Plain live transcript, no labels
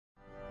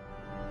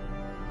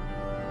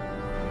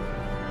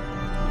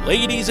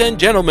Ladies and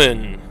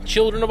gentlemen,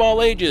 children of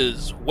all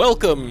ages,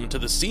 welcome to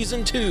the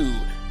Season 2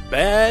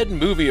 Bad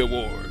Movie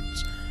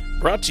Awards.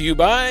 Brought to you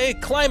by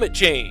Climate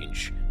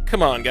Change.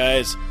 Come on,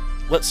 guys.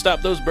 Let's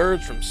stop those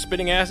birds from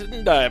spitting acid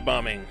and dive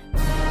bombing.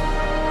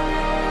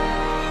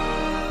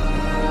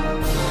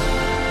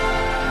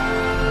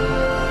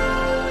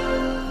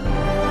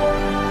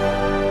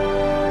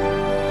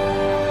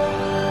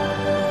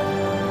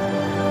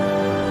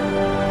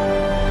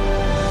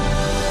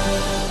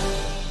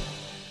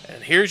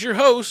 Here's your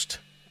host,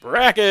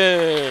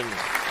 Bracken.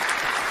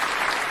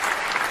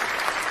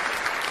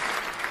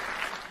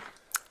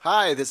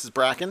 Hi, this is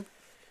Bracken.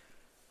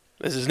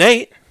 This is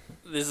Nate.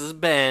 This is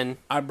Ben.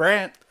 I'm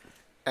Brant.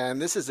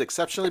 And this is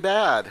Exceptionally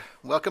Bad.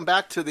 Welcome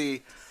back to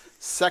the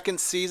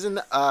second season,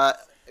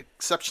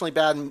 Exceptionally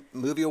Bad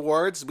Movie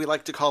Awards. We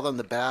like to call them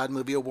the Bad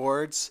Movie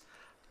Awards.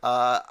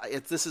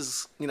 This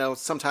is,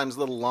 sometimes a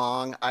little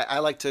long. I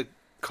like to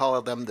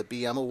call them the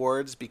BM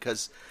Awards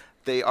because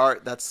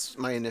that's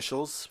my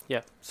initials.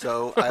 Yeah.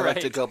 So I like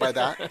to go by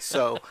that.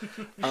 So we're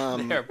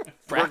going to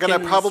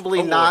Bracken's probably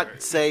award.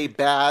 not say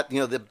bad,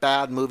 the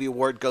bad movie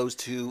award goes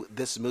to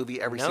this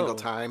movie every No. single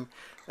time.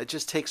 It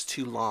just takes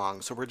too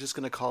long. So we're just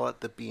going to call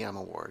it the BM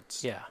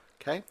Awards. Yeah.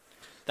 Okay?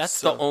 That's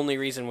So- the only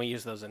reason we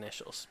use those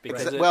initials.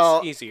 Because it's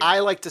well, easier. I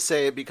like to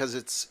say it because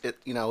it's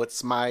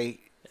my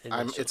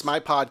Initials. it's my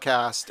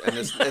podcast and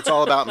it's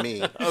all about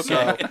me. Okay.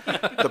 So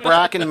the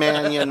Bracken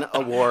Mannion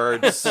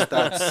Awards,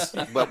 that's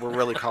what we're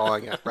really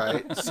calling it,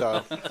 right?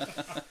 So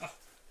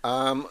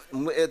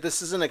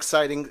this is an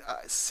exciting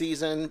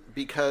season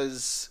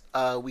because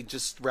we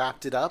just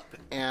wrapped it up,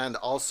 and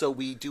also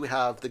we do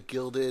have the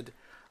Gilded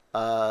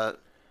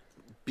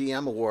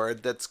BM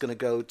Award that's going to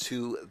go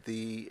to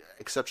the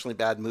exceptionally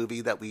bad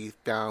movie that we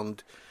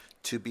found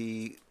to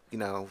be,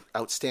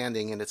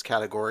 outstanding in its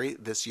category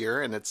this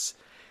year, and it's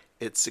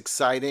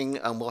exciting.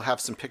 We'll have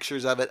some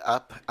pictures of it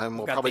up, and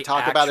we'll Got probably the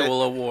talk about it.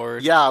 actual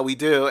award. Yeah, we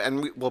do,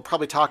 and we'll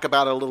probably talk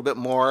about it a little bit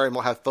more, and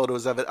we'll have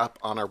photos of it up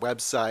on our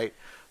website.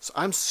 So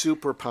I'm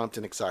super pumped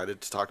and excited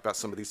to talk about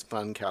some of these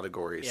fun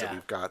categories that Yeah.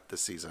 we've got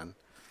this season.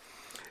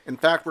 In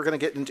fact, we're going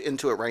to get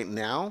into it right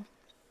now.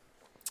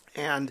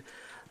 And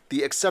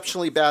the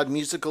exceptionally bad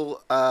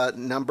musical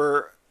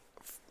number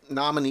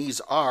nominees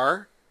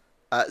are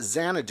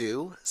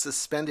Xanadu,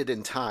 Suspended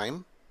in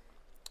Time,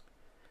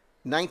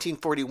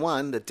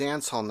 1941, the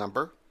dance hall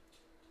number,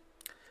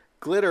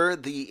 Glitter,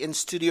 the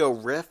in-studio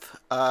riff,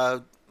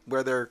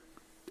 where they're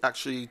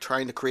actually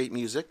trying to create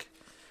music,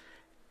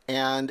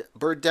 and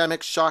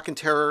Birdemic, Shock and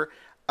Terror,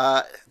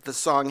 the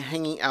song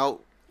Hanging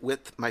Out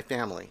with My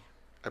Family,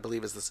 I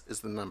believe is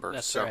the number.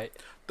 That's so right.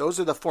 Those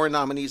are the four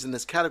nominees in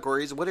this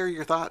category. What are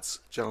your thoughts,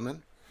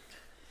 gentlemen?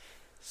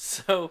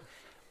 So,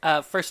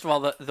 first of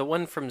all, the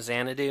one from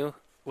Xanadu,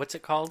 what's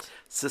it called?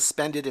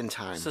 Suspended in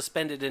Time.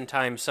 Suspended in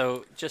Time.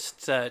 So,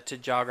 just to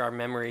jog our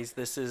memories,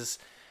 this is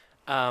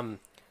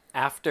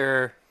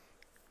after...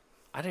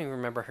 I don't even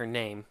remember her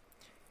name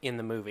in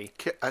the movie.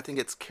 I think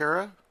it's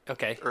Kara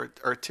Okay.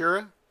 or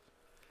Tira.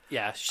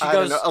 Yeah, she I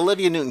goes... don't know.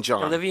 Olivia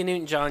Newton-John. Olivia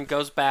Newton-John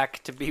goes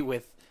back to be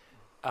with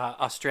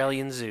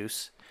Australian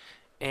Zeus,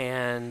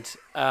 and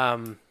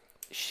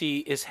she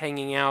is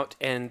hanging out,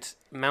 and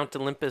Mount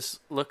Olympus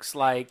looks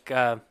like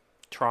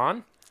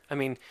Tron. I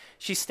mean,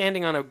 she's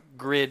standing on a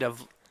grid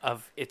of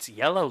it's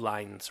yellow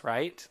lines,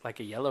 right? Like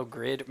a yellow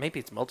grid. Maybe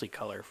it's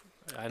multicolor.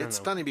 I don't It's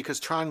know. funny because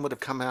Tron would have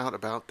come out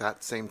about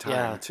that same time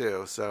Yeah.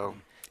 too. So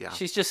yeah,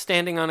 She's just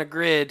standing on a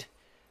grid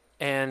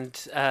and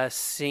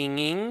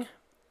singing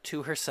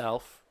to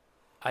herself.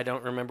 I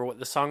don't remember what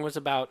the song was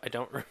about. I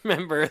don't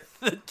remember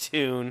the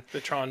tune.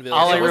 The Tronville.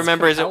 All I was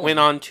remember is it compelling. went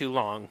on too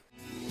long.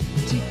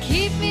 To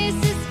keep me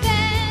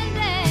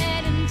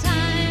suspended in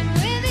time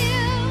with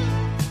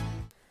you.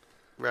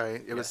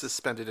 right. It was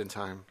suspended in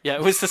time. Yeah,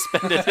 it was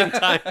suspended in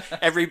time.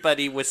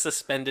 Everybody was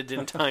suspended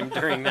in time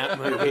during that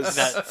movie,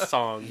 that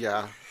song.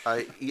 Yeah,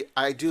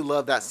 I do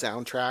love that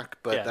soundtrack,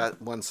 but Yeah.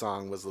 that one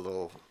song was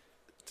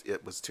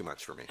it was too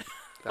much for me.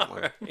 That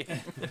one.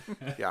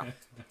 Yeah.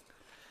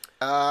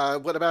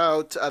 What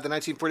about the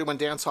 1941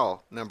 dance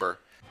hall number?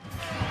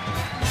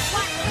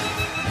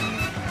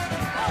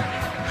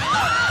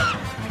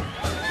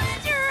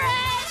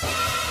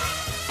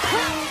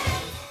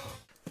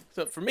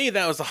 So for me,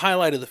 that was the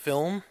highlight of the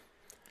film.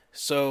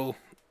 So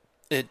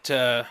it,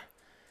 to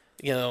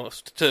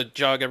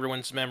jog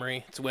everyone's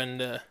memory, it's when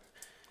the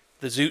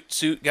Zoot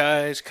Suit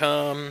guys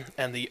come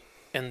and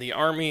the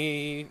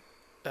army,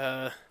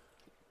 the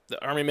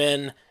army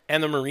men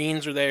and the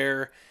Marines are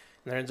there,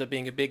 and there ends up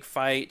being a big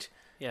fight.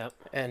 Yeah.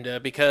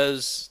 And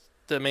because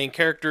the main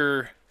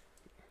character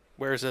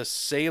wears a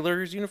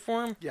sailor's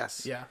uniform,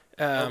 Yes. Yeah.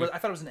 Um, I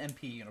thought it was an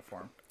MP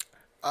uniform.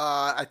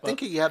 I think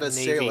he had a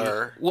Navy.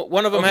 sailor.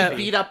 one of them He had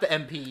beat up the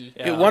MP.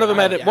 Yeah, one of them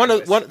had yeah, one.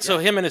 yeah. So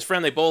him and his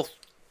friend, they both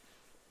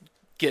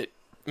get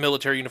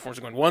military uniforms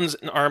going. One's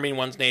an Army and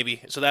one's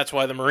Navy. So that's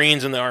why the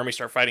Marines and the Army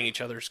start fighting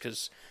each other,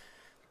 because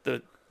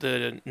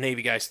the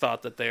Navy guys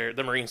thought that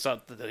the Marines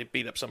thought that they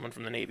beat up someone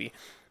from the Navy.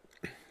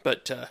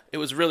 But it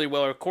was really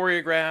well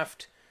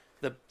choreographed.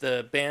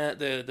 The band,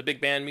 the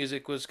big band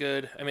music was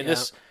good. I mean, Yeah.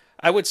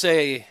 I would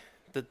say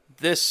that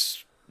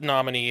this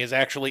nominee is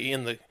actually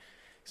in the.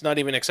 It's not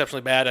even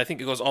exceptionally bad. I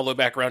think it goes all the way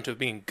back around to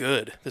being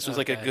good. This was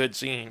like a Okay. good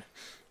scene.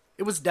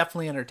 It was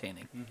definitely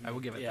entertaining. I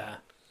will give it Yeah.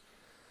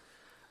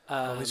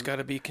 Always got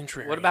to be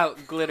contrary. What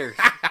about Glitter?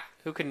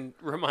 Who can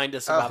remind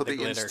us Oh, about the the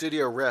Glitter?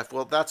 in-studio riff.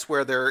 Well, that's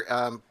where they're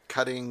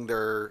cutting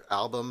their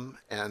album,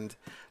 and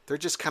they're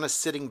just kind of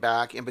sitting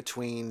back in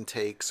between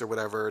takes or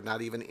whatever,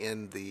 not even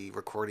in the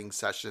recording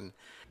session.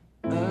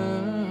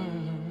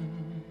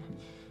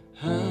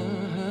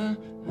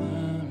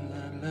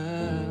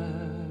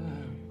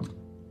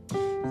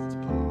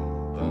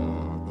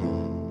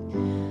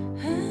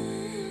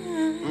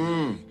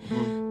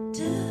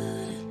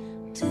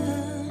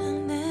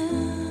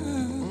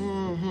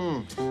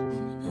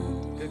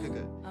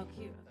 Oh,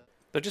 cute.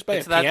 But just by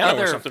It's a that piano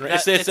other. or something, right?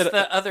 That, it's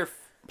the other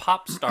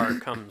pop star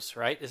comes,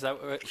 right? Is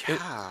that what?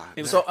 Yeah.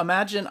 So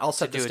imagine, I'll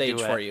set the do a stage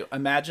duet. for you.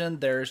 Imagine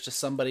there's just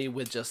somebody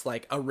with just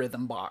like a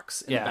rhythm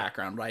box in Yeah. the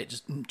background, right?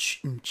 Just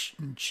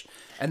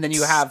and then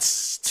you have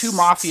two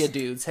mafia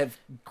dudes have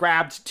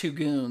grabbed two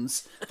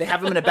goons. They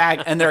have them in a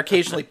bag and they're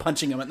occasionally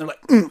punching them, and they're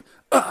like,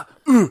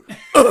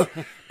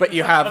 but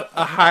you have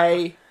a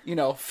high,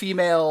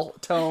 female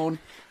tone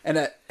and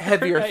a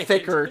heavier, Right.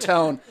 thicker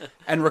tone,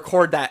 and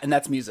record that, and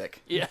that's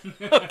music. Yeah.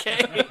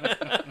 Okay.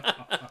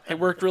 It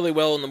worked really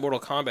well in the Mortal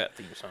Kombat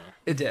theme song.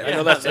 It did. I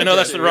know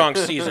that's the wrong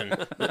season.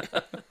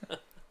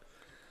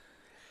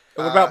 What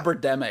about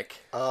Birdemic?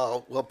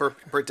 Oh, well,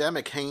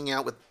 Birdemic hanging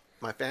out with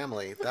my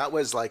family. That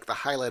was like the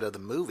highlight of the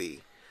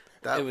movie.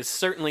 It was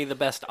certainly the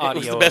best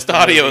audio. It was the best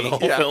audio of the whole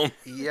film.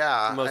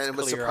 Yeah, Most and it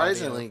was clear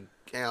surprisingly.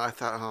 I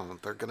thought, oh,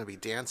 they're going to be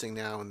dancing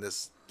now in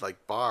this like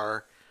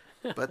bar,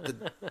 but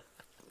the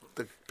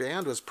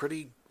band was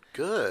pretty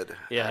good.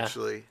 Yeah.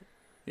 Actually,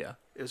 Yeah.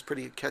 it was a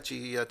pretty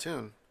catchy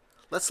tune.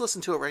 Let's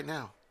listen to it right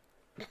now.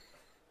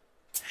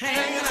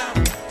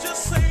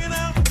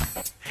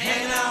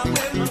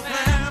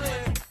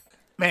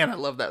 Man, I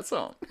love that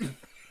song.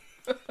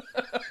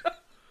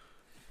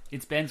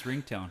 It's Ben's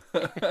ringtone.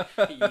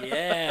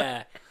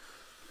 Yeah.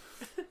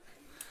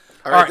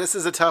 All right, right. this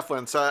is a tough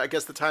one, so I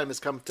guess the time has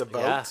come to vote.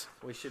 Yeah.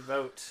 We should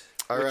vote.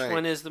 All Which right.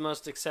 one is the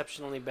most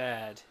exceptionally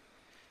bad?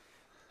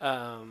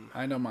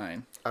 I know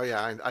mine. Oh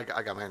yeah, I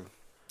got mine.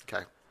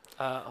 Okay.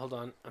 Hold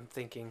on. I'm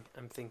thinking.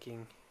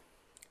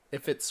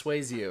 If it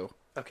sways you,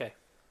 Okay.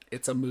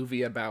 it's a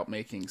movie about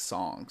making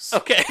songs.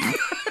 Okay.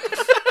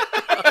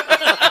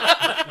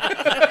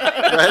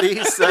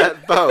 Ready,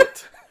 set,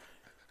 vote.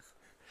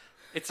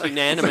 It's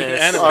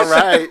unanimous. All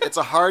right, it's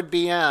a hard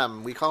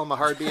BM. We call them a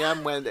hard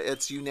BM when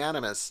it's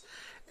unanimous,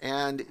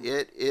 and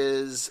it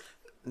is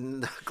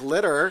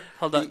Glitter.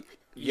 Hold on.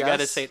 You got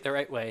to Yes. say it the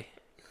right way.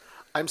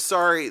 I'm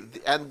sorry,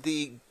 and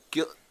the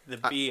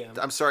BM.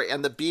 I'm sorry,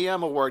 and the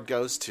BM award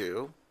goes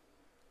to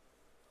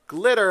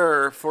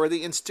Glitter for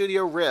the in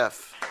studio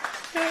riff.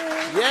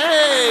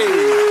 Yay!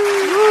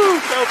 Woo!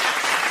 Go.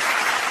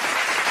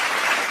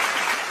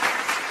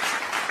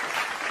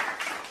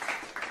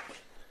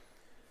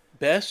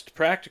 Best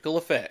practical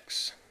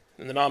effects.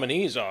 And the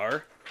nominees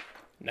are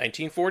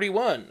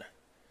 1941,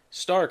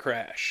 Star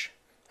Crash,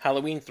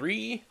 Halloween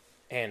 3,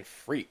 and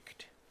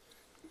Freaked.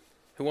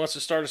 Who wants to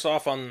start us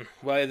off on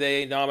why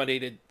they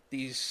nominated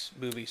these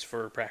movies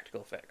for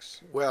practical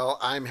effects? Well,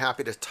 I'm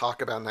happy to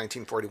talk about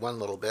 1941 a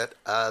little bit.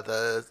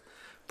 The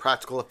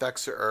practical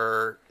effects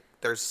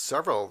there's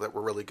several that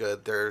were really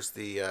good. There's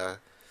the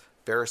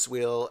Ferris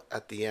wheel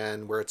at the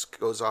end where it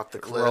goes off the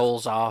cliff.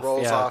 rolls off,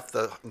 yeah. off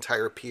the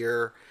entire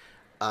pier.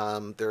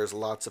 There's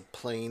lots of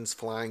planes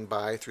flying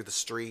by through the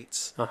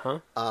streets.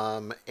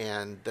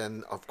 And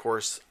then, of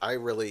course, I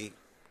really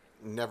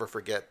never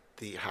forget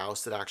the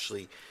house that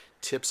actually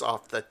tips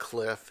off the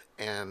cliff,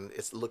 and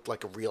it looked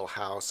like a real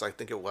house. I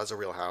think it was a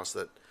real house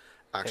that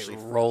actually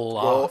roll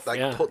off,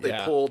 yeah. They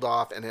pulled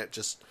off, and it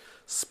just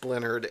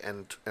splintered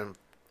and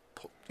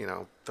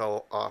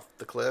fell off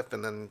the cliff.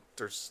 And then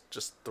there's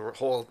just the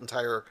whole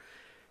entire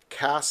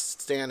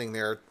cast standing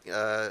there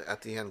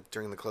at the end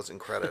during the closing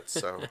credits.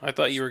 So I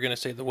thought you were going to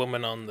say the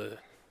woman on the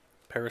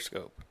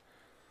periscope.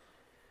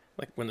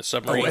 Like when the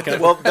submarine at comes.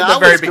 the- well, that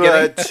very was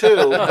good too.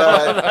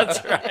 But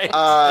That's right.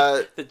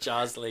 The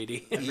Jaws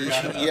lady. or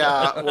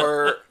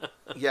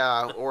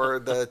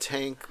the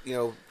tank,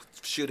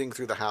 shooting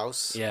through the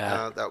house.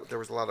 Yeah. There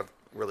was a lot of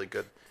really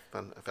good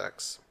fun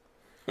effects.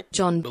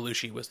 John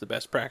Belushi was the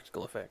best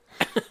practical effect.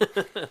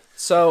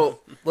 So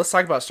let's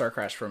talk about Star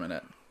Crash for a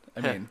minute.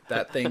 I mean,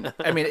 that thing.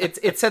 I mean,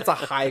 it sets a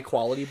high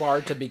quality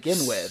bar to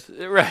begin with,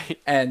 Right.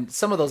 and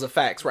some of those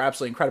effects were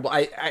absolutely incredible.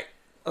 I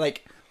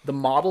like the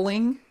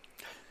modeling.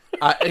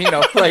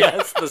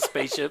 Yes, the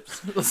spaceships.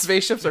 The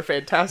spaceships are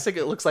fantastic.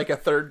 It looks like a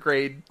third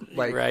grade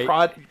Right.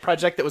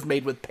 project that was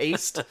made with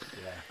paste.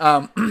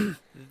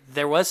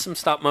 There was some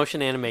stop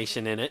motion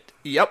animation in it.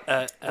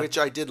 Yep. Which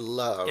I did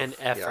love. An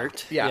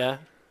effort. Yeah. Yeah.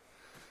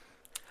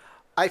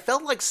 I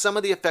felt like some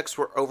of the effects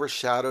were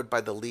overshadowed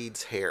by the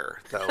lead's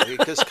hair, though.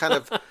 Because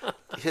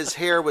his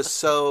hair was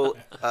so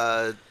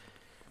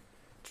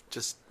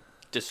just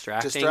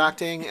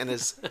distracting and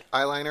his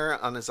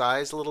eyeliner on his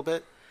eyes a little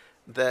bit,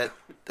 that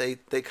they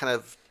kind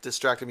of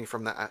distracted me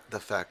from the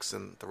effects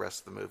and the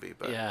rest of the movie.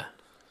 But Yeah.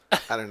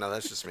 I don't know.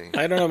 That's just me.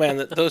 I don't know,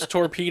 man. Those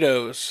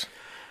torpedoes.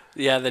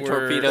 Yeah, the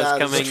torpedoes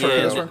that is coming true.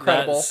 in. Those were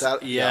incredible.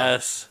 That's-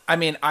 yes. I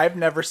mean, I've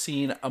never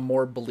seen a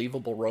more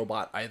believable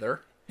robot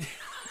either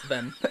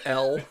than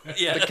L,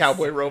 Yes. the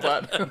cowboy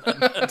robot.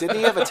 Didn't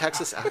he have a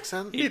Texas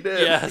accent? He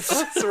did. Yes.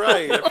 That's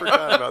right. I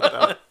forgot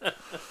about that.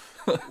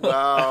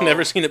 Wow. I've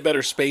never seen a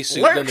better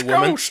spacesuit than Let's the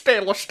woman. go,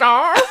 Stella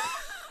Star.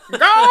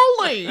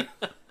 Golly,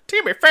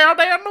 Timmy fell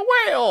down the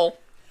well.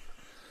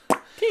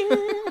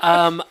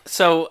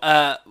 So,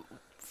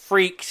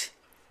 Freaked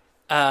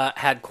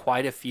had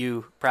quite a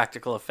few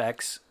practical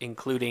effects,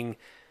 including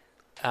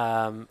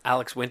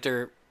Alex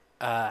Winter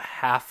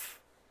half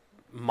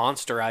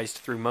monsterized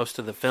through most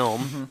of the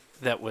film.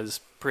 That was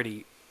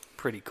pretty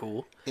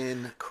cool.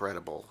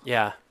 Incredible.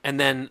 Yeah, and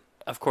then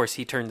of course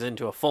he turns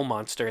into a full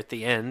monster at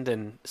the end,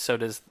 and so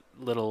does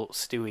little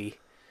Stewie.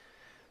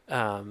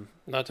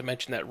 Not to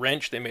mention that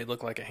wrench they made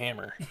look like a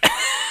hammer.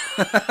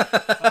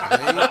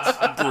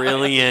 Right?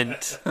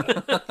 Brilliant.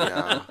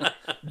 Yeah.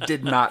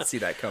 Did not see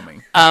that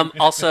coming.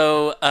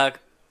 Also, a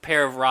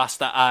pair of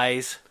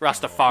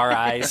Rastafari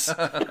eyes,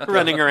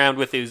 running around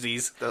with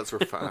Uzis. Those were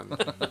fun.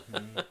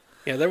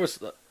 Yeah,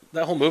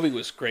 that whole movie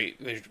was great.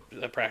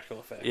 The practical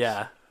effects.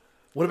 Yeah.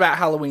 What about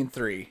Halloween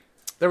 3?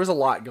 There was a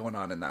lot going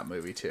on in that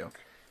movie, too.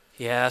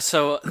 Yeah,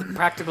 so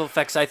practical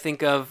effects I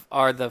think of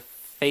are the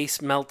face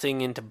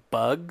melting into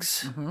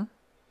bugs.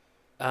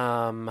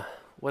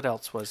 What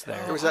else was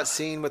there? There was that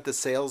scene with the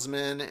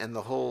salesman and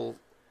the whole,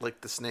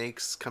 like, the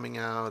snakes coming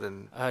out,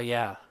 and Oh,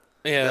 yeah.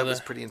 Yeah, that was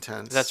pretty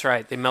intense. That's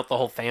right. They melt the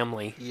whole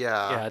family.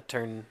 Yeah. Yeah,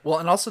 turn... Well,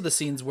 and also the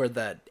scenes where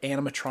the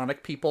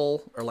animatronic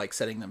people are, like,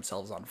 setting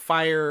themselves on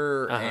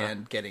fire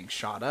and getting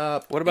shot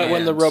up. What about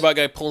when the and- robot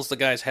guy pulls the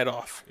guy's head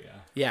off?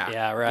 Yeah.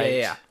 Yeah, right.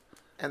 Yeah.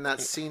 And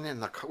that scene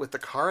with the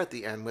car at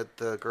the end with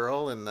the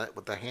girl and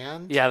with the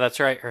hand. Yeah,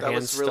 that's right. Her that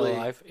hand's was really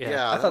still alive.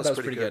 Yeah, I thought that was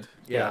pretty pretty good.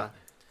 Yeah.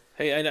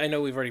 Hey, I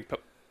know we've already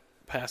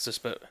passed this,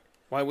 but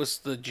why was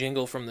the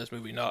jingle from this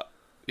movie not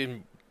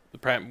in the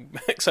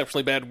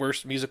exceptionally bad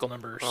worst musical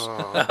numbers?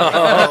 Oh,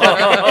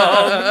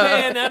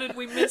 man, how did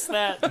we miss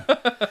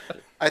that?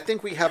 I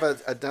think we have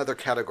another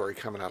category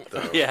coming up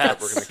though. Yes.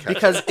 that we're gonna catch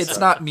Because up, it's so.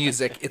 not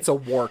music, it's a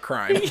war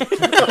crime.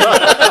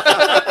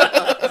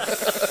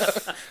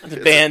 The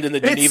band in the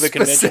Geneva It's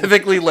Convention.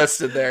 specifically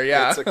listed there,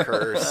 yeah. It's a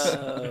curse.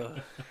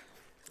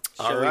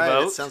 All Shall we right,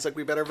 vote? it sounds like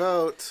we better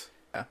vote.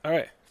 All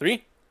right,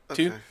 3,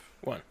 2, Okay.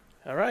 1.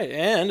 All right,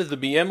 and the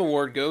BM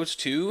award goes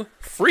to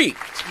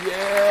Freaked.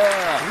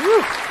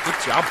 Yeah.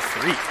 Good job,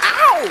 Freak.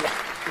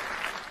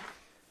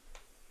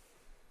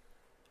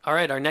 All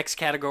right, our next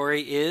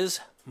category is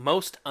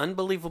Most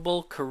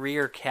Unbelievable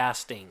Career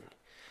Casting.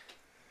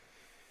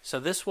 So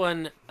this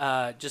one,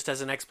 just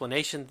as an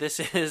explanation, this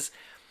is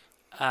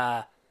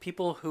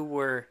people who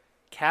were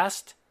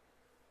cast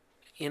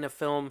in a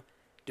film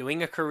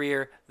doing a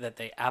career that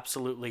they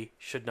absolutely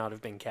should not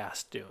have been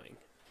cast doing.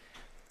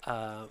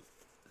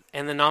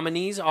 And the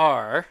nominees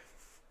are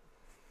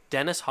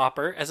Dennis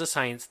Hopper as a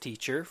science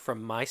teacher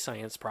from My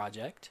Science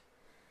Project,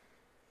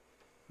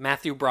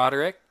 Matthew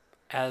Broderick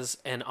as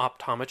an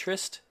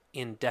optometrist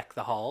in Deck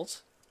the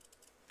Halls,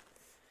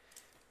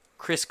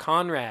 Chris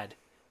Conrad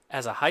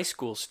as a high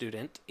school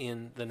student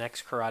in The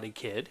Next Karate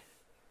Kid,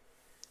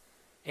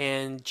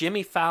 and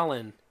Jimmy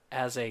Fallon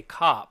as a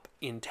cop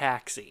in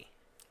Taxi.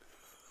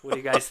 What do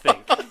you guys think?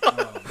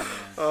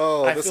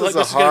 Oh, I this feel like is a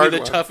this is going to hard be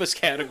the one. toughest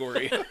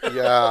category.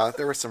 Yeah,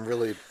 there were some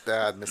really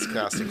bad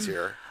miscastings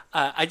here.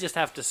 I just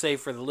have to say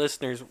for the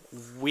listeners,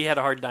 we had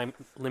a hard time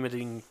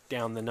limiting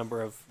down the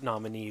number of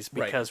nominees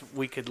because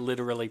we could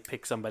literally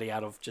pick somebody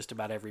out of just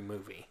about every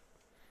movie.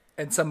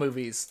 In some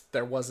movies,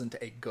 there wasn't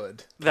a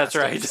good. That's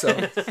right. So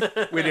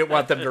we didn't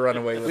want them to run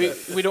away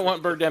with it. we don't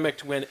want Birdemic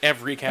to win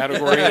every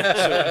category.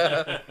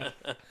 So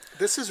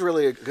This is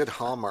really a good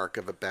hallmark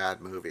of a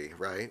bad movie,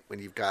 right? When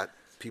you've got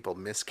people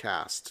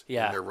miscast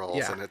Yeah. in their roles,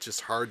 Yeah. and it's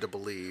just hard to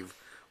believe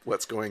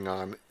what's going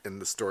on in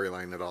the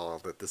storyline at all,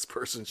 that this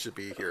person should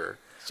be here.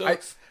 oh,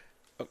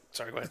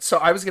 sorry, go ahead. So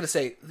I was going to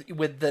say,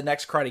 with the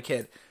next Karate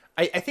Kid,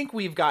 I think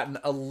we've gotten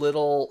a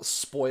little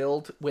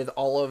spoiled with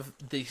all of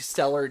the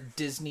stellar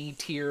Disney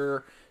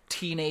tier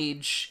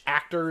teenage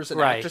actors and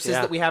Right, actresses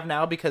yeah. that we have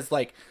now, because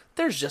like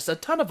there's just a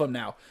ton of them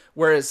now.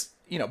 Whereas,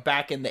 you know,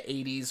 back in the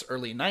 80s,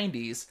 early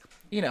 90s,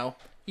 you know,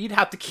 you'd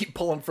have to keep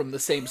pulling from the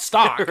same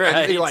stock. Right,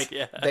 And they, like,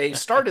 yeah. they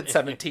started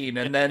 17,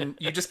 and then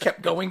you just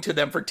kept going to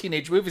them for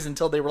teenage movies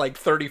until they were like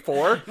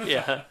 34.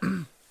 Yeah.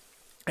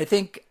 I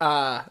think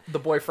the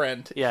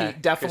boyfriend, Yeah, he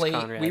definitely,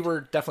 Chris Conrad. we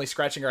were definitely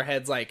scratching our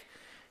heads like,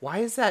 why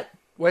is that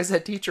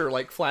teacher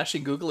like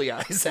flashing googly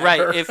eyes at Right.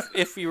 her?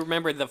 If you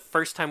remember the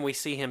first time we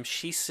see him,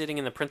 she's sitting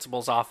in the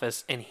principal's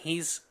office and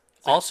he's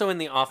also in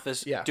the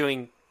office Yeah.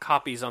 doing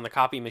copies on the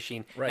copy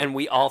machine. Right. And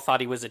we all thought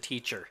he was a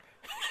teacher.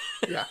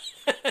 Yeah.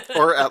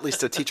 Or at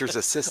least a teacher's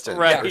assistant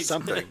or Right.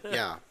 something.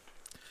 Yeah.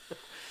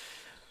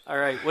 All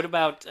right. What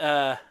about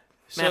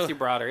Matthew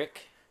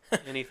Broderick?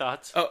 Any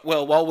thoughts? Oh,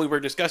 well, while we were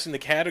discussing the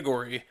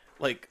category,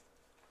 like,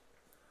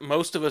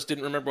 most of us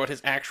didn't remember what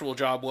his actual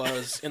job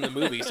was in the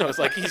movie, so it's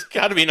like he's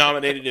got to be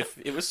nominated. If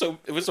it was so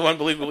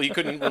unbelievable, you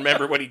couldn't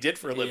remember what he did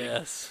for a living.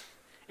 Yes.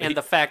 And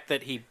the fact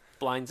that he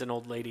blinds an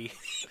old lady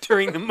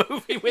during the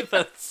movie with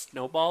a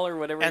snowball or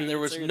whatever. And he there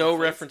hits was her in no the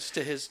face. reference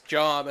to his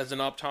job as an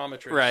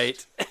optometrist.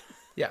 Right.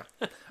 Yeah.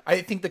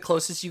 I think the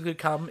closest you could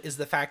come is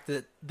the fact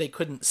that they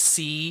couldn't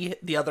see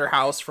the other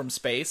house from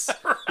space,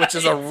 which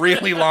is a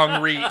really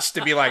long reach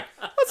to be like,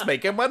 let's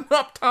make him an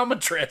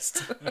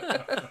optometrist.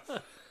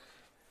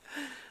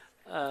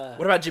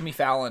 What about Jimmy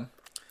Fallon?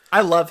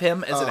 I love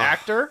him as an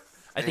actor.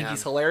 I think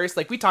he's hilarious.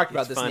 Like, we talked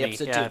about He's this in funny. the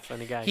episode, Yeah, too.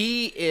 funny guy.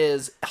 He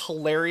is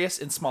hilarious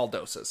in small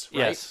doses, right?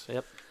 Yes.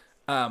 Yep.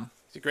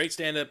 He's a great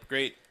stand-up,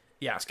 great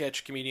Yeah.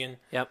 sketch comedian.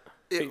 Yep.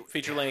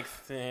 Feature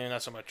length,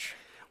 not so much.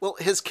 Well,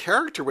 his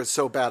character was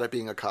so bad at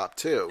being a cop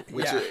too.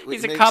 Which Yeah.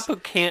 He's a cop who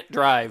can't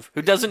drive,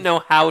 who doesn't know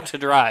how to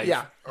drive.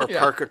 Yeah. or Yeah.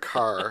 park a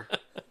car.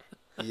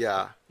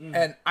 Yeah.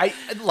 And I,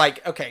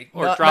 like, okay,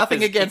 Or drop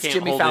nothing his, against he can't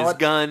Jimmy hold Fallon. his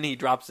gun. He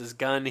drops his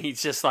gun.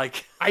 He's just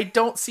like, I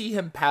don't see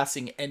him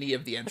passing any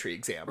of the entry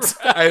exams,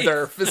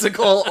 either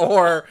physical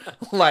or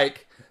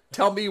like.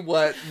 Tell me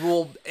what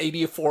Rule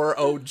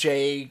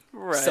 840J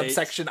Right.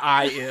 subsection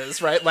I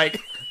is, right?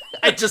 Like,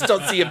 I just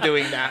don't see him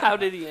doing that. how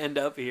did he end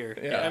up here?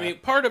 Yeah. I mean,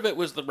 part of it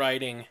was the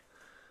writing,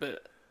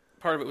 but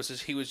part of it was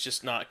just he was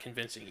just not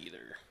convincing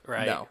either.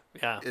 Right. No.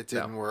 Yeah. It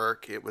didn't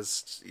work. It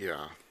was,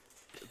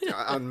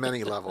 on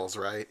many levels,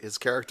 right? His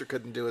character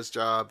couldn't do his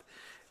job,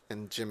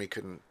 and Jimmy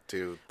couldn't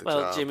do the Well,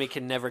 job. Jimmy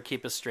can never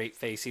keep a straight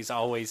face. He's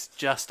always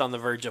just on the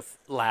verge of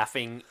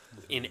laughing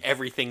in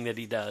everything that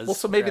he does. Well,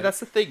 so maybe right? that's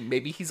the thing.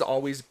 Maybe he's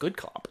always good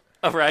cop,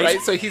 Oh, right.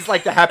 right? So he's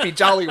like the happy,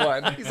 jolly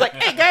one. He's like,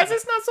 hey, guys,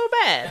 it's not so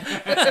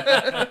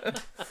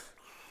bad.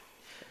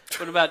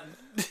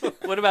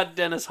 What about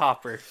Dennis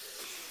Hopper?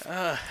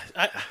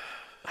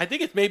 I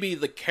think it's maybe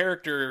the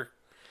character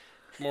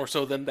more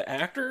so than the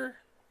actor.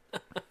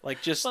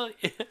 Like just Well,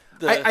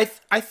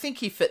 I think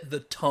he fit the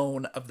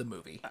tone of the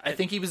movie. I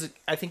think he was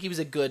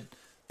a good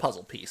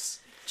puzzle piece,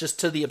 just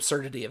to the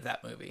absurdity of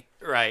that movie.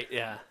 right.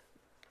 Yeah.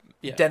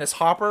 Yeah. Dennis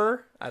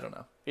Hopper, I don't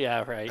know.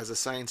 Yeah. Right. As a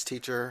science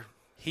teacher,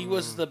 he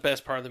was the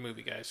best part of the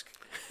movie, guys.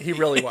 He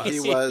really was. he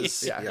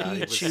was. Yeah,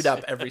 he was- chewed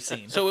up every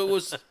scene. So it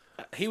was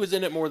he was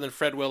in it more than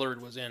Fred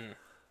Willard was in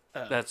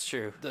That's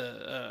true.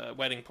 the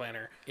Wedding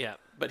Planner, Yeah.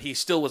 but he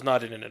still was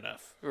not in it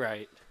enough.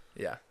 Right.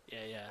 Yeah.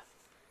 Yeah. Yeah.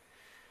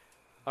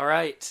 All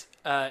right.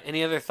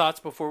 Any other thoughts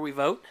before we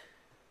vote?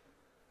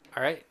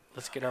 All right.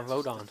 Let's get our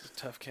vote on. It's a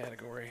tough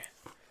category.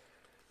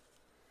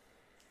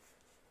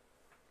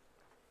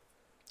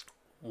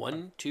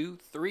 1, 2,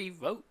 3,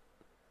 vote.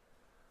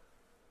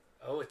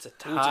 Oh, it's a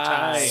tie. Ooh, it's a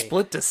tie.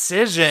 Split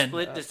decision.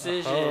 Split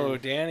decision. Oh,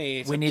 Danny,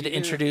 it's We up need to you.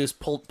 introduce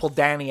pull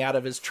Danny out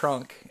of his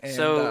trunk. And,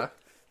 So-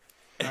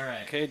 All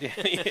right. Okay, Danny,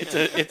 it's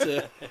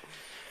a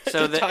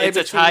So it's a tie it's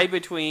a between tie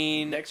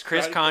between Next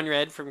Chris Karate-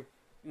 Conrad from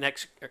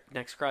Next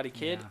Karate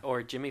Kid Yeah.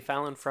 or Jimmy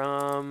Fallon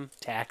from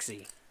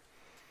Taxi.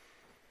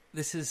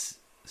 This is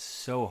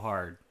so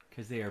hard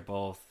because they are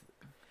both.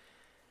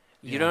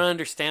 You don't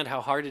understand how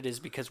hard it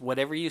is because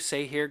whatever you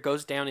say here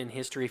goes down in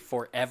history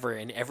forever,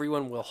 and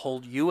everyone will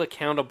hold you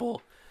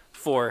accountable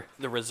for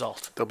the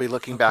result. They'll be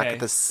looking back Okay. at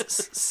the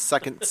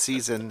second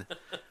season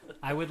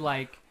I would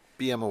like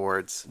BM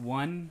Awards.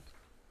 one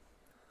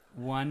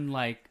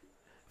like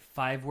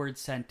 5-word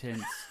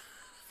sentence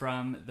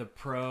from the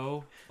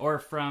pro or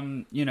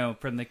from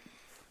from the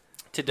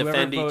To whoever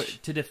defend vote,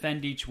 each. to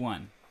defend each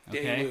one.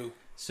 Okay. Daewoo.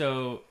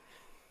 So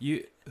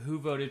who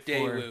voted for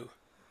Daewoo.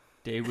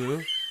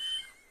 Daewoo?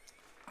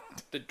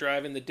 The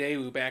driving the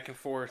Daewoo back and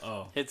forth,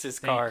 Oh, Hits his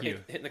thank car.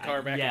 you. hitting the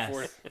car back yes. and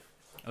forth.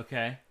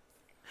 Okay.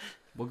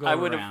 We'll go I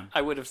would around.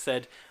 have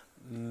said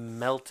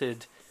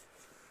melted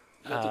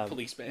Melted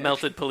police badge.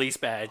 melted police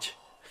badge.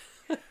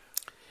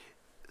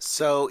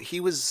 So he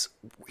was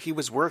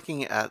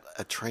working at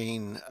a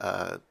train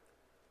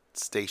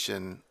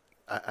station.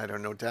 I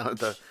don't know, down at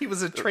the he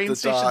was a train the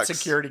station docks.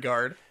 security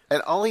guard.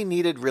 And all he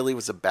needed really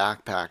was a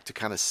backpack to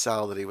kind of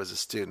sell that he was a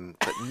student.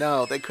 But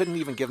no, they couldn't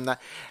even give him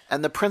that.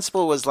 And the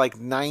principal was like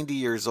 90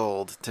 years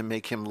old to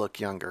make him look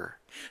younger.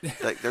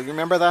 Like, do you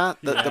remember that?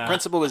 The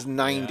principal was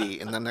 90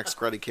 in The Next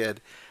Karate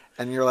Kid.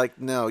 And you're like,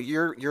 no,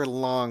 you're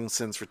long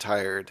since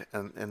retired.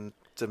 And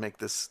to make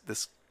this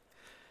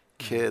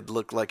kid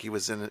look like he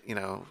was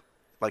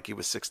like he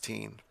was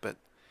 16. But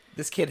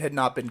This kid had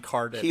not been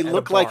carded. he at a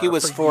looked like he bar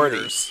was for 40.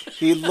 years.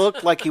 He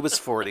looked like he was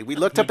 40. We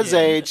looked up his did.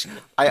 age.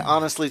 I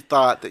honestly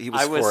thought that he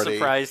was I was 40.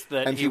 surprised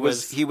that and he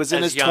was in as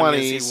his young as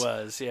he 20s.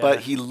 was, yeah. But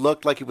he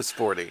looked like he was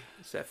 40.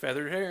 It's that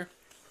feathered hair.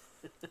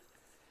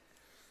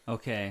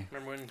 Okay.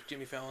 Remember when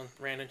Jimmy Fallon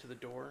ran into the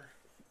door?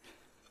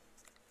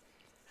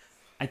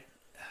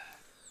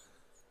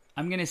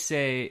 I'm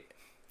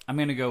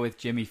gonna go with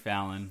Jimmy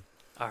Fallon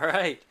All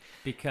right.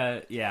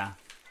 because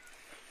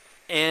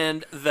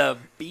And the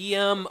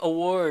BM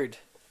award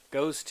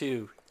goes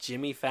to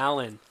Jimmy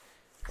Fallon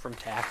from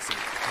Taxi.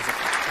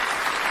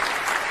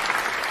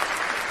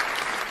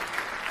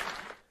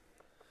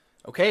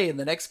 Okay, and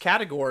the next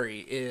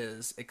category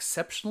is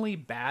Exceptionally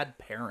Bad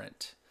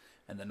Parent.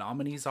 And the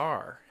nominees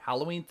are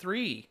Halloween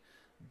 3,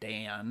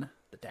 Dan,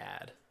 the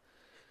dad.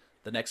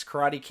 The next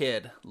Karate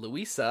Kid,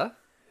 Louisa,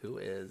 who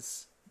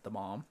is the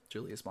mom,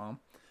 Julia's mom.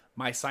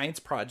 My Science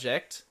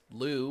Project,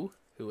 Lou,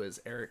 who is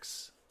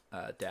Eric's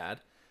dad.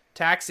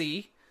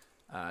 Taxi,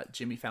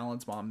 Jimmy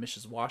Fallon's mom,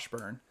 Mrs.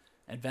 Washburn.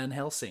 And Van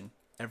Helsing,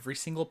 every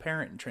single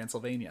parent in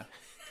Transylvania.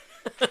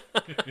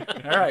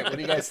 All right, what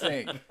do you guys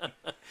think?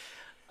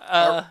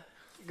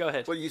 Go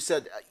ahead. Well, you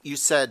said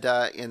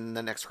in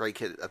the next Karate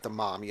Kid the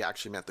mom, you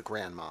actually meant the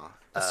grandma.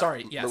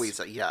 Sorry, yes.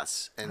 Louisa,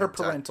 yes. And, Her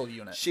parental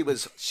unit. She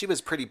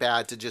was pretty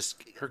bad to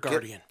just Her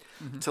guardian.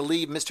 to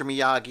leave Mr.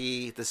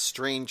 Miyagi, the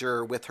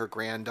stranger, with her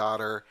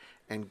granddaughter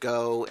and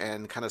go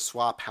and kind of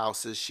swap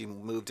houses. She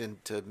moved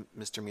into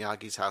Mr.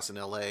 Miyagi's house in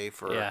L.A.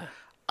 for Yeah.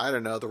 I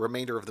don't know, the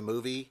remainder of the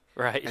movie,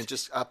 Right. and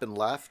just up and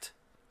left.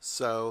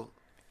 So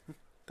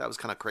that was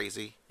kind of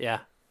crazy. Yeah.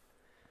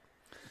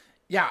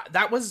 Yeah,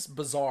 that was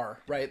bizarre,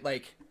 right?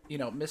 Like, you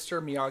know,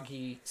 Mr.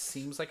 Miyagi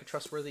seems like a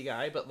trustworthy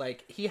guy, but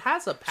like he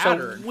has a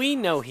pattern. So we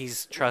know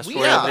he's trustworthy,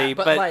 Yeah,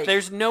 but, but like-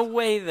 there's no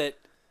way that.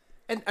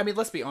 And I mean,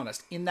 let's be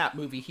honest. In that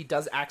movie, he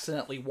does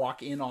accidentally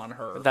walk in on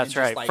her. That's in just,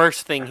 right. like,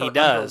 First thing he her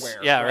does.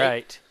 underwear, Yeah,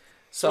 right.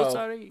 So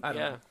sorry. I don't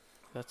Yeah. know.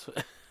 That's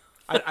what.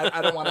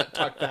 I don't want to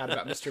talk bad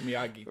about Mr.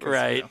 Miyagi. 'Cause,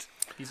 Right. You know,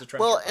 he's a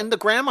treasure. Well, and the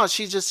grandma,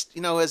 she just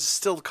is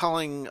still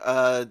calling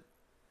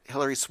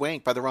Hilary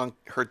Swank by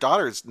her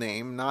daughter's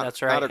name, not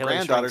That's right. not her Hilary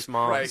granddaughter's. Swank's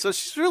mom. Right. So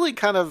she's really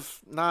kind of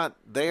not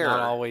there,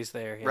 Not always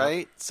there. Yeah.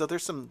 right? So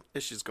there's some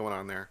issues going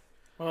on there.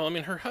 Well, I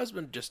mean, her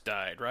husband just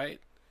died, right?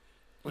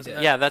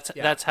 Yeah,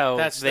 that's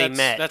how they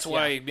met. That's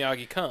why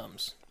Miyagi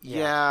comes.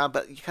 Yeah,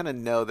 but you kind of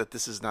know that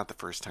this is not the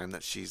first time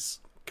that she's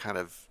kind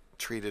of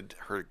treated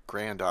her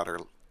granddaughter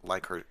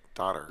like her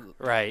daughter.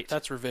 Right.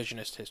 That's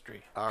revisionist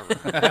history. All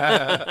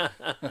right.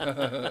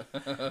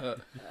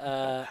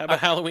 How about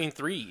Halloween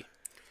 3?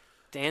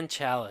 Dan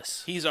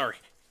Chalice. He's our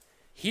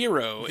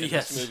hero in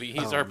Yes. this movie.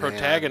 He's Oh, our man.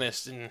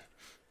 protagonist, and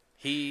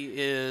he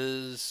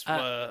is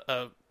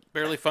a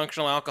barely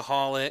functional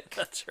alcoholic.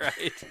 That's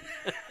right.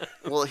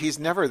 Well, he's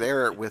never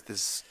there with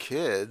his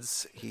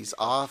kids. He's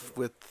off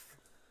with.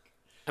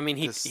 I mean,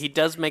 This- he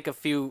does make a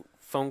few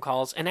phone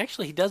calls, and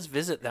actually, he does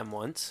visit them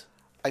once.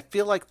 I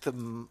feel like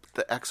the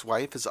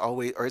ex-wife is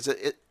always, or is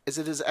it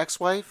his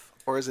ex-wife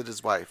or is it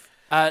his wife?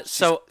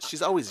 So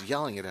She's always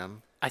yelling at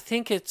him. I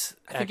think it's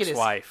I think it is-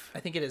 ex-wife. I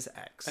think it is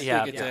X.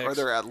 Yeah. think it's Or ex.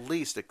 they're at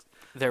least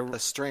They're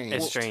estranged.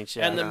 estranged.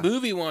 Yeah. And the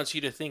movie wants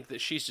you to think that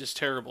she's just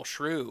terrible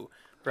shrew.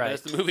 But Right.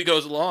 as the movie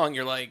goes along,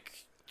 you're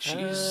like,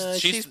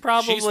 she's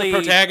probably- the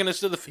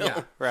protagonist of the film.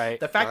 Yeah. right.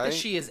 The fact Right. that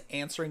she is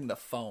answering the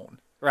phone,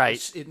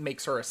 Right. it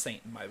makes her a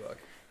saint in my book.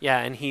 Yeah,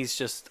 and he's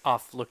just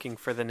off looking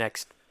for the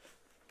next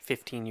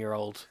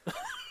 15-year-old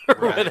or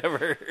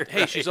whatever.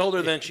 Hey, she's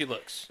older than she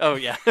looks, Oh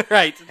yeah,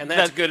 right. and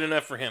that's good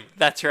enough for him.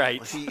 That's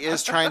right. He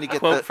is trying to get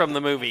Quote from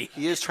the movie.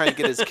 He is trying to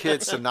get his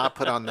kids to not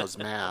put on those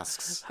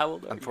masks. How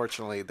old are you?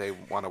 Unfortunately, they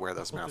want to wear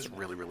those masks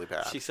really, really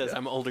bad. She says,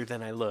 "I'm older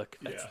than I look."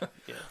 That's,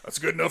 That's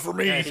good enough for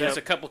me. He's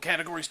a couple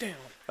categories down.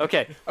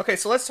 Okay. Okay,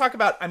 so let's talk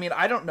about. I mean,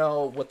 I don't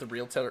know what the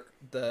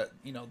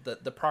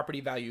the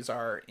property values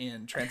are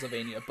in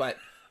Transylvania, but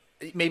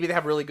maybe they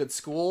have really good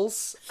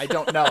schools. I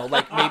don't know.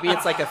 Like maybe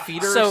it's like a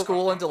feeder So-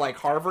 school into like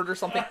Harvard or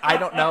something. I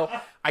don't know.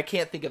 I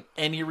can't think of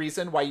any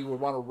reason why you would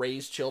want to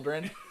raise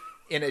children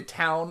in a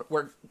town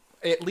where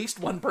at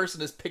least one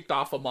person is picked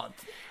off a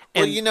month.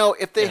 Well,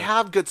 if they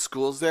have good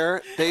schools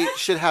there, they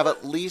should have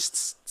at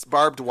least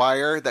barbed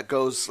wire that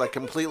goes like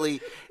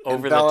completely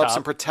Over the envelops top.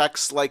 and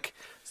protects, like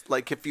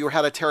if you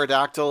had a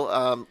pterodactyl,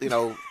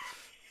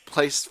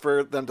 place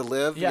for them to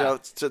live, Yeah.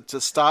 to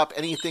stop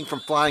anything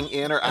from flying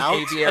in or out.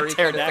 Aviary kind of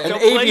thing. An Pterodactyl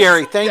place?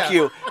 aviary, thank Yeah.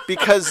 you,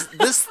 because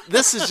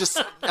this is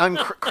just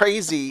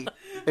crazy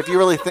if you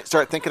really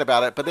start thinking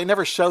about it. But they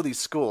never show these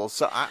schools,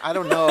 so I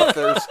don't know if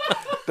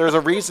there's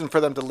a reason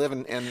for them to live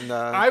in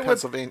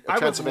Pennsylvania. I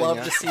would Pennsylvania.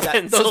 love to see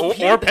that.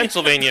 Or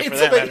Pennsylvania, for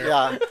that matter.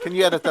 Yeah, can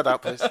you edit that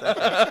out, please?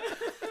 Thank you.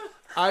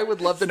 I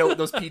would love to know what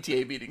those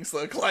PTA meetings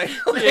look like.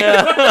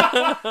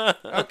 Yeah.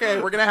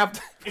 Okay, we're gonna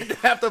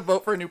have to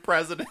vote for a new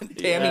president.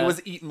 Tammy Yeah. was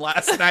eaten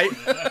last night.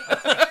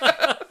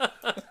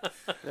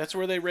 That's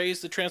where they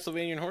raise the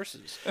Transylvanian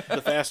horses,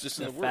 the fastest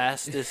in the world.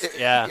 Fastest.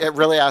 Yeah. It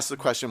really asks the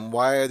question: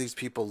 why are these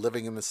people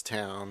living in this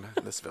town,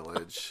 this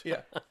village,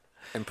 Yeah.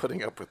 and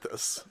putting up with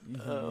this?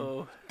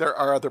 Oh. There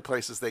are other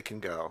places they can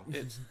go.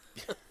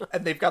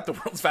 And they've got the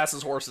world's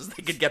fastest horses.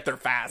 They could get there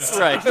fast.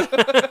 Right.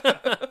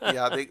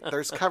 Yeah,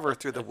 there's cover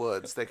through the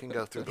woods. They can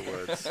go through the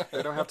woods.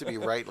 They don't have to be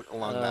right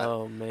along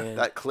Oh man.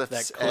 that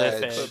cliff's That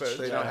cliff edge. edge,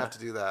 They yeah. don't have to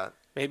do that.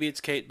 Maybe it's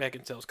Kate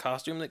Beckinsale's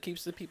costume that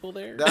keeps the people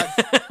there.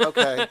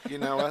 Okay, you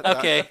know what?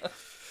 Okay.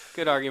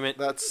 Good argument.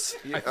 That's.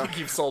 I think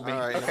you've sold me. All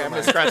right, Okay, never I'm gonna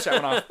mind. scratch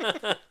that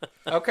one off.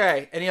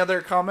 Okay. Any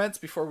other comments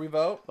before we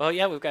vote? Well,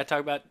 yeah, we've got to talk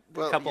about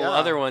Well, a couple yeah.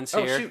 other ones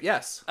Oh here. shoot,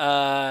 yes.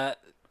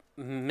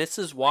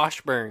 Mrs.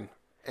 Washburn.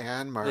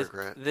 And This,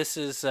 Margaret. this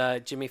is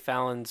Jimmy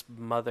Fallon's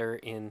mother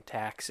in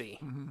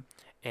Taxi,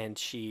 and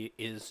she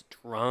is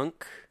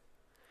drunk.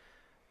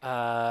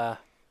 Though,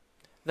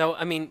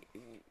 I mean,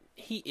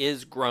 he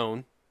is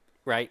grown,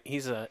 right?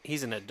 He's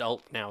an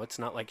adult now. It's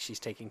not like she's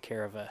taking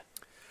care of a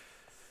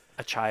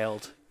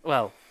child.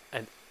 Well,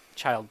 a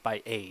child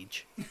by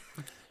age.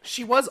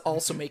 She was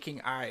also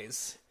making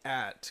eyes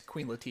at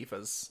Queen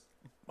Latifah's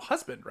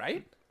husband,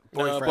 right?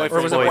 Boyfriend.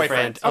 Or was it boyfriend?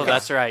 Boyfriend. Oh, Okay.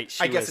 that's right.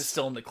 I guess it's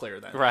still in the clear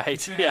then.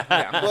 right.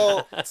 Yeah.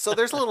 Well, so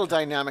there's a little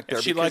dynamic there.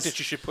 If she liked because it,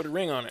 you should put a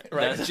ring on it.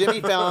 Right. Jimmy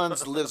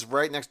Fallon's lives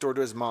right next door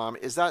to his mom.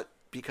 Is that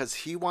because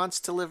he wants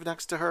to live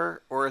next to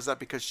her, or is that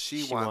because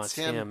she wants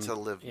him to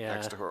live yeah.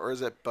 next to her, or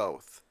is it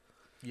both?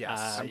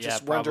 Yes. I'm yeah,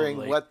 just wondering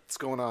probably. what's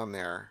going on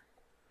there.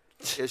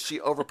 Is she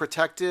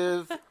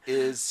overprotective?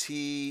 Is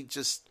he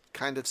just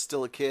kind of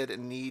still a kid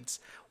and needs?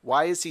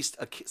 Why is he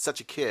such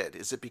a kid?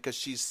 Is it because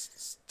she's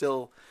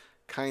still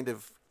kind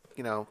of,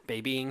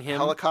 Babying him.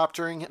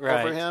 helicoptering over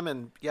Right. him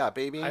and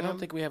babying I him? don't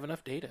think we have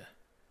enough data.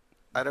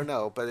 I don't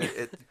know, but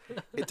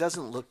it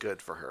doesn't look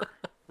good for her,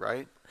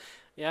 right?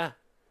 Yeah.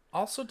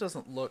 Also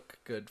doesn't look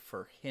good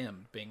for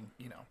him being,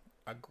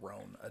 a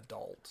grown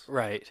adult.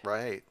 Right.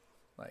 Right.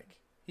 Like,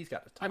 he's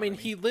got I autonomy. mean,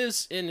 he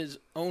lives in his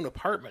own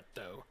apartment,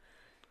 though.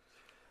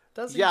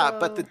 does he Yeah, though?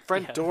 but the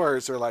front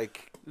doors are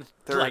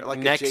they're Like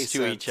next to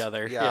adjacent. each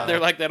other. Yeah. Yeah. They're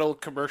like that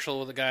old commercial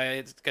with the guy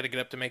that's got to get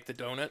up to make the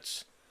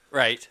donuts.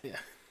 Right. Yeah.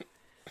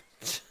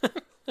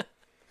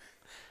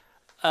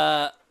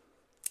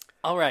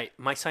 All right.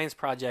 My science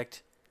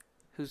project.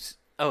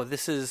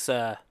 This is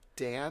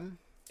Dan?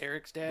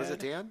 Eric's dad. Was it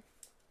Dan?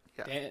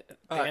 Dan,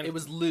 it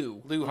was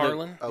Lou. Lou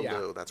Harlan. Oh, Yeah.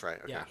 Lou, that's right.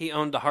 Okay. Yeah. he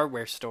owned a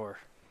hardware store,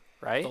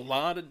 right? A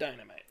lot of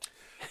dynamite.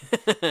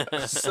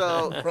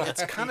 So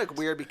it's kind of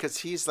weird because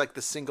he's like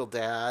the single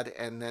dad,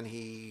 and then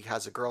he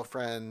has a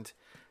girlfriend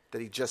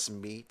that he just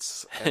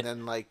meets, and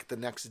then like the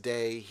next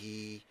day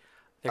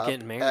They're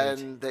getting married.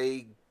 and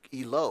they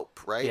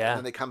elope, right? Yeah. And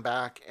then they come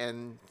back,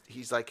 and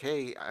he's like,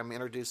 "Hey, I'm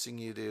introducing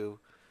you to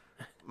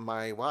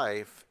my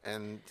wife,"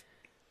 and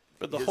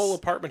But the His- whole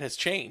apartment has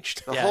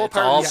changed. the Yeah, whole it's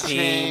all apartment's pink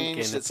changed. and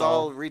It's it's all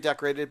all-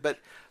 redecorated, but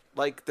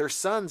like their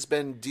son's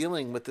been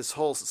dealing with this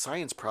whole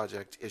science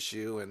project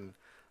issue and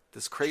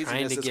this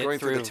craziness to that's get going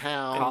through the through.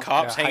 town. And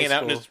cops high hanging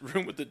out in school. his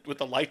room with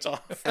the lights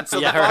off. And so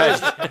Yeah,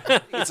 the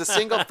father's, he's a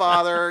single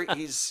father.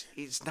 He's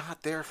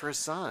not there for his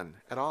son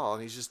at all,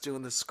 and he's just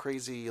doing this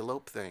crazy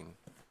elope thing.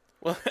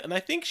 Well, and I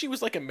think she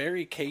was like a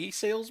Mary Kay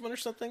salesman or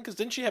something, because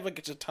didn't she have like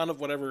a ton of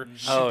whatever?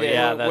 Oh, did,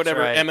 yeah, that's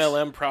whatever right.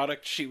 MLM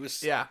product she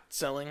was Yeah.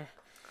 selling.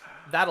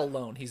 That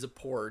alone, he's a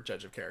poor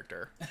judge of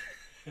character.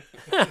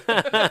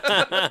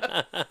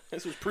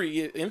 This was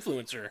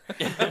pre-influencer.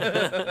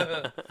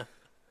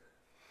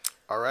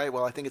 All right,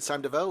 well, I think it's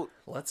time to vote.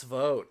 Let's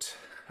vote.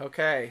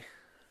 Okay.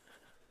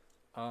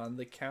 On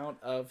the count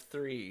of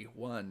 3.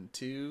 1,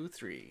 2,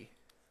 3.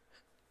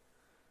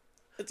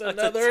 It's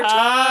another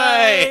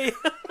tie.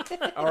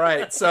 All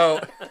right, so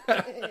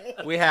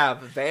we have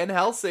Van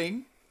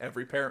Helsing,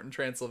 Every Parent in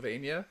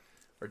Transylvania,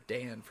 or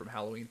Dan from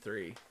Halloween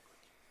 3.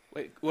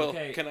 Wait, well,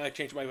 Okay. can I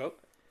change my vote?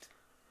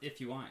 If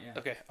you want, yeah.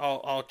 Okay,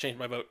 I'll change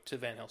my vote to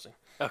Van Helsing.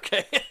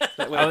 Okay.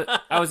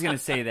 I was going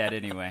to say that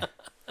anyway.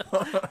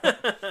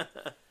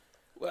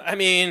 Well, I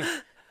mean,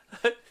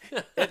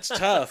 it's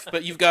tough,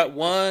 but you've got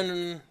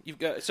one.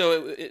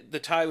 The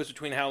tie was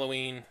between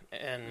Halloween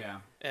and Yeah.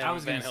 and I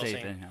was Van going to say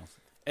Helsing. Van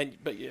Helsing.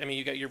 But I mean,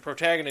 you got your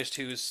protagonist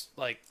who's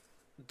like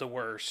the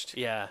worst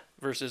yeah.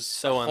 versus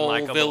So a whole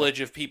unlikable.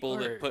 village of people Or-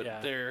 that put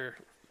yeah. their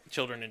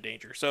children in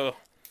danger. So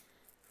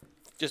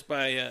just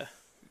by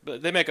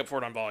but they make up for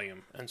it on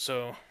volume, and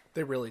so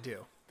They really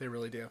do. They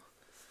really do.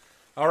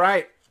 All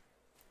right.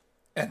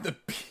 And the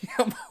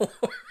BM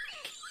Award.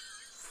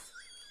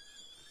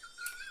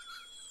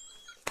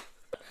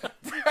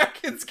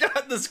 Bracken's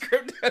got the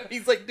script and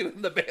he's like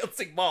doing the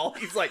bouncing ball.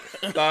 He's like,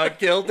 the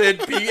Gilded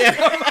PM.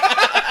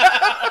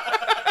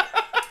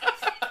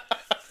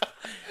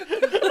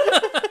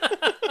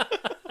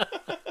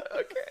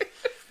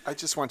 I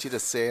just want you to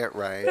say it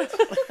right.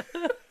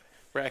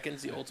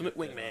 Bracken's the ultimate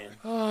wingman.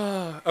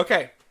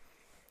 Okay.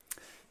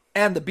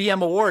 And the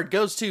BM Award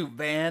goes to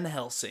Van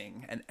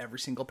Helsing and Every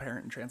Single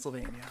Parent in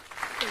Transylvania.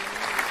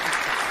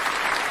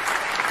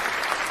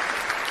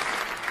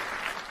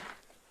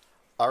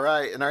 All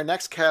right, and our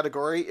next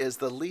category is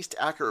the least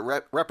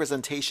accurate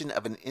representation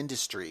of an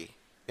industry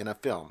in a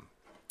film.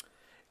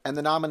 And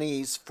the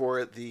nominees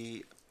for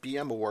the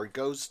BM Award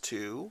goes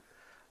to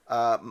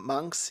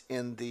Monks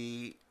in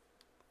the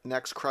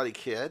next Karate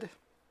Kid,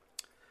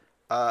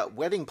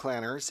 wedding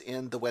planners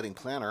in The Wedding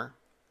Planner.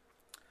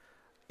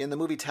 In the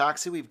movie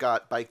Taxi, we've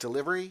got bike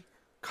delivery,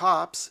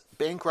 cops,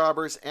 bank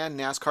robbers, and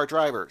NASCAR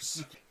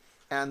drivers.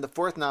 And the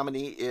fourth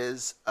nominee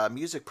is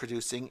music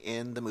producing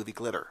in the movie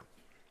Glitter.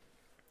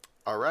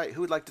 All right, who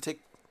would like to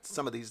take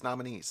some of these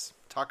nominees?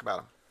 Talk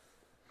about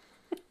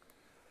them.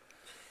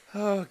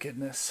 Oh,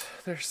 goodness.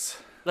 There's.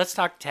 Let's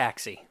talk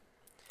Taxi.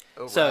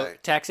 Oh, So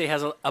right. Taxi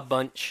has a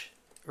bunch,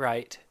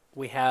 right?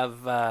 We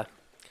have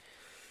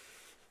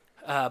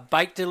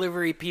bike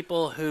delivery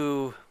people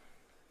who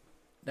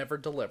Never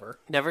deliver.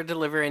 never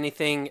deliver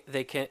anything.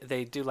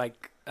 They do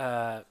like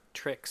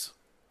tricks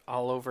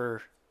all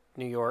over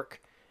New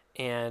York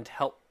and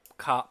help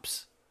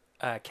cops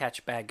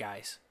catch bad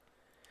guys.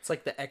 It's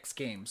like the X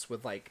Games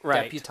with like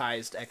Right.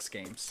 deputized X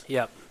Games.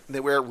 Yep. They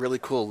wear really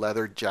cool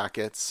leather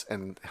jackets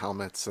and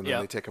helmets, and then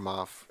Yep. they take them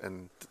off,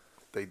 and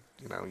they,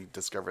 you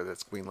discover that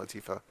it's Queen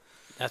Latifah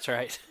That's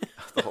right.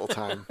 the whole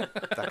time.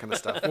 That kind of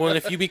stuff. Well, and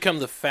if you become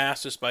the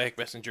fastest bike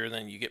messenger,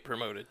 then you get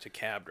promoted to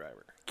cab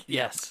driver.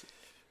 Yes.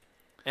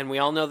 And we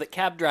all know that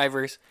cab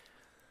drivers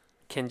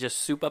can just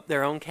soup up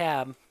their own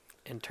cab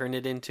and turn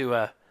it into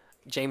a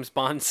James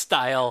Bond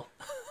style.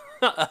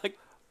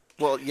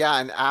 Well, yeah,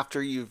 and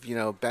after you've,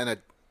 been a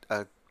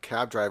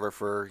cab driver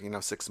for,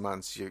 6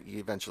 months, you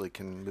eventually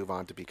can move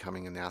on to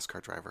becoming a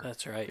NASCAR driver.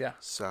 That's right. Yeah.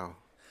 So,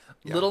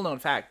 yeah. Little known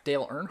fact: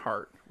 Dale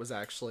Earnhardt was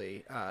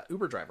actually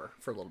Uber driver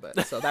for a little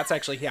bit, so that's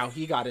actually how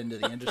he got into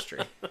the industry.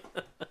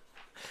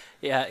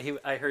 Yeah,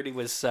 I heard he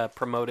was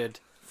promoted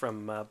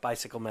from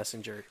bicycle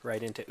messenger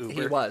right into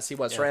Uber. He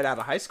was right out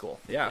of high school.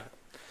 Yeah.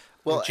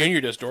 Well,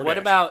 Junior does DoorDash. What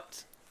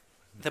about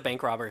the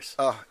bank robbers?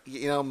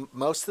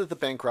 most of the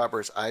bank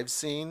robbers I've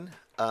seen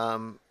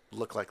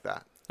look like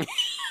that.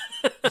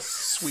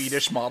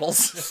 Swedish models.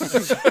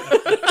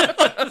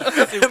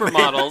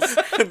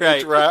 Supermodels.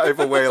 Right. Drive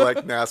away like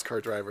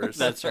NASCAR drivers.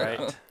 That's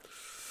right.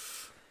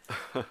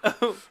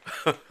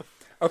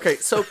 Okay,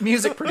 so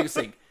music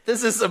producing.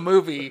 This is a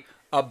movie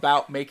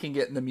about making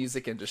it in the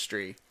music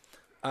industry.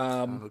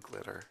 Oh,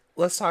 glitter.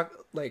 Let's talk,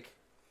 like,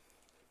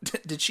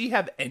 did she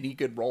have any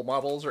good role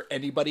models or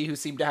anybody who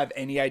seemed to have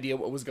any idea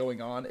what was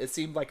going on? It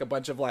seemed like a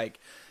bunch of, like,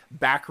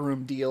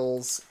 backroom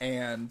deals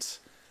and,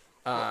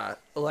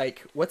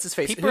 like, what's his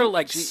face? People are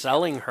like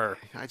selling her.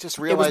 I just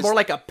It realized was more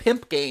like a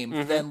pimp game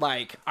than,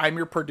 like, I'm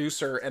your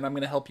producer and I'm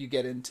going to help you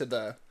get into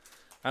the,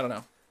 I don't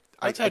know.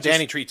 That's I how just-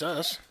 Danny treats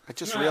us. I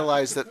just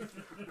realized that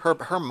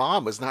her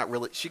mom was not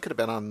really. She could have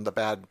been on the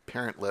bad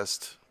parent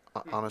list.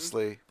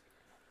 Honestly,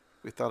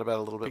 we thought about it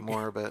a little bit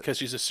more, but Because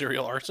she's a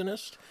serial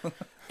arsonist.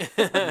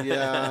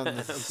 yeah,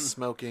 the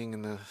smoking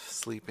and the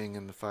sleeping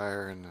and the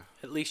fire and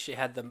At least she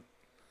had the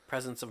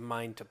presence of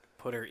mind to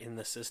put her in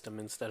the system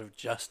instead of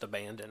just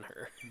abandon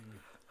her.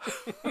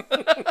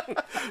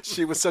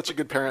 she was such a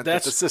good parent that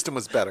That's- the system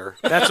was better.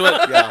 That's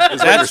what. Yeah,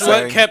 is That's you're what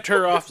saying. kept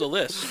her off the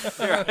list.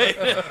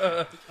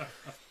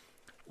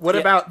 What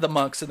about the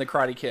monks and the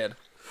Karate Kid?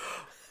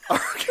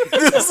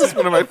 This is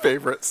one of my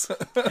favorites.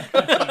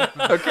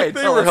 Okay,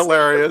 They tell were us.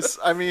 hilarious.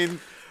 I mean,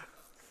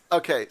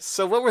 okay,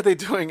 so what were they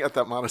doing at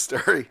that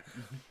monastery?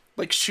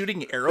 Like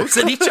shooting arrows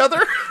at each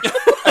other?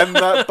 And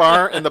that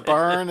barn, and the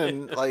barn,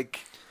 and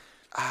like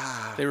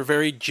They were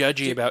very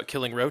judgy about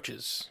killing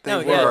roaches. they No,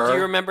 were. yeah. Do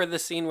you remember the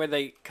scene where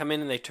they come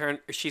in and they turn?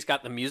 She's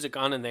got the music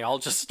on and they all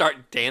just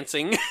start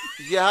dancing.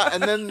 Yeah,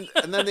 and then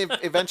they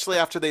eventually,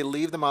 after they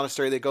leave the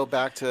monastery, they go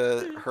back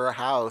to her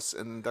house,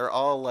 and they're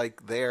all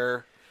like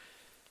there,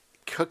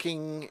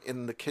 cooking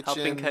in the kitchen,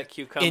 Helping cut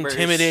cucumbers.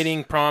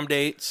 Intimidating prom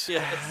dates.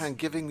 and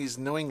giving these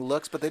knowing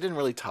looks, but they didn't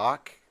really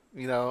talk.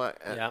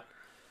 Yeah.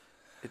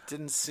 It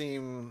didn't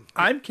seem.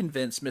 I'm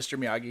convinced Mr.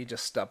 Miyagi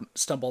just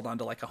stumbled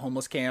onto like a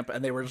homeless camp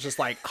and they were just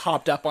like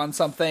hopped up on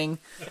something.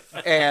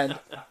 And,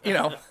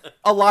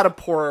 a lot of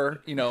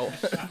poor,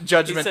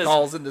 judgment He says,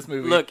 calls in this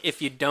movie. Look,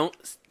 if you don't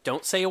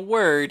say a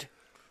word,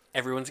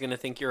 everyone's gonna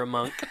think you're a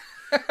monk.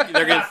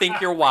 They're gonna think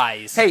you're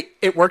wise. hey,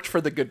 it worked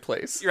for the good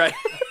place. Right.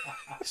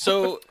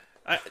 So,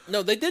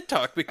 no, they did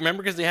talk.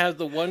 Remember, because they have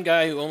the one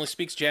guy who only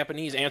speaks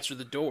Japanese answer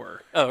the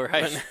door Oh,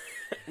 right.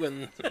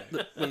 when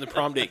the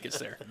prom date gets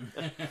there.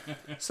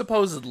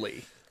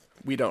 Supposedly.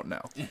 We don't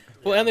know.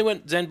 Well, and they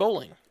went Zen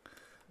bowling.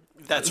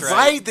 That's right.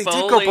 Right, they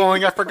did go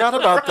bowling. I forgot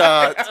about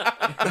that.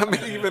 That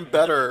made it even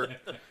better.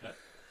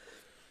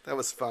 That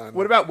was fun.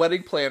 What about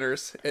wedding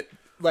planners?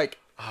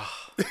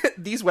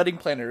 These wedding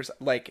planners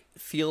like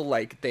feel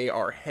like they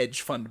are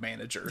hedge fund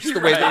managers. The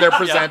way that they're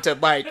presented,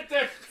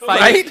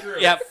 Fighting,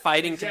 right? Yeah,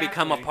 fighting to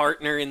become a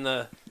partner in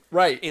the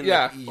Right. in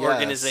yeah. the Yes.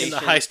 organization. In the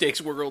high stakes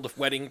world of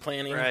wedding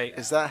planning. Right.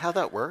 Is that how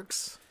that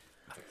works?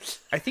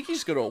 I think you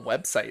just go to a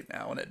website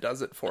now and it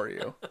does it for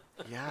you.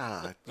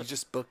 Yeah, you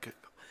just book it.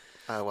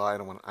 Well, I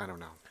don't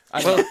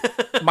know.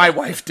 My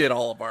wife did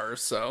all of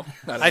ours, so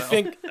I don't know. I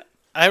think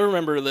I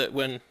remember that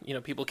when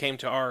people came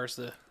to ours,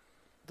 the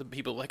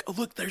people like, oh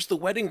look, there's the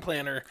wedding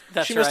planner.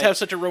 That's she must right. have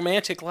such a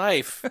romantic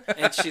life.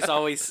 And she's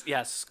always,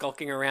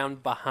 skulking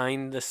around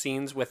behind the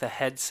scenes with a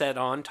headset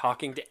on,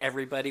 talking to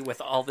everybody with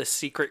all this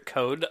secret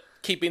code.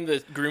 Keeping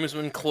the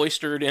groomsmen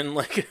cloistered in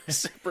like a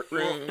separate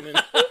room.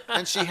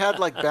 And she had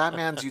like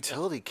Batman's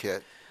utility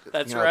kit.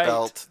 That's right.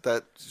 Belt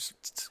that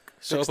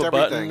Sew fixed up a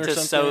button everything. or To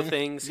sew something.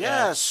 things.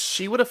 Yes.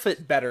 she would have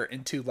fit better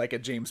into like a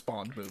James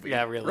Bond movie.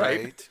 Yeah, really.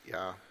 Right.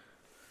 Yeah.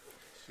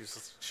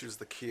 She was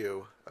the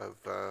Q of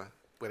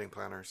wedding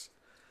planners.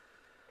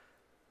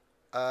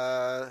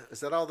 Is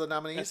that all the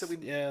nominees that we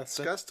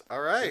discussed?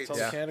 All right. That's all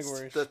the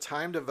categories. It's the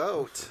time to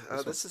vote.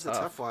 This is a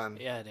tough one.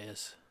 Yeah, it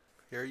is.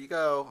 Here you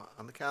go.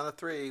 On the count of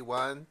 3.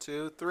 1,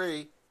 2,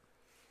 3.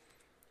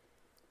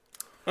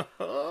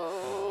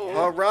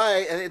 All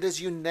right, and it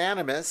is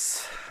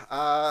unanimous.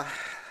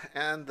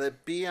 And the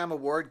BM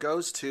award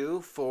goes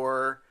to,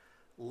 for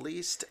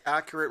least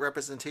accurate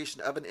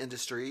representation of an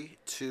industry,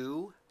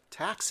 to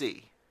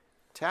Taxi.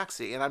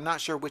 Taxi. And I'm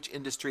not sure which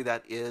industry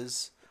that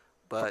is,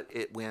 but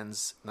it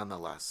wins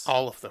nonetheless.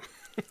 All of them.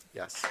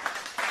 Yes.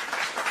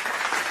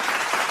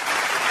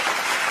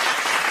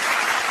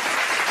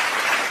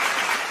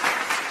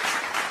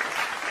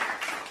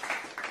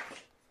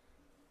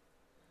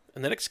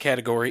 And the next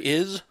category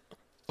is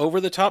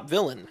over-the-top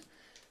villain.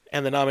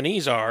 And the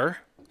nominees are,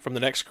 from the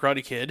next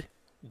Karate Kid,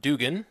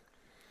 Dugan.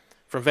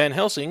 From Van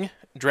Helsing,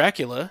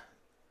 Dracula.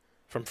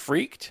 From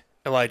Freaked,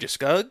 Elijah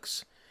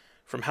Skuggs.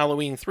 From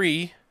Halloween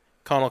 3,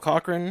 Connell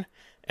Cochran.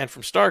 And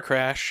from Star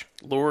Crash,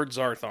 Lord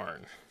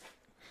Zartharn.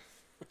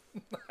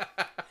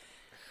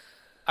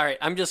 All right,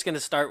 I'm just going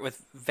to start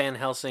with Van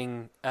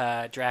Helsing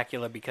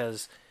Dracula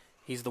because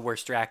he's the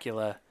worst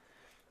Dracula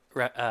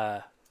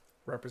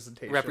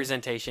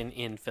representation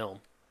in film.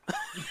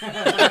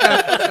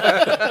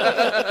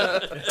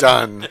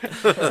 Done.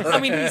 I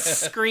mean, he's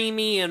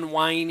screamy and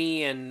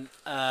whiny and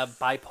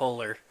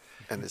bipolar.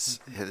 And his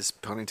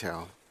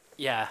ponytail.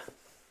 Yeah,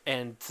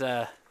 and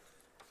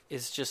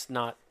is just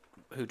not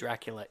who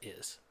Dracula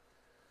is.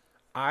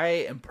 I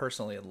am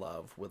personally in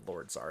love with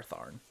Lord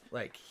Zartharn.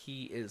 Like,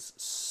 he is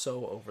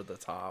so over the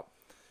top,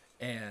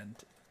 and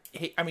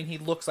he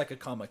looks like a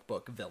comic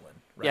book villain,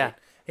 right? Yeah.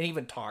 And he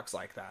even talks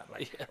like that,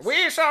 like, Yes.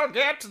 we shall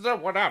get the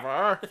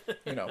whatever,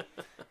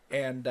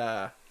 and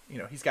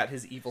he's got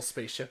his evil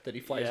spaceship that he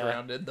flies Yeah.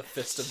 around in, the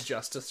Fist of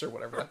Justice or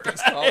whatever that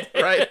thing's called,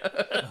 right?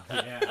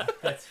 Yeah,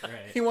 that's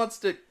right. He wants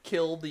to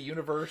kill the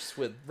universe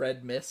with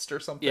red mist or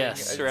something.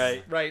 Yes, It's-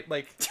 right. Right,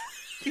 like,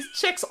 he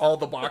checks all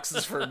the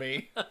boxes for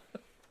me.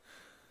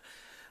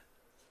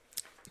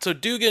 So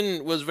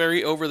Dugan was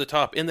very over the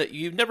top in that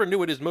you never knew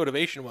what his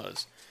motivation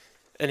was.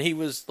 And he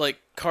was, like,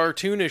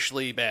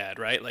 cartoonishly bad,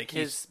 right? Like,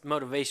 His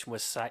motivation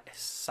was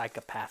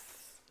psychopathy?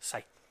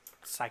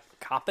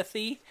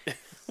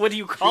 What do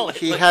you call it?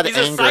 He Like, had he's a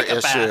anger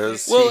psychopath.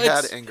 issues. Well, he had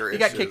it's- anger He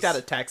issues. got kicked out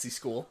of taxi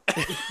school.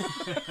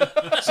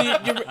 See,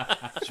 you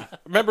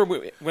remember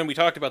when we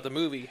talked about the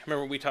movie?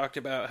 Remember we talked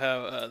about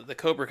how the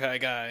Cobra Kai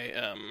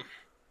guy,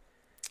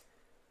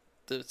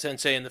 the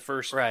sensei in the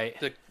first, Right.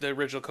 the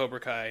original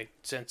Cobra Kai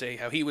sensei,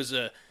 how he was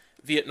a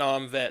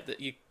Vietnam vet that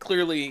you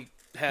clearly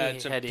had He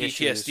some had PTSD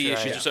issues,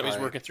 issues right. or something he's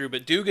Right. working through.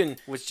 But Dugan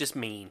Was just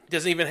mean.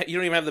 doesn't even you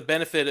don't even have the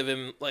benefit of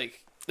him,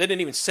 like, they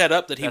didn't even set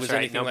up that he That's was right,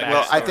 anything no like backstory.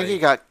 Well, that. I think he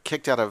got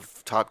kicked out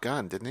of Top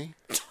Gun, didn't he?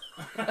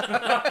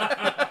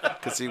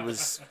 Because he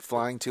was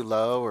flying too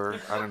low, or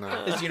I don't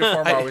know. His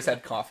uniform always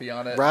had coffee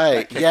on it.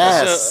 Right? Got kicked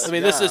Yes. So, I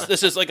mean, yeah.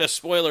 this is like a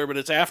spoiler, but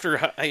it's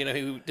after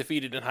he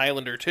defeated in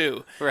Highlander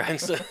 2, Right.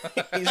 and so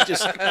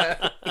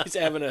he's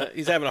having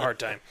a hard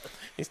time.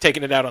 He's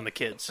taking it out on the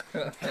kids.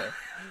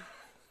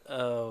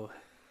 Oh,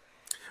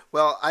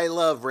 Well, I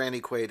love Randy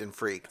Quaid and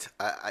Freaked.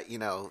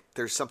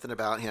 There's something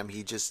about him.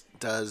 He just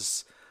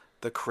does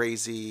the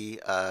crazy,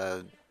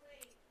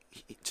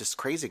 just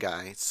crazy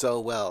guy so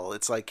well.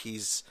 It's like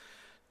he's,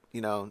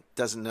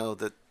 doesn't know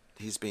that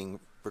he's being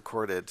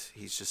recorded.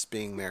 He's just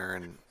being there,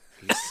 and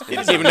He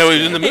didn't even know he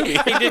was in the movie.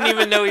 he didn't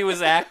even know he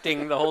was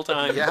acting the whole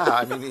time. yeah.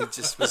 I mean, he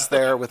just was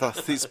there with all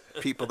these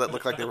people that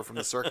look like they were from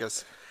the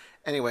circus.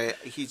 Anyway,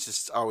 he's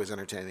just always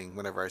entertaining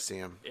whenever I see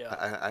him.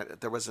 Yeah.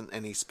 There wasn't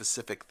any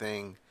specific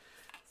thing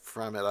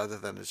from it other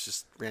than it's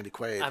just Randy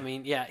Quaid. I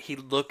mean, yeah, he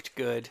looked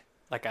good.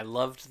 Like, I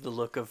loved the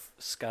look of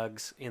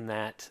Skuggs in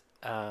that,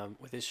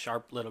 with his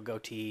sharp little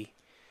goatee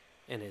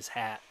and his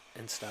hat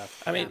and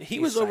stuff. I mean, Yeah, he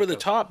he's was over the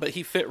psycho. top, but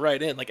he fit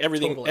right in. Like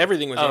everything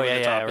Totally. was Oh, over yeah,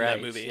 the top yeah, in right,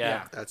 that movie.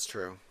 yeah. That's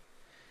true.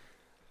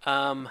 What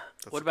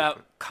a good about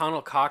point.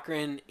 Connell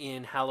Cochran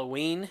in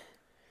Halloween?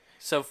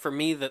 So for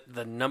me,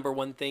 the number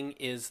one thing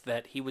is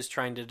that he was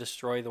trying to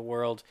destroy the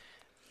world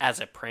as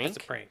a prank. It's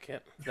a prank. Yeah.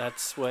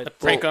 That's what.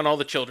 Prank on all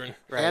the children.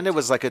 Right. And it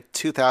was like a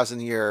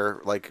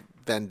 2,000-year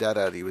vendetta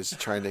that he was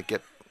trying to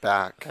get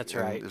back. That's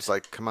And right. It was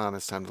like, come on,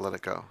 it's time to let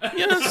it go.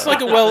 Yeah, it's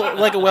like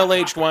a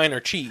well-aged wine or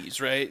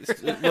cheese, right?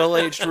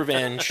 Well-aged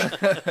revenge.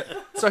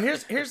 So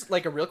here's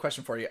like a real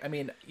question for you. I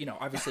mean,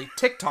 obviously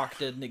TikTok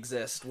didn't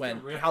exist when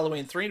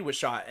Halloween 3 was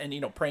shot, and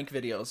prank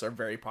videos are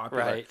very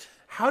popular. Right.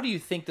 How do you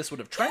think this would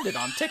have trended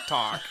on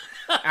TikTok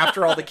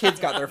after all the kids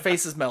got their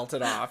faces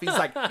melted off? He's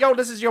like, "Yo,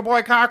 this is your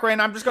boy Cochran.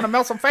 I'm just gonna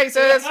melt some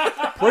faces."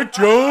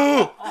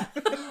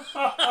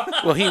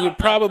 Well, he would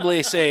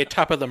probably say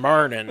top of the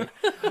morning.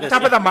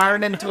 Top of the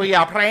morning to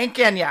ya,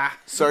 pranking ya.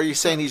 So are you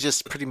saying he's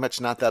just pretty much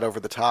not that over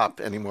the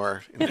top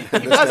anymore in this day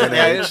and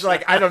Yeah, age? it's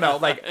like, I don't know.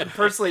 Like,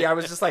 personally, I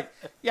was just like,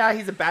 yeah,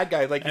 he's a bad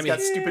guy. Like, he's got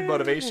stupid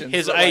motivations.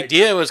 His but, like,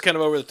 idea was kind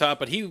of over the top,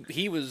 but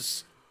he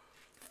was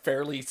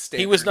fairly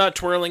standard. he was not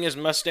twirling his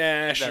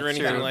mustache or That's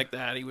anything true. like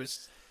that. He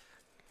was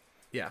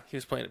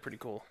playing it pretty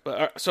cool.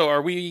 But so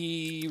are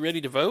we ready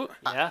to vote?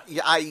 Yeah.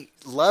 Yeah, I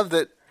love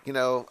that.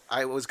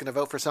 I was going to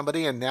vote for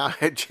somebody, and now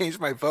I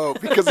changed my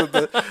vote because of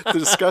the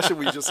discussion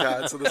we just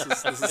had. So this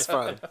is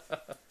fun.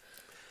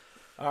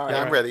 All right.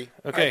 Yeah, I'm ready.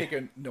 Okay. I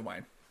think I know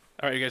mine.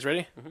 All right, you guys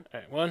ready? All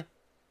right, 1,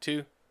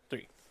 2,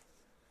 3.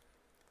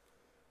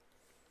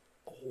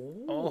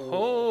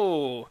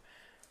 Oh.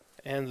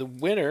 And the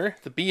winner,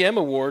 the BM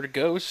award,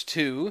 goes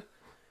to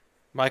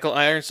Michael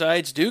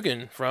Ironsides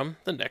Dugan from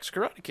The Next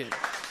Karate Kid.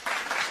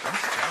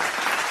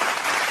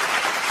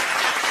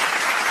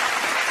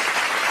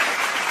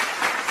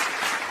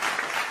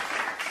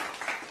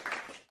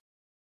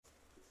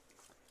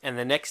 And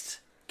the next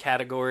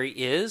category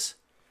is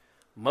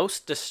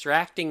most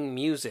distracting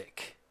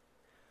music.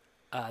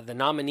 The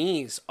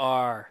nominees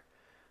are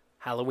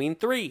Halloween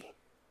 3,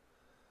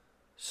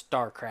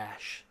 Star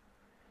Crash,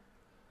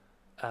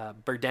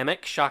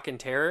 Birdemic, Shock and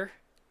Terror,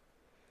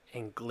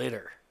 and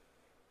Glitter.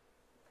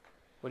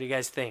 What do you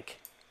guys think?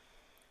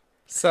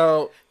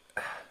 So,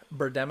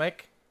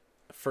 Birdemic,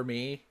 for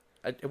me,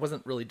 it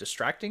wasn't really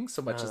distracting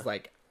so much as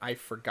like I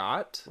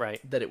forgot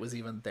that it was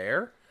even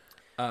there.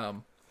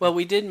 Well,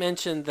 we did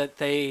mention that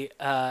they,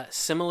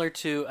 similar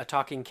to A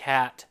Talking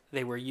Cat,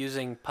 they were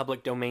using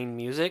public domain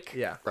music.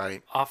 Yeah.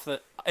 Right.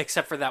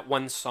 Except for that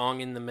one song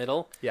in the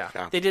middle.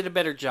 Yeah. They did a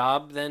better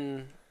job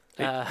than...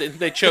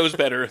 They chose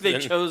better. They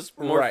chose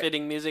more Right.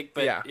 fitting music,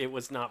 but Yeah. it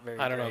was not very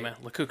I don't know, great. man.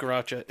 La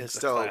Cucaracha is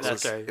Still, a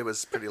classic. right. it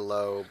was pretty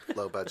low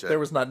budget. There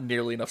was not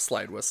nearly enough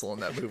slide whistle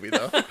in that movie,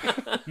 though.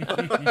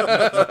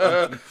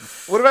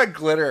 What about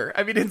Glitter?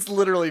 I mean, it's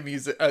literally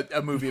music,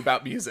 a movie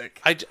about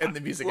music and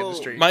the music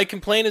industry. My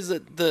complaint is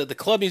that the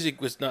club music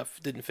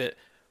didn't fit.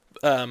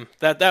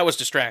 That was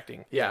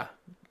distracting. yeah.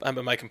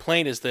 But my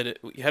complaint is that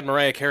you had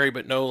Mariah Carey,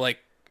 but no like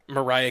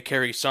Mariah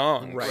Carey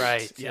songs.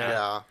 Right,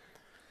 yeah.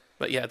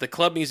 But yeah, the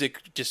club music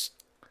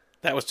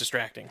that was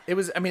distracting. It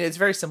was, I mean, it's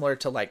very similar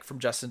to like from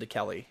Justin to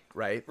Kelly,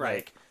 right? Right.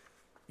 Like,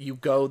 you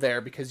go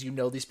there because you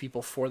know these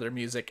people for their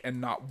music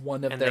and not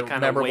one of And they their kinda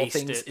memorable waste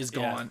things it, is yeah.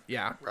 gone.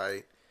 Yeah.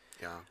 Right.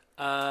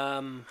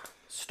 Yeah.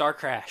 Star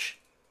Crash.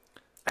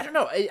 I don't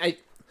know. I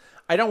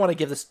don't want to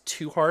give this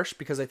too harsh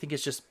because I think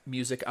it's just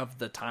music of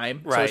the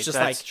time. So Right, it's just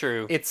that's like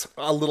true. It's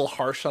a little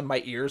harsh on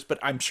my ears, but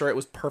I'm sure it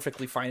was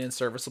perfectly fine and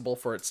serviceable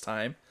for its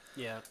time.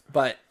 Yeah.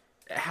 But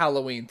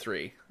Halloween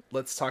 3.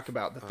 Let's talk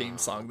about the theme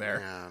song there.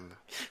 Man.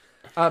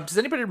 Does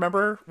anybody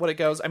remember what it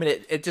goes? I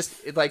mean, it just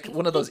like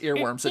one of those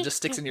earworms that just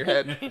sticks in your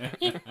head.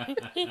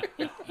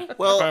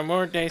 Well, 5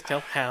 more days till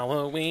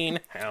Halloween.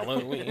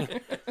 Halloween.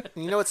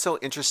 you know what's so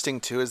interesting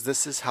too is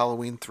this is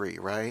Halloween 3,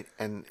 right?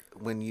 And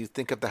when you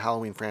think of the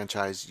Halloween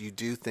franchise, you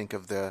do think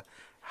of the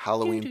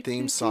Halloween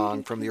theme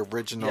song from the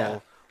original Yeah.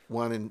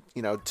 1 and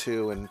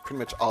 2 and pretty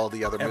much all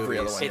the other Every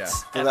movies. other one,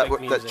 It's that epic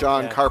that music,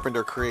 John yeah.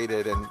 Carpenter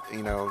created, and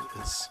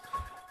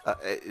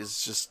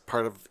is just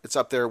part of. It's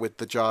up there with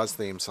the Jaws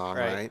theme song,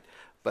 Right. right?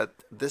 But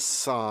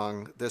this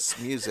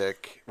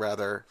music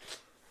rather,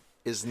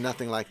 is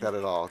nothing like that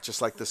at all.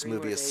 Just like this 3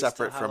 movie more is days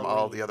separate till from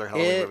all the other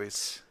Halloween It-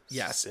 movies.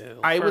 Yes, Silver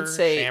I would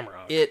say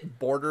Shamrock. it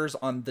borders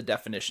on the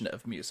definition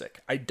of music.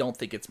 I don't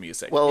think it's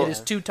music. Well- it is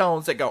two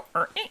tones that go.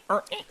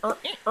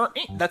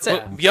 That's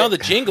it. Beyond the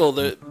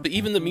jingle,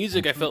 even the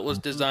music I felt was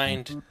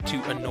designed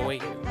to annoy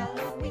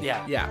you,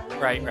 Yeah. Yeah,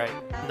 Right.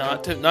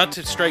 not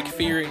to strike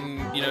fear and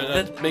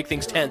not to make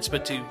things tense,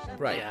 but to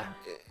right. Yeah.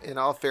 In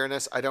all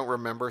fairness, I don't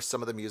remember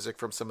some of the music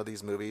from some of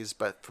these movies,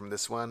 but from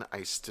this one,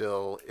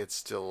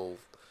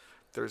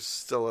 there's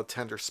still a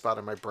tender spot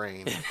in my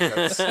brain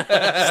that's still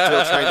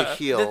trying to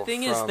heal. The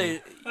thing is,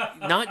 they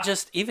not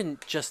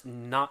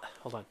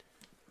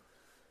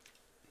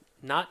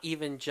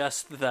even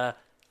just the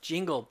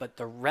jingle, but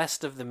the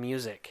rest of the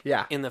music.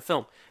 Yeah. In the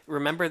film,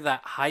 remember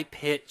that high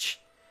pitch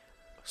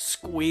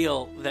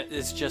squeal that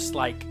is just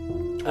like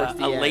Towards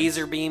the a end.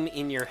 laser beam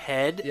in your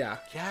head. Yeah.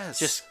 Yes.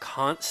 Just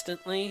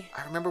constantly.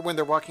 I remember when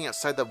they're walking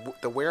outside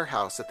the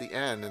warehouse at the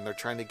end, and they're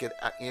trying to get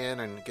in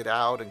and get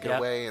out and get Yep.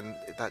 away, and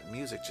that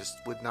music just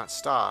would not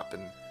stop.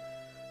 And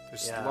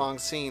there's Yeah. long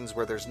scenes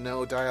where there's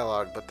no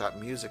dialogue, but that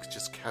music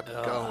just kept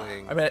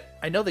going. I mean,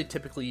 I know they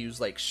typically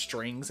use like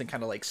strings and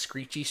kind of like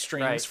screechy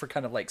strings Right. for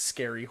kind of like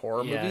scary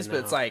horror Yeah, movies, but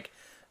it's no. like,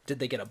 did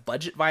they get a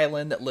budget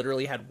violin that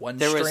literally had one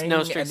There string? was no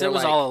and strings. they're It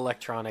was like- all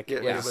electronic.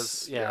 It Yeah.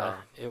 was,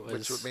 It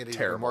was which made it even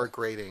terrible. more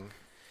grating.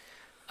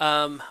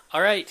 All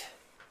right,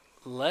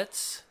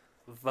 let's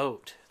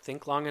vote.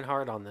 Think long and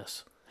hard on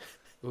this.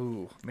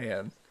 Ooh,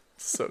 man,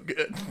 so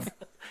good.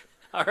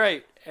 All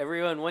right,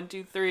 everyone, 1,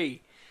 2,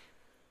 3.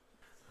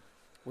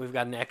 We've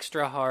got an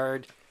extra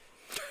hard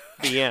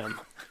BM.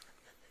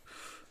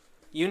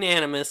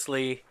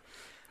 Unanimously,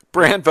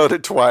 Brand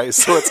voted twice,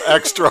 so it's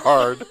extra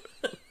hard.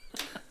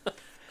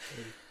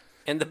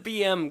 and the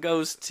BM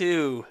goes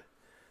to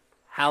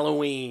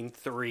Halloween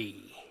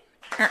 3.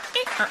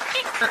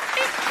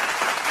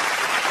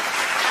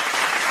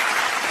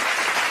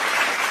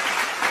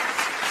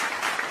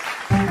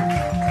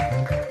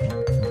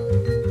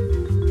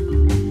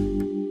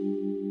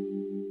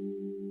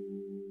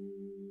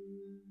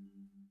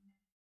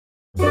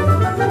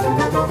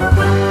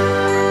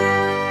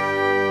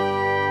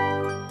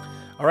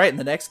 All right, and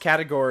the next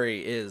category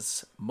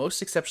is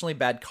most exceptionally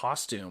bad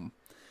costume,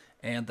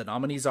 and the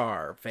nominees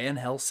are Van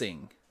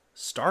Helsing,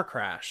 Star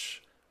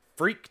Crash,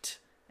 Freaked,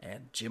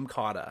 and Jim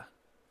Cotta.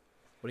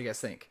 What do you guys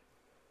think?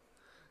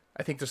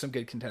 I think there's some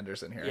good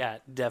contenders in here. Yeah,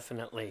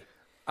 definitely.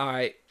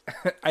 I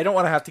don't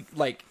want to have to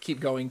like keep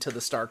going to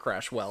the Star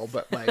Crash well,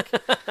 but like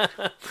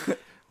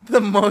the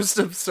most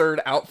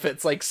absurd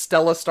outfits, like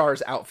Stella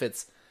Star's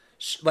outfits,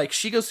 like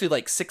she goes through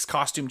like 6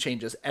 costume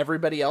changes.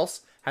 Everybody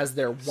else has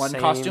their one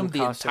Same costume the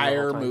costume the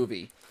entire whole time.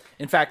 movie.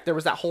 In fact, there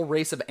was that whole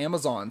race of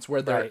Amazons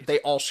where Right. they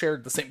all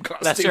shared the same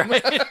That's costume.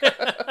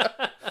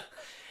 right.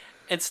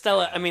 And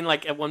Stella, I mean,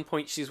 like at one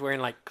point she's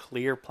wearing like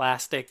clear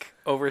plastic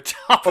over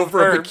top of Over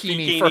her a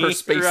bikini for her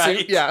spacesuit.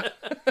 right? Yeah.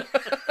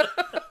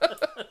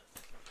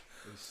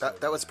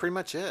 That was pretty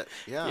much it.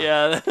 Yeah.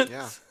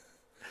 Yeah.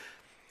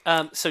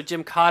 Yeah. So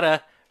Jim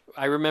Cotta,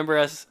 I remember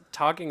us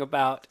talking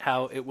about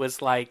how it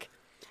was like,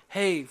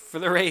 hey, for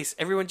the race,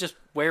 everyone just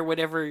wear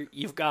whatever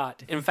you've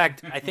got. In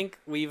fact, I think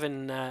we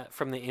even,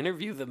 from the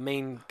interview, the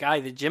main guy,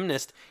 the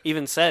gymnast,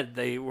 even said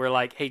they were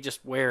like, hey,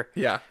 just wear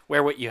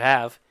what you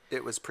have.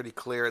 It was pretty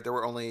clear. There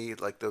were only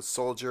like those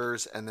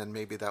soldiers, and then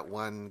maybe that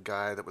one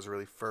guy that was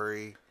really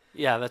furry.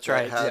 Yeah, that's That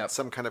right. had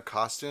some kind of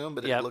costume,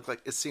 but Yep.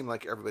 it seemed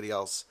like everybody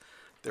else.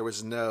 There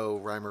was no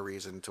rhyme or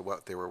reason to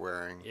what they were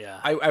wearing. Yeah.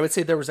 I would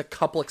say there was a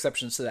couple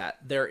exceptions to that.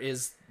 There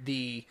is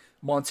the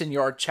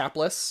Monsignor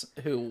Chapless,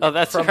 who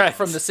that's from, right.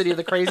 from the City of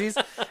the Crazies,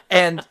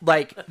 and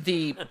like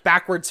the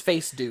backwards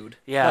face dude.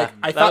 Yeah, like,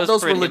 I that thought was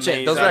those were pretty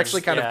legit. Those amazing. are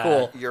actually kind Yeah. of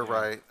cool. You're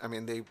right. I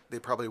mean, they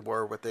probably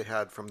wore what they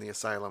had from the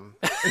asylum.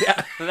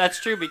 That's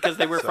true because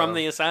they were from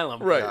the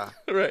asylum. Yeah.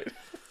 Right.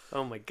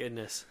 Oh my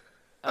goodness.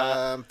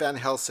 Van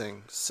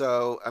Helsing.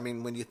 So, I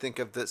mean, when you think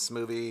of this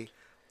movie,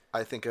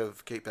 I think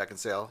of Kate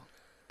Beckinsale.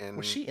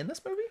 Was she in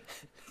this movie?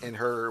 in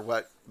her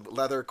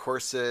leather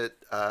corset,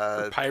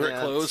 Pirate pants,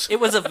 clothes. It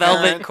was a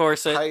velvet pant,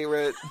 corset.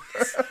 pirate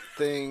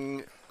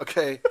thing.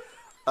 Okay,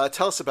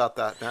 tell us about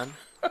that, Ben.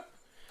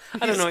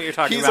 I don't know what you're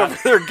talking He's about. over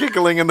there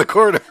giggling in the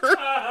corner.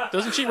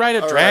 Doesn't she ride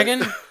a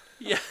dragon?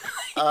 Yeah.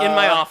 In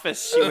my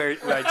office, she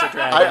rides a I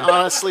dragon.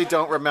 honestly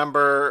don't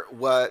remember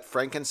what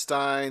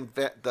Frankenstein,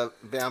 He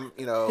was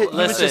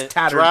Listen, just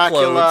tattered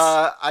Dracula.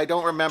 clothes. I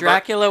don't remember.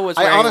 Dracula was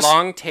I wearing honest-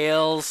 long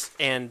tails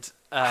and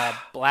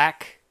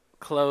black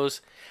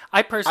clothes.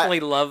 I personally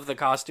love the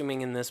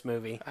costuming in this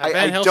movie. I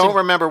Van don't Helsing-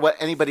 remember what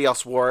anybody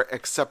else wore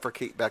except for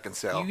Kate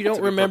Beckinsale. You to don't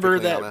be remember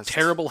perfectly that honest.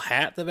 terrible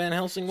hat that Van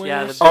Helsing wears?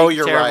 Yeah, the big, Oh,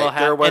 you're terrible right. hat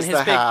There was and his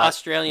the big hat.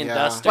 Australian Yeah.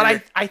 duster.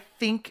 But I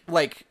think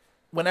like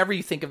whenever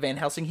you think of Van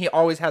Helsing, he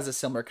always has a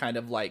similar kind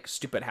of like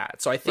stupid hat.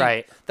 So I think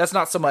Right. that's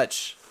not so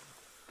much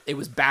it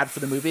was bad for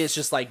the movie. It's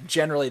just like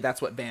generally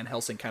that's what Van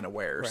Helsing kind of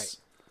wears. Right.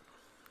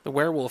 The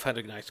werewolf had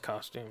a nice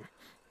costume.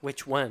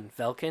 Which one?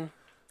 Velkin?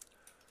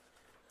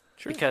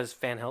 Sure. Because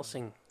Van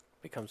Helsing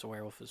becomes a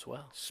werewolf as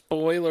well.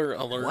 Spoiler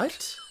alert.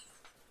 What?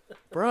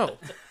 Bro.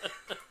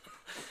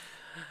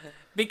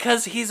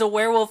 Because he's a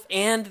werewolf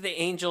and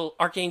the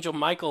Archangel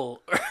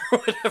Michael, or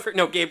whatever.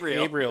 No,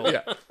 Gabriel. Gabriel.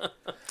 Yeah.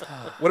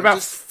 What about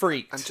just-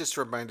 Freaked? I'm just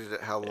reminded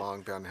at how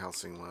long Van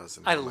Helsing was.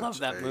 And I how love much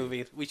that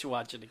movie. We should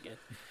watch it again.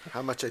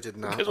 How much I did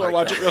not. Just like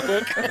want to watch it that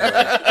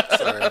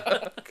real movie.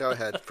 quick. Sorry. Go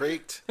ahead.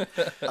 Freaked.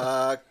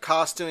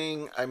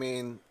 Costuming. I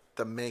mean,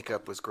 the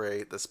makeup was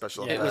great. The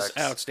special It was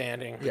effects.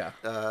 outstanding. Yeah.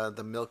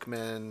 The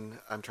milkman.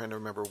 I'm trying to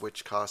remember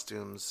which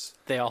costumes.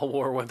 They all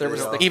wore one. There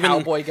was the Even-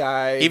 cowboy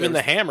guy. Even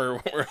the there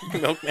hammer wore a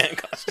milkman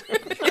costume.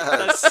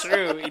 That's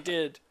true. He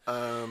did.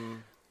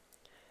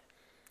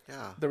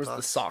 Yeah. was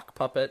the sock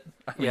puppet.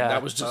 I mean, Yeah.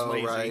 that was just Oh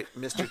lazy. right,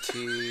 Mr.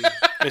 T.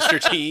 Mr.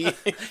 T.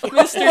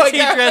 Mr. Oh my T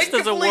God, dressed I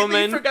as a completely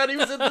woman. forgot he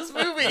was in this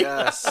movie.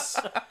 Yes.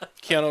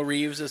 Keanu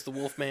Reeves as the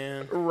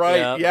Wolfman. Right,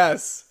 Yeah.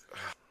 yes.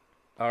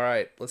 All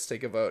right, let's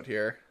take a vote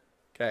here.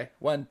 Okay,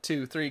 1,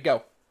 2, 3,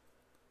 go.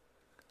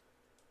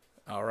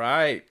 All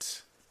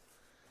right.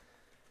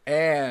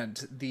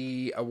 And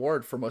the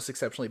award for most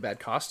exceptionally bad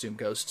costume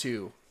goes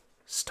to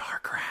Star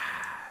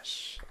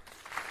Crash.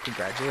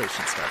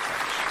 Congratulations, Star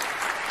Crash.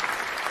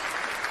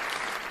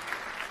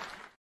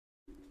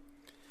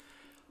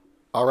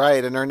 All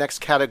right, and our next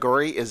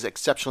category is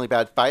exceptionally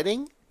bad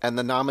fighting, and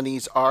the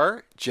nominees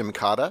are Jim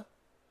Cotta,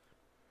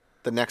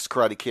 The Next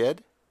Karate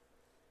Kid,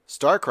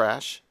 Star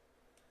Crash,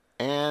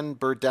 and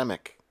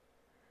Birdemic.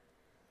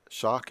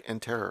 Shock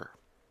and Terror.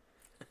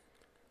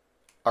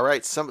 All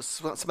right, some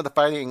of the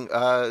fighting.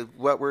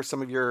 What were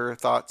some of your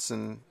thoughts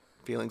and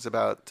feelings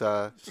about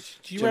Do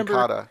you Jim remember?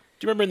 Cotta?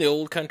 Do you remember in the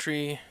old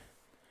country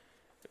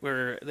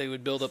where they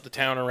would build up the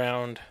town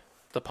around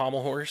the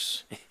pommel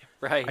horse?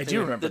 Right. I do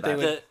remember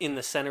that. In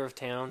the center of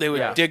town. They would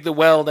Yeah. dig the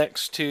well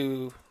next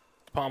to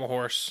the pommel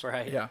horse,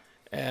 Right. Yeah.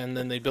 and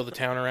then they'd build a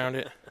town around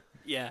it.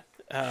 Yeah.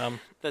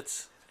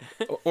 That's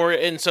Or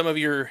in some of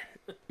your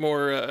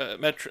more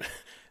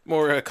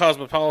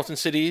cosmopolitan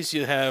cities,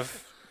 you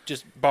have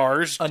just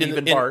bars,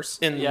 Uneven bars.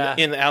 in Yeah.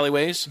 the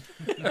alleyways.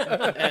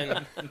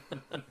 And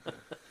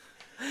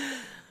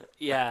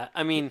yeah.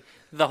 I mean,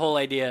 the whole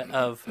idea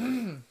of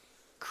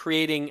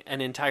creating an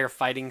entire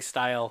fighting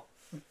style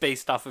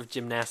based off of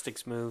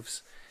gymnastics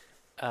moves.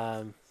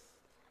 I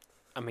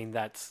mean,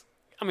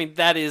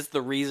 that is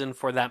the reason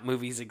for that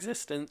movie's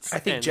existence. I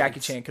think and Jackie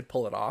Chan could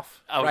pull it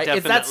off. Oh, right?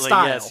 It's definitely.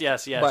 that style.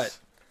 Yes. But,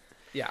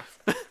 yeah.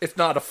 It's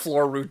not a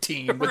floor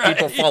routine with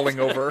people falling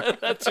over.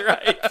 That's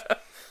right.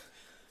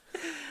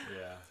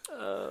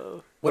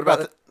 What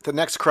about the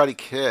Next Karate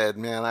Kid?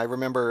 Man, I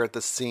remember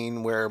the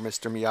scene where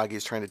Mr. Miyagi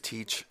is trying to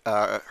teach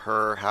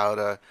her how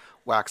to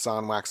wax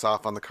on, wax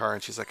off on the car,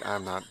 and she's like,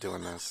 "I'm not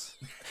doing this."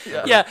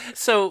 Yeah.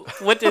 So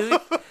what does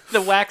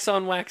the wax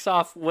on, wax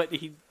off? What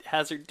he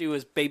has her do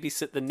is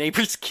babysit the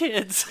neighbor's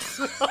kids.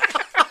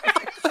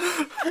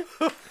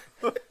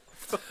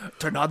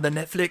 Turn on the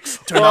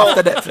Netflix. Turn off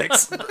the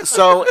Netflix.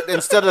 So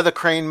instead of the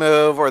crane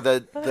move or the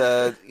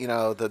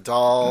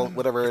doll,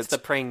 whatever It's the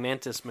praying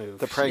mantis move.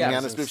 the praying Yeah.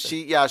 mantis move,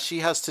 she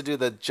has to do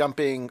the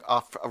jumping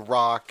off a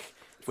rock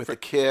with a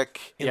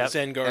kick, in Yep. the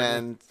Zen garden.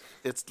 and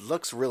it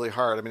looks really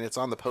hard. I mean, it's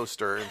on the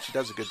poster, and she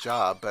does a good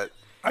job, but.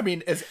 I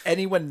mean, as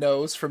anyone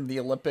knows from the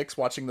Olympics,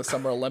 watching the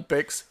Summer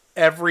Olympics,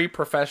 every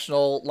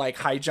professional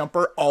high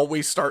jumper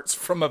always starts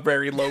from a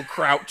very low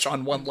crouch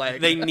on one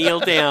leg. They kneel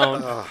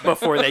down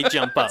before they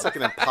jump up. It's like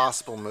an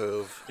impossible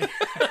move.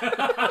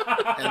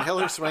 And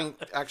Hilary Swank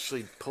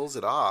actually pulls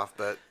it off,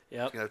 but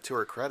Yep. to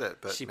her credit.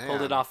 But She man,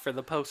 pulled it off for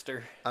the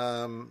poster.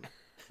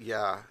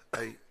 Yeah.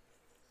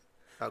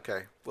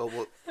 Okay.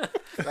 Well,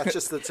 that's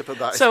just the tip of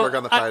the So iceberg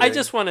on the fighting. I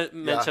just want to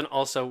mention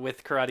also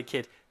with Karate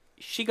Kid,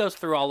 she goes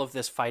through all of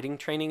this fighting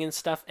training and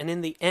stuff, and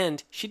in the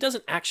end, she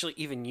doesn't actually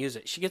even use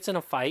it. She gets in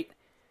a fight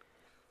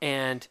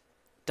and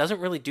doesn't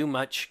really do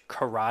much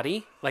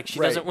karate. Like, she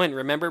doesn't win.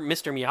 Remember,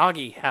 Mr.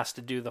 Miyagi has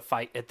to do the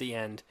fight at the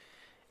end.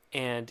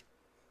 And,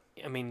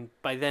 I mean,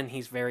 by then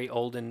he's very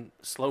old and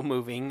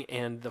slow-moving,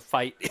 and the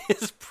fight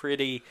is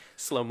pretty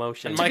slow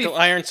motion. And Michael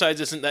Ironsides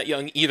isn't that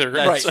young either.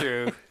 That's So-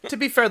 true. To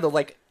be fair, though,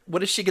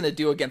 what is she going to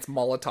do against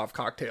Molotov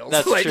cocktails?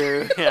 That's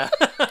true, yeah.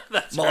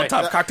 That's Molotov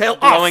right. cocktail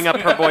Blowing off.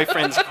 up her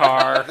boyfriend's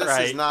car, This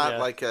right. is not yeah.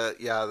 like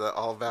the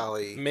All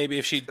Valley. Maybe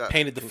if she'd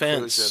painted the conclusion.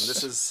 fence,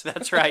 This is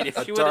That's right. If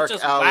a you would have dark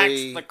just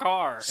alley, waxed the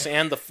car.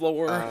 sand the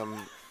floor.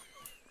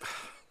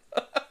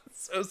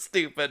 So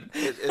stupid.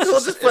 it's, We'll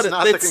just, just put it's it-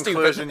 not the it's stupid.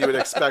 conclusion you would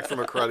expect from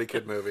a Karate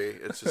Kid movie.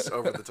 It's just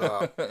over the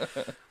top.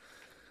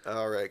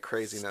 All right,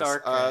 craziness. Star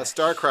Crash.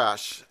 Star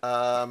Crash.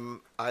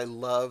 I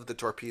love the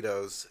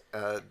torpedoes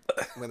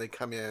when they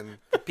come in.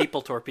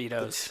 People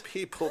torpedoes.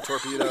 People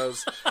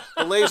torpedoes.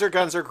 The laser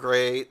guns are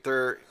great.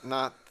 They're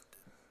not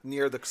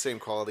near the same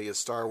quality as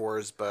Star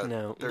Wars, but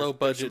No. there's, Low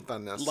budget there's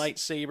some funness.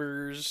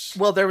 lightsabers.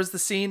 Well, there was the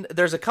scene.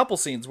 There's a couple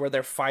scenes where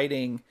they're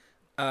fighting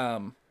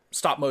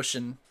stop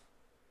motion,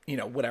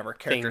 whatever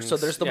characters. So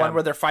Things, there's the yeah. one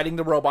where they're fighting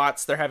the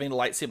robots. They're having a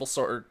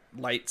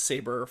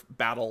lightsaber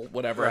battle,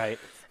 whatever. Right.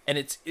 And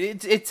it's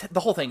the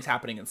whole thing's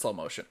happening in slow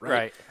motion, right?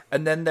 Right.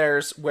 And then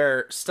there's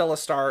where Stella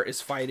Star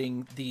is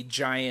fighting the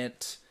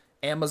giant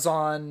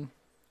Amazon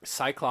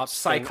Cyclops.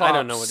 Cyclops thing. I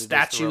don't know what it is.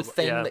 statue The robot-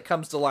 thing yeah, that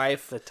comes to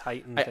life. the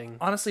Titan I thing.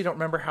 honestly don't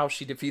remember how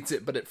she defeats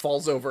it, but it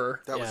falls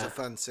over. That was Yeah. a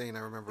fun scene. I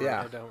remember.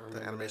 Yeah. I don't remember The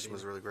that animation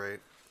was either. really great.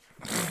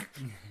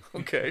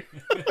 Okay.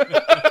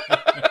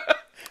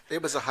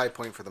 It was a high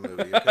point for the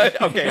movie. Okay?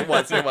 Okay, it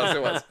was.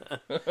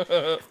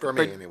 For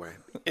me, anyway.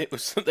 It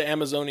was the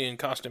Amazonian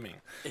costuming.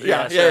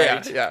 Yeah,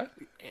 that's yeah. right.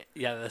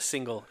 Yeah, the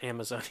single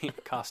Amazonian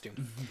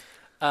costume.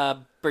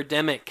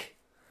 Birdemic.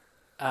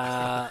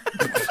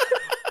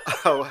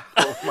 Oh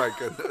my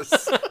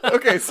goodness.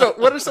 Okay, so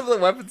what are some of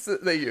the weapons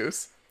that they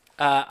use?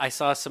 I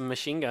saw some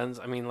machine guns.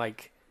 I mean,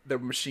 like, The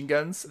machine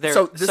guns. they're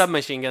So this,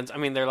 submachine guns. I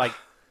mean, they're like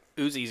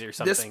Uzis or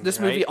something. this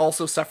right? movie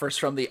also suffers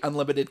from the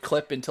unlimited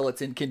clip until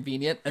it's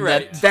inconvenient, and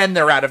Right. then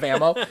they're out of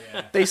ammo.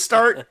 They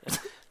start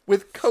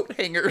with coat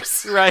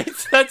hangers. Right,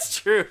 that's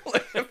true.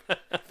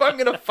 If I'm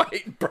gonna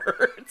fight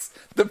birds,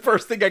 the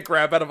first thing I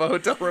grab out of a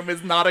hotel room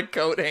is not a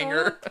coat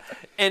hanger.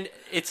 And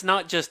it's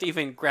not just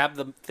even grab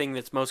the thing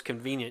that's most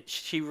convenient.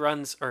 She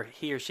runs, or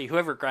he or she,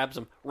 whoever grabs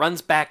them,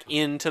 runs back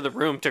into the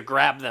room to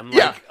grab them. Like,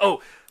 Yeah.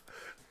 oh,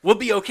 we'll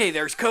be okay.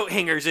 There's coat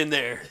hangers in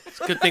there.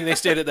 Good thing they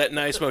stayed at that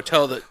nice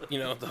motel that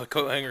the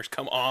coat hangers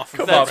come off.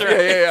 That's right.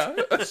 Yeah.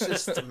 It's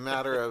just a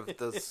matter of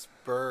those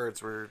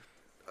birds were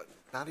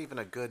not even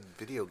a good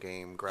video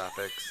game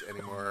graphics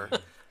anymore.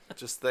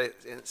 Just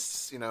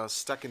it's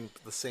stuck in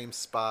the same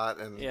spot,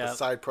 and Yeah. the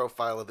side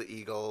profile of the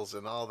eagles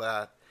and all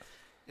that.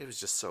 It was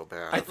just so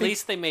bad. At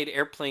least they made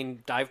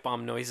airplane dive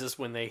bomb noises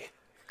when they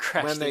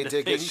crashed when they into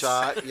did things. get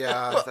shot,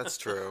 yeah, that's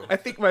true. I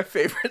think my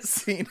favorite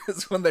scene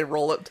is when they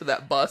roll up to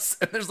that bus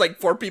and there's like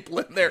 4 people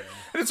in there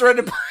and it's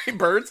surrounded by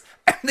birds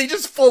and they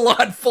just full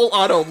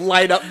auto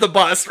light up the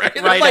bus, right?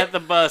 And I'm Right like, at the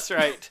bus,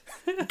 right.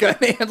 gun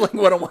handling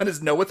 101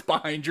 is know what's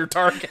behind your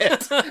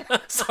target.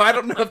 So I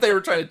don't know if they were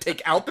trying to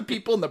take out the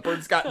people and the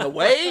birds got in the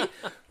way,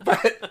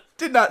 but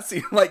did not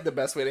seem like the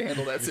best way to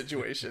handle that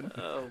situation.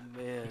 Oh,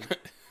 man.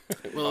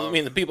 Well, I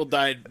mean, the people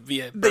died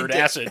via bird did.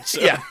 acid. So.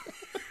 Yeah.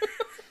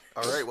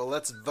 All right, well,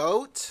 let's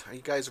vote. Are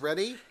you guys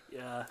ready?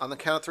 Yeah. On the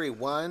count of 3,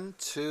 1,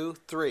 2,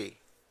 3.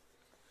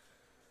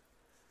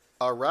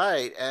 All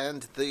right,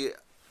 and the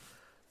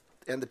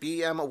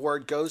BM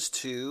award goes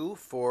to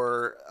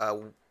for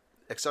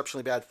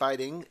exceptionally bad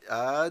fighting,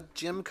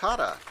 Jim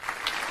Cotta.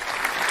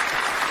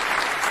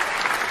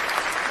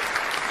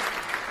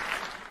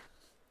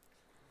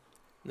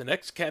 The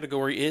next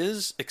category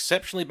is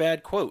exceptionally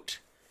bad quote,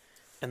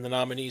 and the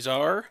nominees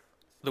are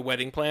The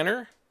Wedding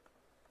Planner,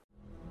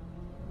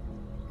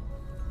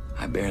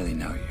 I barely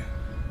know you.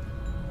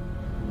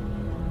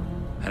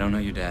 I don't know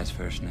your dad's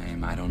first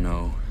name. I don't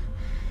know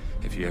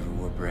if you ever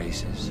wore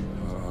braces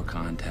or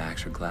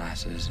contacts or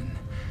glasses, and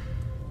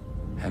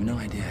I have no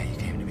idea how you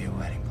came to be a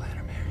wedding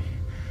planner, Mary.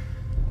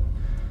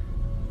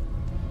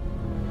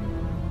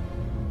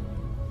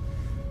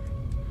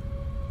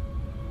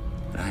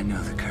 But I I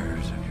know the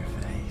curves of your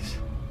face.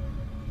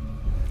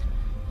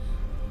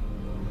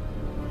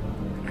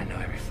 And I know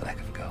every fleck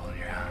of gold in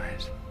your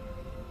eyes.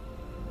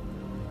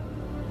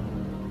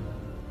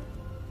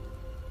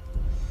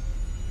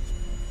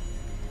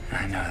 And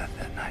I know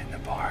that night in the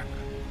park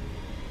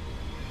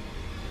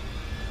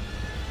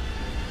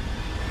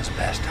was the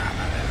best time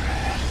I've ever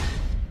had.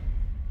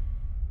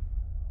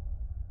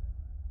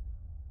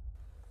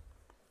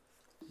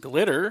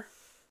 Glitter.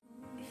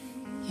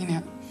 You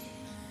know,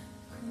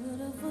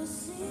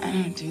 I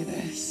don't do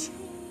this.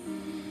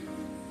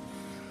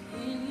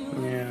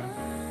 Yeah.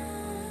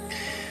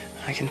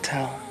 I can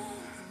tell.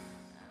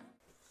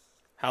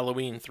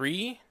 Halloween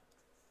 3.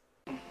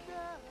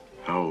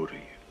 How old are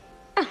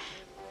you?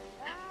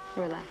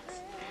 Relax.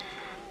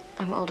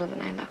 I'm older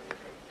than I look.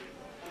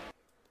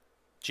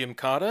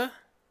 Gymkata.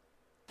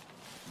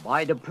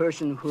 By the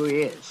person who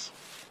is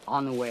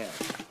unaware.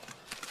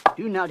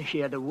 Do not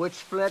hear the wood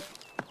split.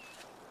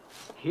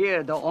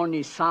 Hear the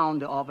only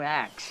sound of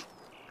axe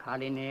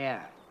cut in the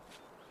air.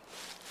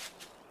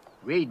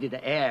 Read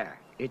the air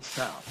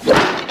itself.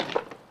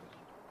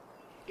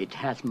 It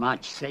has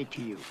much say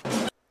to you.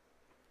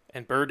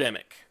 And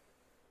Birdemic.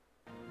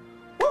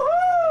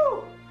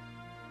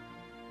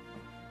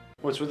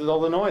 What's with all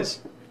the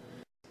noise?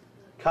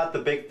 Caught the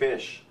big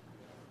fish.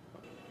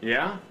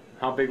 Yeah?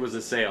 How big was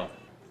the sale?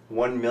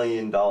 $1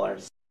 million.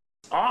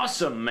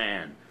 Awesome,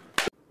 man!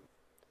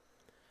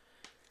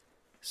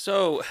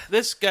 So,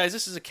 this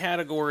is a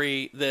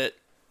category that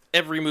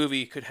every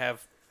movie could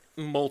have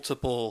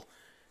multiple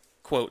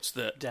quotes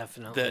that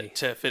Definitely.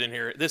 that fit in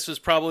here. This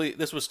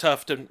was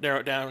tough to narrow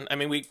it down. I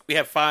mean, we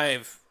have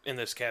 5 in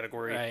this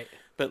category, Right.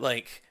 but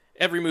like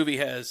every movie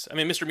has. I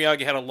mean, Mr.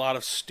 Miyagi had a lot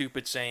of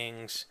stupid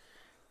sayings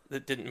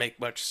that didn't make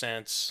much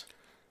sense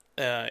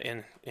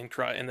in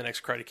the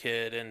next Karate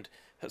Kid, and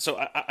so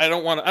I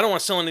don't want to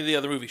sell any of the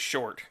other movies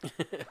short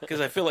because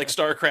I feel like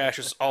Star Crash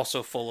is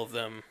also full of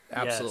them.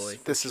 Absolutely.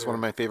 Yes. This is one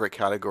of my favorite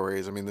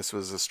categories. I mean, this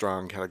was a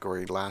strong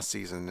category last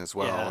season as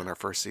well, Yeah. in our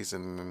first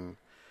season, and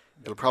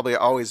it'll probably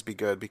always be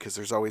good because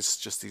there's always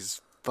just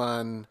these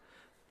fun,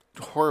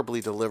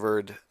 horribly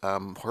delivered,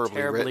 horribly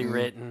Terribly written,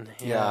 written,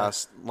 yeah.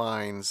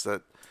 lines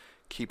that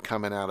keep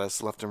coming at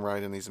us left and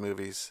right in these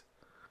movies.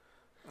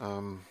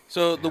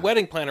 So the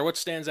Wedding Planner, what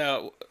stands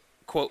out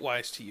quote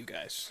wise to you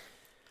guys?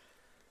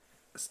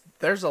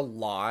 There's a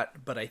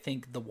lot, but I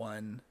think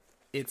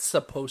it's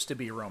supposed to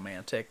be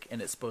romantic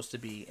and it's supposed to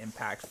be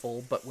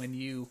impactful, but when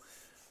you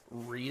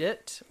read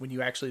it, when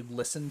you actually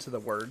listen to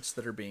the words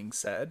that are being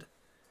said,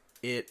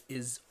 it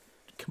is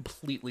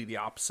completely the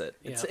opposite.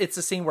 It's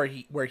a scene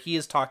where he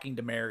is talking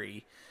to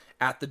Mary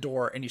at the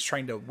door and he's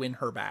trying to win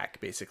her back,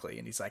 basically,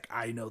 and he's like,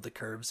 I know the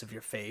curves of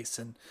your face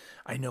and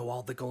I know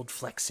all the gold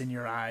flecks in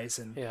your eyes,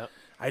 and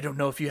I don't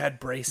know if you had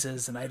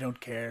braces and I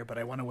don't care, but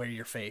I want to wear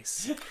your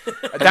face.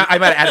 I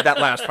might have added that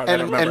last part.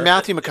 And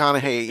Matthew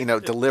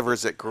McConaughey,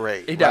 delivers it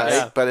great. He does.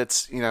 right? Yeah. But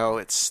it's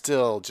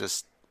still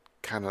just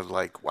kind of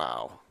like,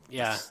 wow.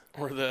 Yeah.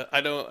 Or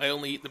I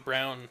only eat the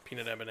brown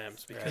peanut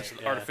M&Ms because of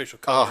the artificial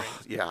Oh, coloring.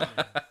 yeah.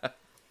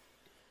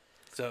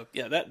 So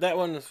yeah, that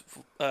one is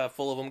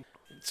full of them.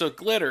 So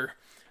Glitter,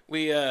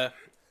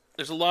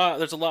 there's a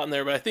lot in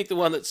there, but I think the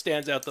one that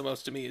stands out the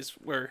most to me is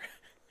where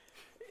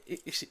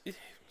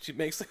she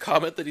makes the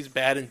comment that he's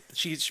bad and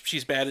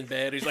she's bad in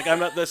bed. He's like, I'm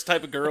not this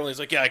type of girl. And he's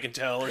like, yeah, I can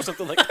tell, or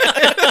something like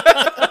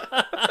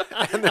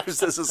that. And there's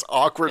this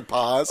awkward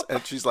pause,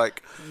 and she's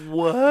like,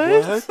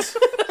 What?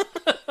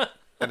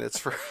 and it's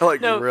for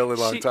like a really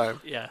long time.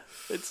 Yeah,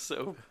 it's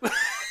so.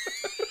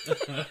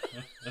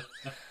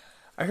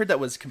 I heard that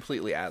was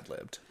completely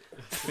ad-libbed.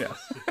 Yeah.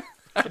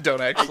 I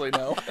don't actually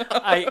know.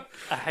 I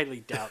highly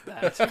doubt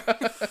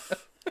that.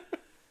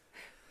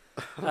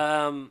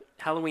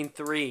 Halloween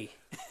 3.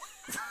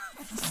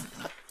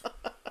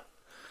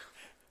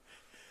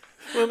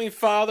 Well, I mean,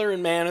 Father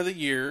and Man of the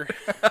Year.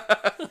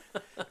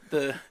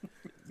 The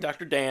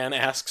Dr. Dan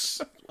asks,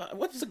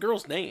 "What's the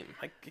girl's name?"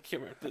 I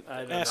can't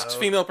remember. Asks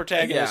female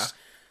protagonist,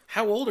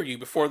 "How old are you?"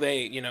 Before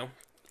they,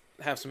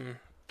 have some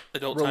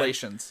adult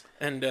relations.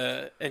 Time.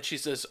 And she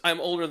says, "I'm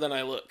older than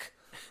I look."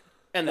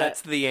 And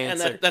That's the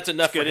answer. And that's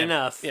enough. It's good for him.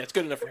 enough. Yeah, it's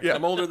good enough for him.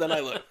 I'm older than I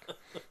look.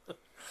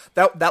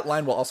 That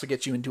line will also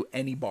get you into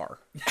any bar.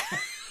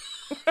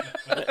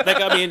 That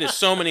got me into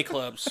so many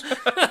clubs.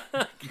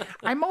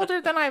 I'm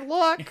older than I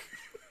look.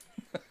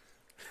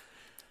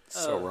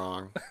 So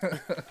wrong.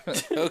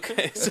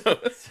 Okay,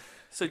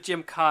 So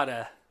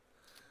Gymkata.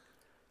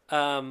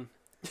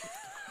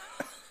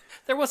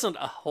 There wasn't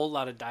a whole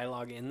lot of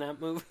dialogue in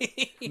that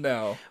movie.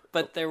 No.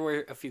 But there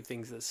were a few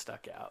things that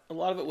stuck out. a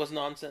lot of it was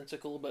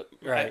nonsensical, but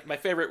Right. my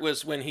favorite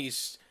was when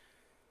he's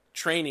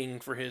training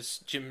for his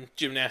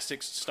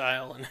gymnastics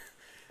style and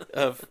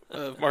of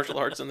martial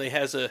arts, and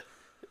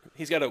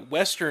he's got a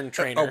Western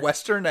trainer, A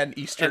Western and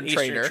Eastern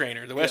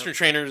trainer. The Western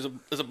trainer is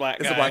a black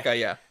guy. Is a black guy,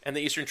 yeah. And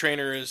the Eastern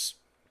trainer is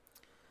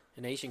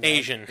An Asian guy.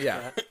 Asian.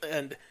 Yeah.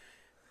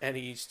 and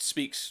he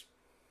speaks.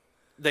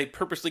 They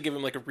purposely give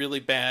him like a really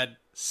bad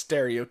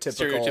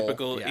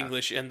Stereotypical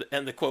English, and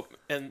the quote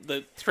and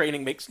the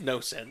training makes no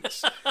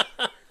sense.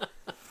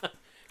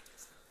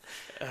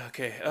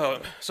 Okay. Oh,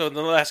 so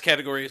the last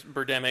category is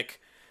Birdemic.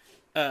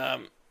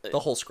 The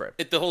whole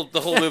script. The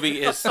whole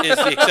movie is the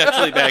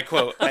exceptionally bad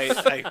quote.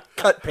 I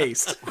Cut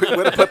paste. We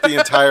would have put the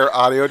entire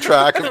audio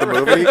track of the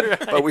movie,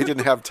 but we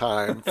didn't have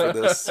time for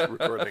this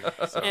recording.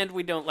 So. And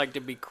we don't like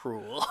to be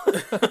cruel.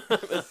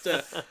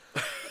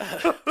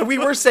 We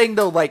were saying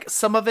though, like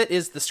some of it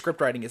is the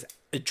script writing is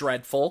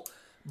dreadful,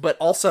 but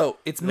also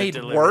it's made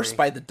delivery. worse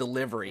by the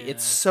delivery.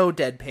 It's so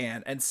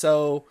deadpan and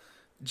so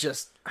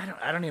just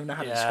I don't even know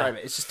how to describe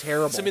it. It's just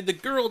terrible. So, I mean, the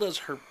girl does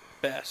her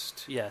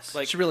best. Yes.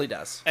 Like she really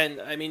does.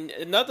 And I mean,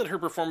 not that her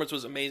performance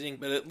was amazing,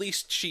 but at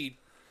least she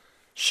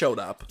showed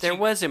up. There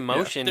was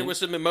emotion. There was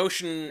some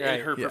emotion Right.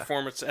 in her Yeah.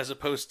 performance as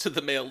opposed to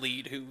the male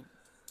lead who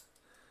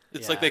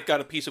it's Yeah. like they got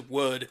a piece of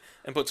wood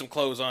and put some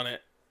clothes on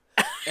it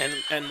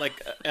and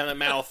like and a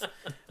mouth.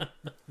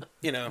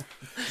 You know.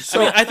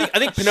 So I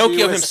think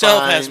Pinocchio was himself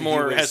fine. has He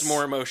more was-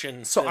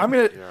 emotion. So than- I'm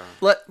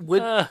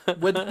gonna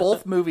would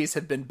both movies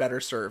have been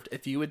better served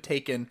if you had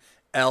taken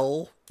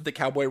L, the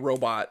cowboy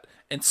robot,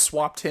 and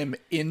swapped him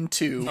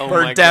into Oh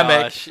my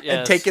Birdemic gosh, and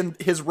yes. taken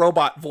his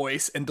robot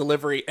voice and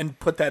delivery and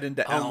put that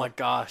into L. Oh my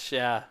gosh,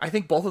 yeah. I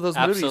think both of those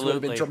movies would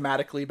have been Absolutely.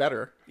 dramatically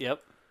better.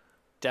 Yep.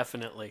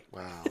 Definitely.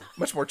 Wow.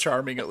 Much more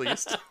charming, at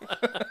least.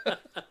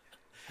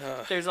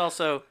 There's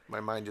also My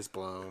mind is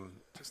blown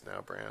just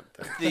now, Brant.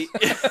 the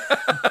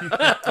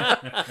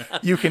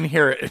You can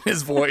hear it in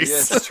his voice.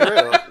 Yeah, it's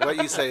true. What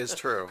you say is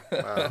true.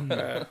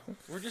 Wow.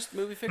 we're just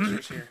movie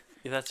fixers here.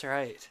 Yeah, that's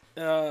right.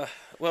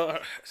 Well,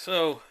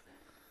 so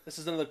this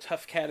is another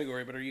tough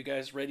category, but are you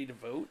guys ready to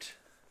vote?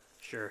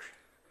 Sure.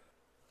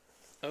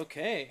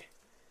 Okay.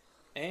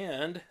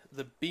 And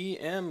the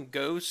BM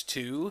goes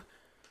to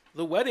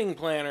The Wedding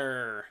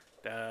Planner.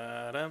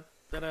 Da-da,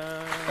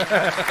 da-da.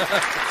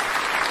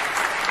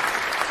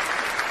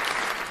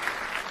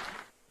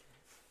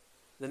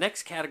 The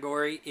next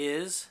category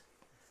is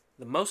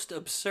the most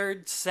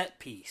absurd set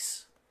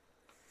piece.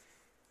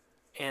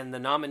 And the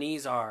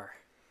nominees are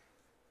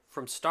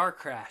from Star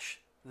Crash,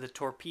 the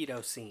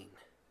torpedo scene.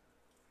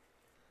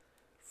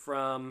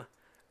 From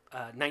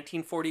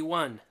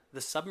 1941,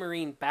 the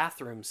submarine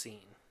bathroom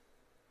scene.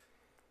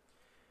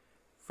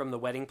 From The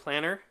Wedding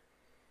Planner,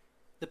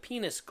 the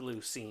penis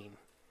glue scene.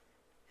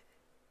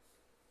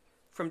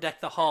 From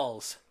Deck the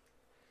Halls,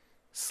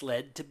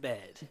 sled to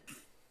bed.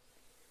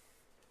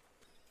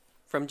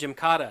 From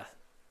Gymkata,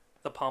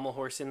 the pommel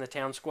horse in the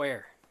town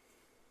square.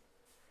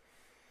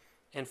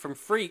 And from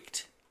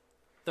Freaked,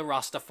 the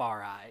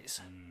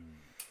Rastafaris.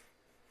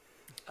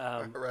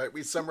 All right,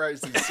 we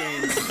summarized these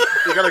scenes.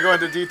 You got to go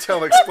into detail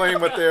and explain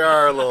what they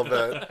are a little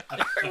bit.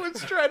 I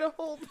was trying to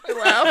hold my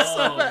laugh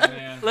so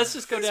bad. Let's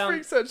just go This down.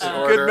 brings such In good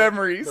order.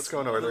 memories. Let's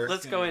go in order.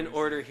 Let's go in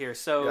order here.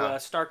 So, Yeah.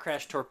 Star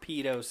Crash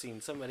torpedo scene.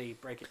 Somebody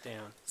break it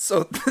down.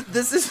 So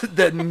this is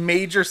the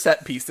major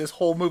set piece. This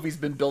whole movie's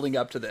been building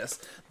up to this.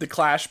 The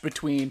clash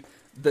between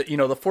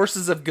the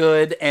forces of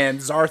good and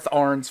Zarth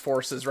Arn's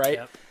forces, right?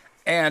 Yep.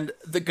 And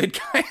the good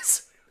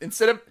guys,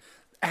 instead of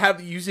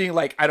using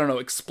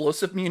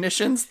explosive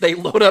munitions, they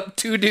load up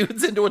two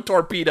dudes into a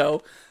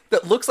torpedo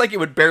that looks like it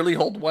would barely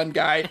hold one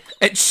guy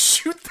and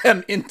shoot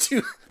them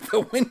into the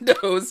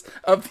windows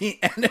of the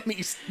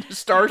enemy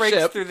starship.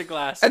 Breaks through the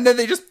glass. And then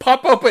they just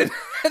pop open,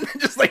 and then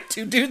just like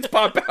two dudes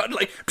pop out and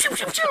like pew,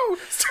 pew, pew,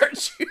 start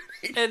shooting.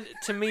 And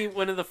to me,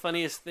 one of the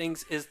funniest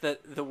things is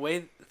that the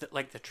way that,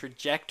 like, the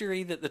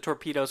trajectory that the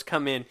torpedoes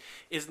come in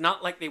is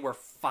not like they were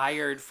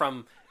fired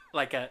from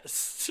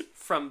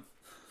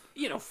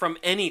from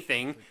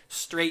anything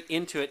straight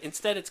into it.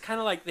 Instead, it's kind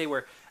of like they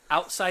were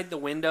outside the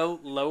window,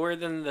 lower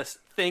than the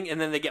thing, and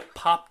then they get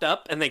popped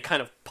up and they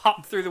kind of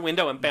pop through the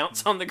window and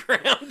bounce on the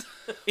ground.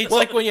 It's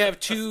like when you have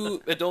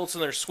two adults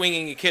and they're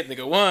swinging a kid and they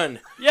go 1,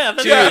 Yeah,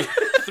 that's 2, right.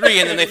 3,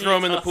 and then they throw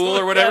them in the pool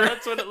or whatever. Yeah,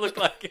 that's what it looked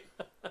like.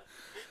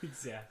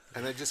 Exactly.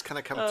 And they just kind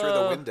of come through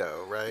the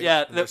window, right?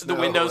 Yeah, And there's the no,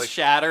 windows like,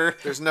 shatter.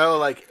 There's no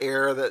like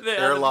air that The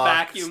airlock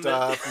vacuum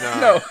that-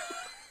 stuff. No.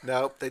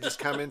 Nope. They just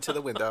come into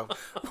the window.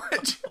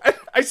 Which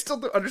I still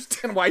don't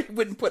understand why you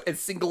wouldn't put a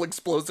single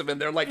explosive in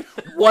there. Like,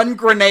 one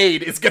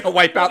grenade is going to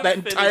wipe out that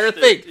Finished entire it,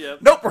 thing. yep.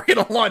 Nope, we're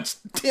going to launch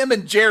Tim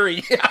and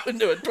Jerry out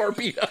into a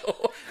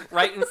torpedo.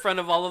 Right in front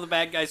of all of the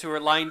bad guys who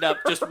are lined up,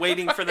 just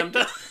waiting for them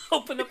to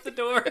open up the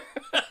door.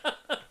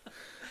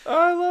 Oh,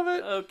 I love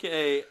it.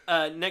 Okay,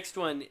 next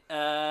one.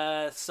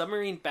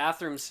 Submarine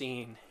bathroom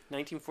scene,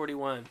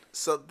 1941.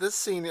 So this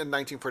scene in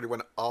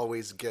 1941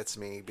 always gets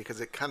me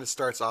because it kind of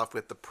starts off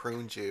with the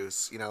prune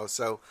juice,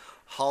 So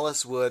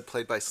Hollis Wood,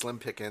 played by Slim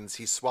Pickens,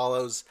 he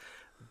swallows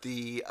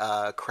the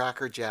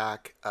Cracker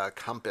Jack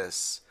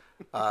compass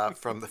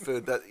from the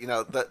food that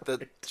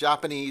the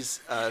Japanese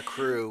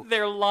crew.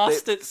 They're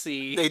lost at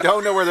sea. They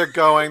don't know where they're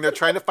going. They're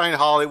trying to find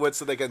Hollywood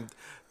so they can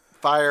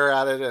fire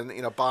at it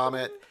and bomb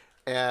it.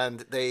 And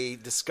they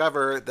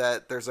discover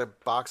that there's a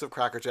box of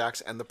Cracker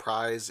Jacks, and the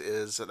prize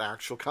is an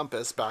actual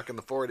compass back in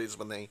the 40s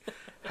when they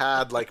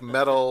had like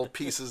metal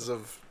pieces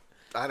of,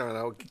 I don't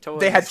know.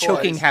 They had toys.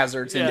 choking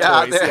hazards in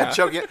Yeah, toys. they had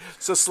choking.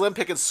 So Slim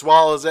Pickens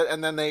swallows it,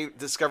 and then they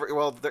discover,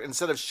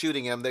 instead of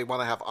shooting him, they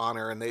want to have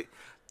honor, and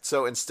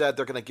So instead,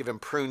 they're going to give him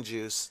prune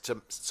juice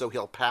so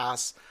he'll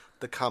pass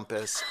the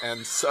compass.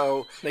 And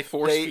so They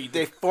force feed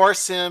they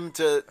force him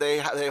to. They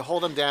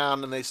hold him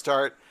down and they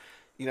start,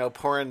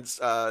 pouring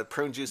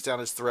prune juice down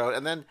his throat.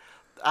 And then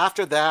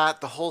after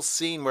that, the whole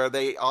scene where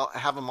they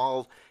have him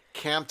all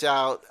camped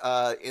out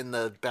in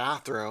the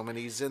bathroom, and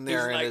he's in there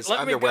He's in like, his let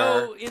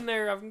underwear. me go in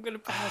there. I'm gonna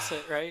pass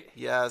it, right?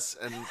 Yes,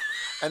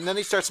 and then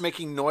he starts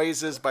making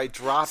noises by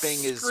dropping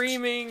his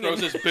Screaming.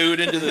 Throws and- his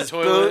boot into the boot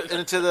toilet.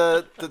 into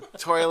the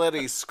toilet.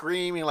 He's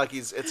screaming like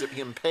it's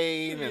in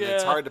pain, and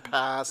it's Yeah. hard to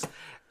pass.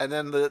 And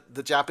then the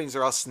Japanese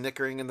are all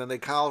snickering, and then they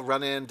kind of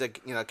run in to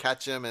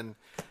catch him and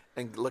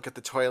look at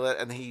the toilet,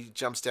 and he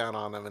jumps down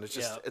on them, and it's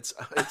just it's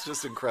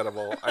just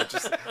incredible.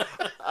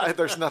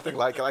 There's nothing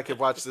like it. I could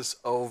watch this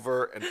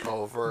over and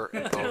over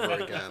and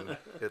over again.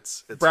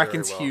 It's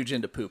Bracken's very well. huge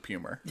into poop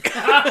humor.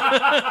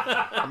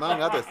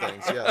 Among other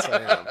things, yes, I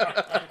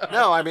am.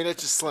 No, I mean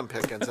it's just slim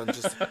pickings, and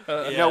just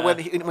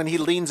when he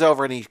leans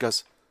over and he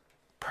goes,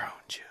 prune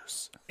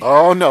juice.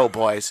 Oh no,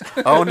 boys!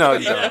 Oh no,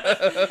 you don't.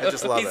 I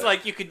just love it. He's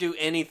like, you could do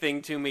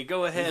anything to me.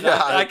 Go ahead.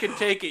 Yeah, I can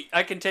take it.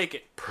 I can take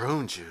it.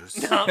 Prune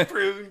juice. Not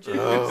prune juice.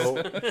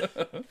 Oh.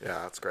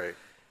 Yeah, that's great.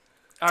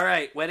 All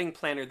right, wedding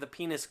planner, the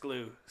penis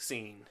glue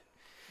scene.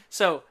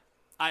 So,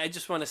 I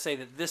just want to say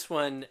that this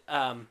one,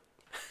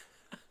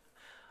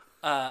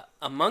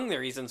 among the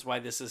reasons why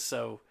this is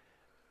so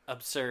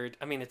absurd,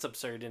 I mean, it's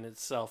absurd in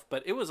itself,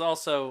 but it was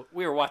also,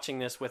 we were watching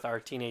this with our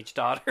teenage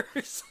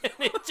daughters, and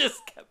it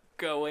just kept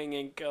going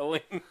and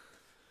going.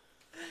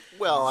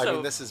 Well, I So-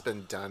 mean, this has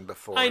been done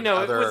before. I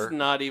know, in it was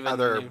not even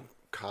other new.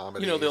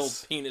 comedies. The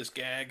old penis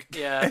gag.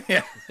 Yeah.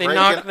 They Breaking-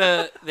 knock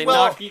the, they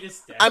Well, knock,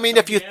 I mean,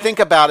 if you think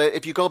about it,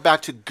 if you go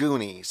back to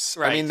Goonies,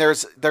 I mean,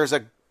 Right. there's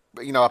a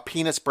a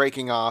penis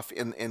breaking off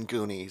in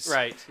Goonies,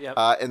 Right, yep.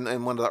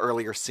 In one of the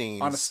earlier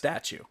scenes On a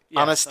statue.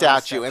 on a Yes,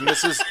 statue, and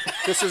this is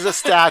a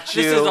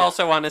statue. This is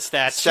also on a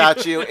statue.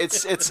 Statue.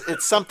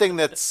 It's something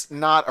that's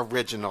not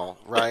original,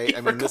 right?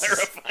 I mean, this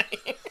is.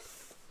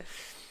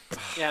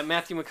 Yeah,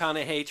 Matthew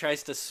McConaughey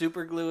tries to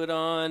super glue it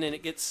on, and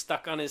it gets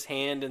stuck on his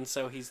hand, and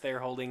so he's there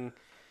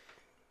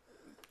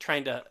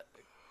trying to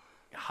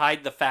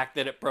hide the fact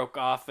that it broke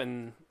off,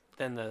 and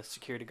then the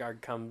security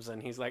guard comes,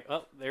 and he's like,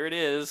 "Oh, there it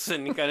is,"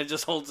 and he kind of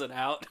just holds it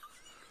out.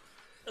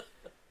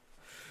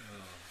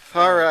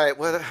 All right,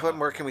 what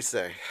more can we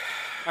say?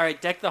 All right,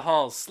 deck the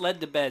halls,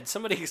 sled to bed.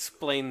 Somebody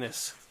explain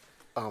this.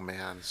 Oh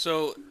man.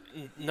 So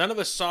none of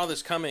us saw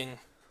this coming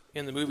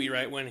in the movie,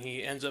 right? When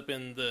he ends up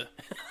in the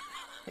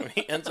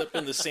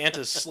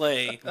Santa's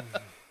sleigh,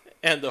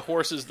 and the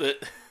horses that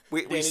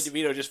Danny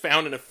DeVito just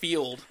found in a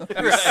field.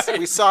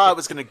 We saw it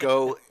was going to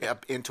go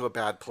up into a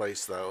bad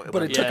place, though.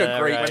 But it took a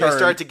great When turn. they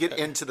started to get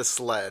into the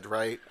sled,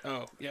 right?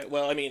 Oh, yeah.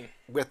 Well, I mean,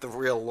 with the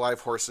real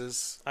live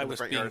horses. I in the was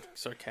front being yard.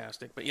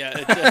 sarcastic, but yeah.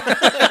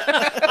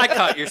 I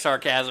caught your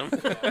sarcasm.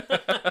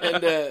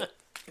 And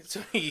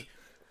so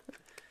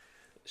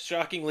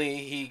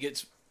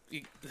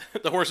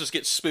the horses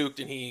get spooked,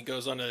 and he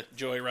goes on a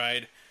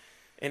joyride,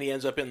 and he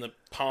ends up in the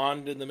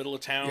pond in the middle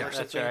of town or that's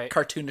something. right.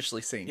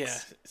 Cartoonishly sinks. Yeah,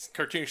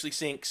 cartoonishly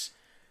sinks.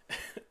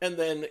 And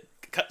then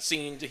cut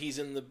scene to he's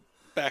in the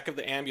back of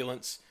the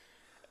ambulance,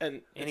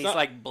 and he's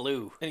like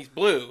blue. And he's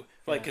blue,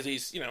 like because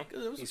he's it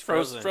was He's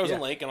frozen frozen.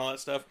 Yeah. lake and all that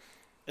stuff.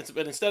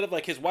 But instead of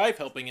like his wife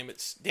helping him,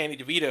 it's Danny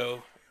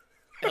DeVito.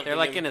 They're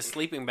like in a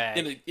sleeping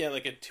bag.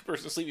 Like a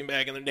two-person sleeping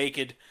bag, and they're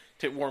naked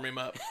to warm him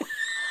up.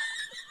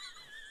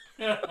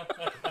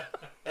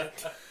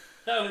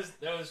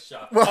 That was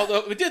shocking.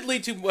 Although it did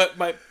lead to what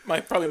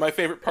probably my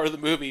favorite part of the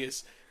movie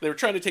is they were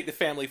trying to take the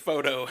family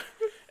photo,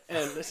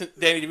 and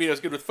Danny DeVito's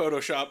good with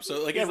Photoshop,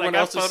 so like He's everyone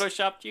like, else I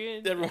photoshopped you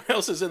in. everyone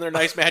else is in their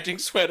nice matching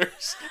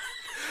sweaters,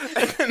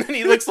 and then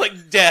he looks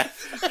like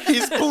death.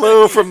 He's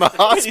blue from the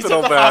He's in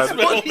hospital the bed.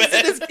 hospital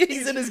bed.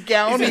 He's in his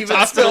gown He's in his even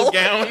hospital still.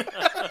 gown.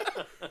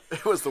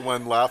 It was the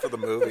one laugh of the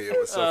movie. It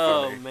was so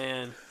Oh funny.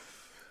 man.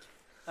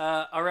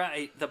 All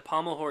right, the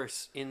pommel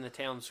horse in the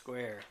town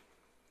square.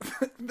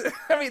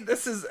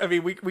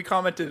 We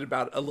commented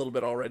about it a little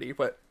bit already,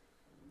 but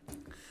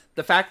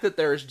the fact that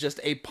there's just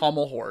a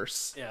pommel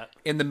horse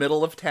in the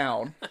middle of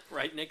town,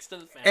 Right next to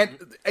the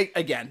fountain. and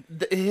again,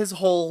 his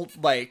whole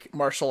like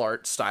martial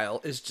arts style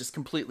is just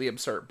completely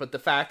absurd. But the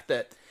fact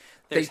that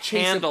There's they chase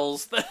him-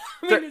 handles.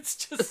 It's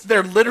just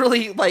they're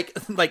literally like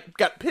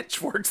got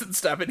pitchforks and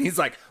stuff, and he's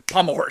like,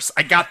 pommel horse,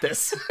 I got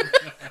this.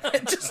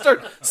 And just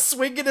start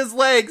swinging his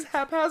legs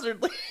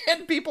haphazardly,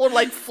 and people are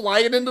like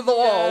flying into the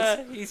walls.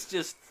 Yeah, he's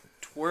just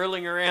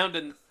twirling around,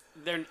 and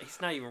he's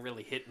not even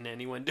really hitting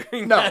anyone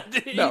during No, that.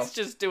 He's no.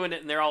 just doing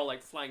it, and they're all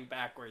like flying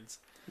backwards.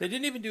 They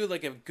didn't even do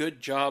like a good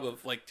job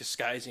of like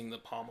disguising the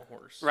pommel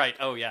horse. Right.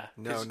 Oh yeah.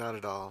 No, not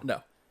at all.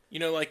 No.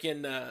 Like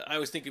in I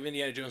always think of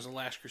Indiana Jones and the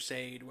Last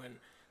Crusade when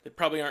they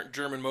probably aren't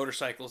German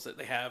motorcycles that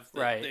they have that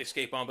Right. they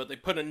escape on, but they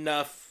put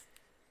enough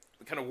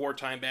kind of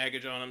wartime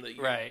baggage on them that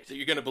Right. that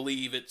you're going to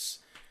believe it's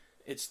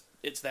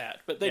that.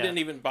 But they Yeah. didn't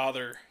even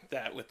bother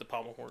that with the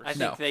pommel horse. I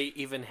think they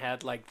even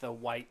had like the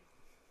white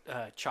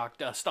chalk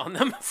dust on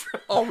them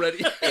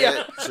already.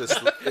 It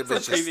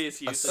was previous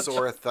just a usage.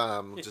 sore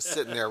thumb, just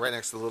sitting there right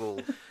next to the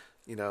little,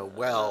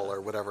 well or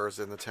whatever is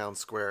in the town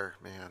square.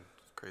 Man,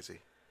 crazy.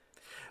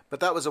 But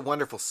that was a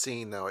wonderful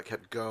scene, though. It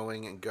kept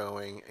going and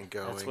going and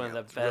going. That's one of the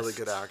It's really best.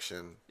 good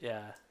action.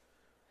 Yeah.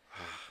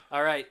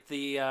 All right,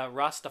 the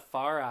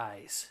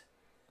Rastafaris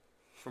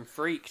from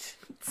Freaked.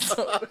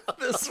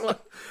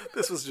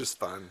 This was just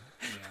fun.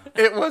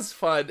 It was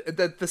fun.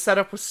 The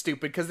setup was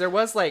stupid because there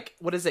was like,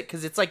 what is it?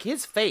 Because it's like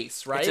his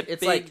face, right? It's a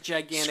big, like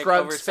gigantic,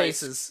 Scruggs' oversized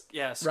faces.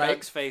 Yeah, Scruggs'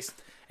 right? face,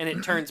 and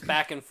it turns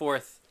back and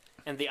forth,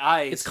 and the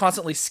eyes. It's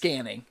constantly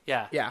scanning.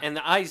 Yeah, Yeah. and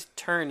the eyes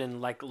turn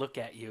and like look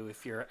at you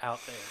if you're out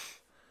there.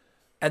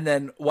 And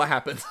then what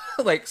happens?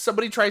 Like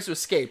somebody tries to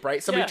escape,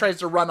 right? Somebody Yeah. tries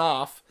to run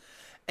off,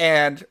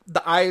 and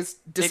the eyes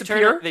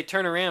disappear. They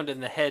turn around,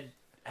 and the head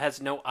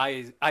has no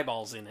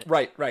eyeballs in it.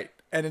 Right.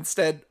 And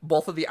instead,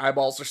 both of the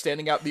eyeballs are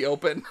standing out in the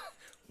open,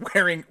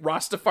 wearing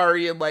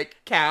Rastafarian like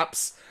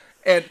caps,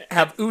 and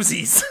have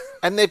Uzis.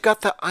 And they've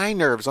got the eye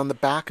nerves on the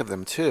back of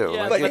them, too.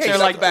 Yeah, Like, but hey, they're shut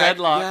like the back.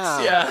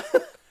 dreadlocks. Yeah.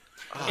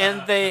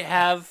 And they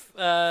have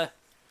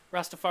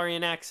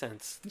Rastafarian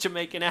accents,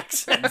 Jamaican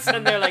accents,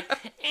 and they're like,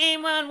 "Hey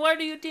man, where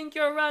do you think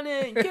you're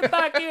running? Get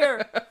back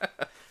here!"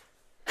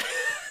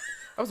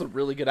 That was a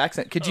really good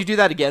accent. Could you do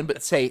that again,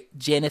 but say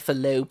Jennifer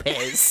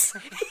Lopez?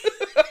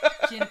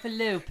 Jennifer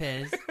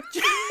Lopez.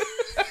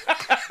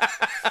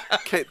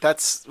 Okay,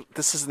 this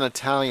is an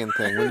Italian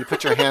thing. When you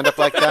put your hand up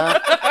like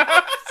that,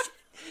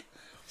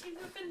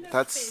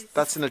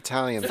 that's an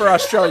Italian For thing.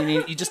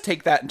 Australian, you just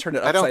take that and turn it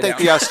upside I don't think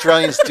down. the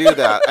Australians do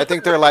that. I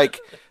think they're like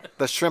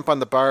the shrimp on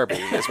the Barbie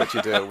is what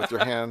you do with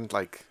your hand.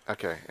 Like,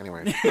 okay,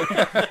 anyway,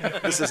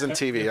 this isn't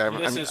TV.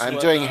 I'm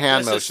doing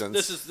hand motions.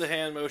 This is the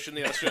hand motion,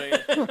 the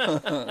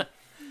Australian.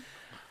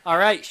 All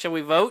right, shall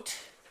we vote?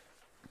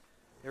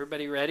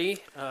 Everybody ready?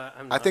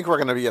 I think we're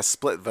going to be a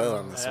split vote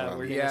on this We're one.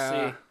 gonna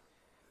Yeah. see.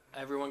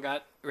 Everyone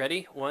got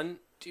ready? 1,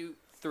 2,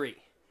 3.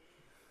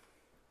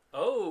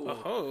 Oh.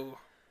 Oh,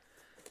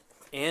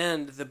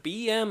 And the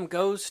BM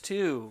goes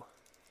to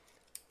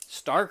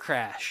Star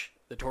Crash,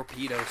 the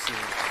torpedo scene.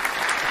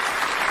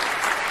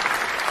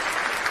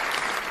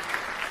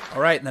 All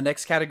right, and the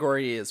next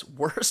category is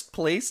Worst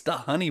Place to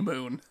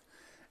Honeymoon.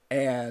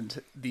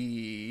 And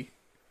the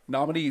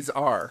nominees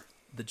are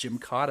The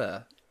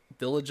Gymkata,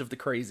 Village of the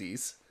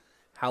Crazies,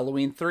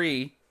 Halloween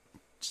 3,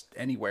 just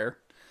anywhere,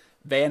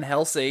 Van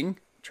Helsing,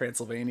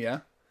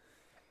 Transylvania,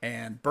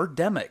 and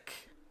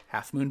Birdemic,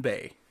 Half Moon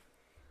Bay.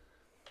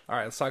 All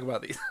right, let's talk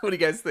about these. What do you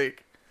guys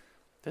think?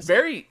 this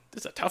Very,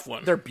 is a tough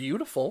one. they're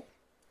beautiful.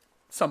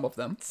 Some of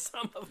them.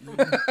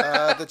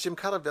 The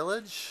Gymkata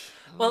Village?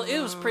 Well, it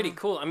was pretty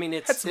cool. I mean,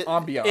 Had it's some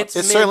ambiance. it's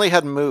It certainly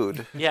had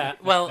mood. yeah.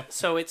 Well,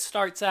 so it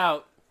starts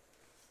out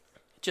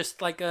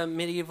just like a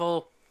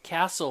medieval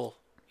castle,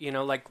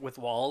 like with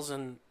walls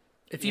and.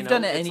 If you've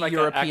done it's any like an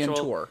European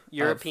actual tour of-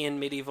 European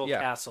medieval Yeah.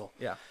 castle,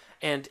 Yeah.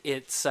 and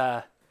it's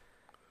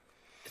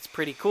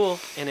pretty cool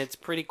and it's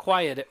pretty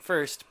quiet at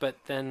first, but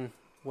then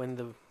when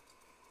the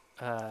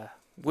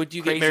Would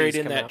you get crazies married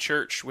in come that out.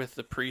 church with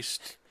the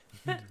priest?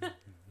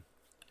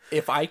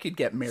 If I could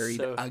get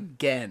married So-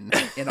 again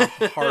in a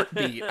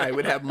heartbeat, I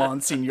would have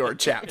Monsignor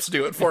Chaps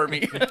do it for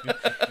me.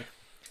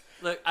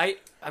 Look, I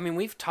mean,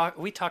 we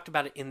talked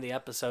about it in the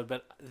episode,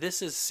 but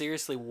this is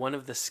seriously one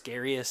of the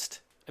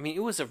scariest. I mean,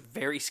 it was a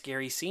very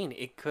scary scene.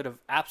 It could have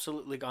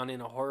absolutely gone in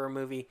a horror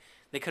movie.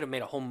 They could have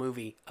made a whole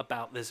movie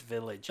about this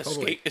village.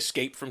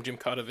 Escape from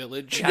Gymkata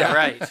Village. Yeah,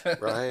 right.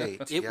 Right.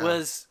 It yeah.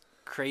 was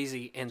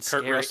crazy and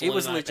Kurt scary. Russell It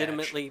was and eye patch.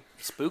 legitimately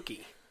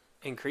spooky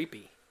and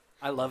creepy.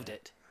 I loved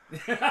it.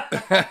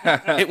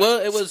 It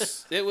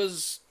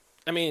was.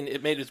 I mean,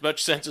 it made as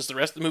much sense as the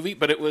rest of the movie,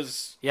 but it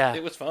was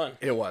fun.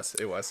 It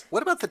was.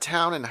 What about the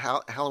town in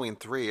Halloween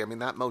 3? I mean,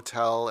 that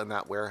motel and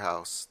that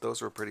warehouse,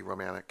 those were pretty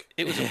romantic.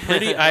 It was a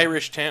pretty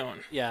Irish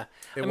town. Yeah,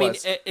 It I mean,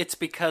 was. it's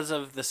because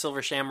of the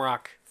Silver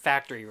Shamrock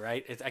factory,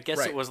 right? I guess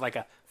Right. it was like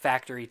a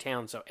factory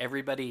town, so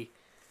everybody.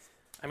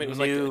 I mean, it was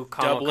Knew like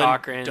Conal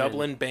Cochran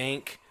Dublin and-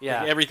 Bank.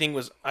 Yeah. Like, everything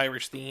was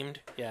Irish themed.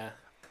 Yeah,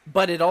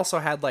 But it also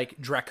had like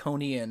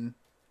draconian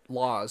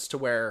laws to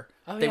where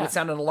they yeah. would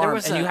sound an There alarm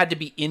was and you a- had to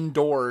be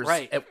indoors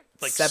Right. at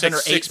Like 7 or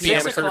 8 6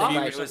 p.m. 6 for o'clock.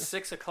 the It was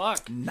 6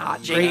 o'clock.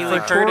 Not Jamie great Lee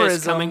for Curtis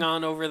tourism. coming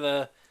on over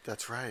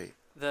That's right.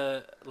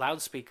 the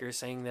loudspeaker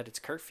saying that it's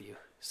curfew.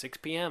 6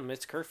 p.m.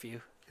 It's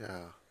curfew.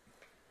 Yeah.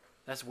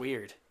 That's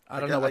weird. I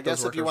don't know what I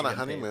guess those if you workers want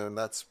a are getting paid. honeymoon,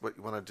 that's what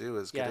you want to do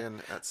is get Yeah.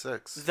 in at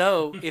 6.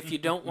 Though, if you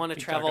don't want to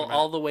Be travel talking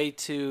all about- the way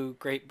to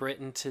Great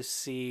Britain to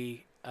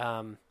see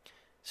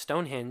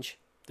Stonehenge,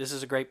 this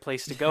is a great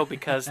place to go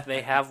because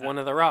they have one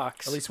of the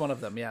rocks. At least one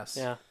of them, yes.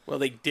 Yeah, Well,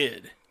 they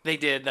did. they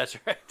did. That's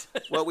right.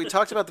 Well, we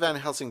talked about the Van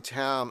Helsing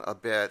town a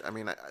bit. I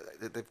mean,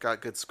 they've got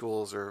good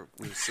schools, or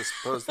we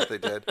suppose that they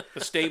did.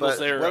 The stables But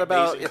there. what are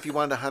about amazing. if you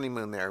wanted a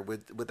honeymoon there?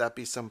 Would that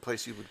be some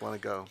place you would want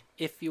to go?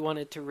 If you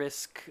wanted to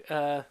risk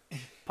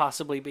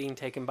possibly being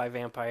taken by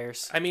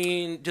vampires. I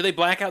mean, do they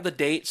black out the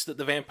dates that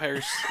the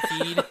vampires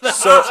feed?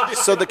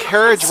 So the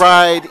carriage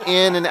ride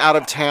in and out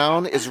of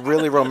town is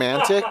really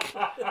romantic,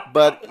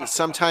 but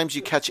sometimes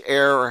you catch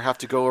air or have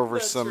to go over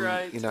That's some,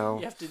 right. you know,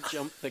 You have to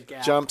jump the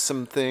gap. jump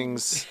some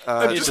things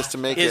just to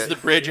make Is it. the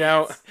bridge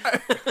out?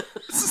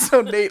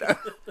 So Nate,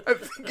 I'm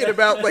thinking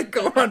about like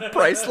going on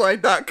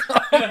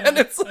Priceline.com and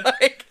it's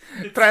like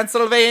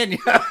Transylvania,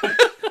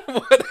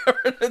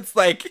 whatever. It's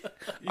like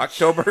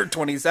October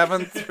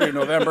 27th through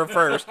November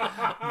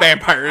 1st,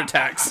 vampire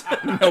attacks,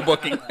 no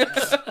booking,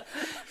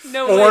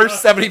 No or way.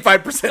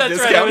 75% That's discount.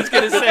 right. I was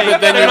going to say.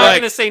 Then they're you're not like,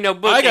 going to say no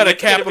booking. I got a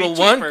it's gonna be Capital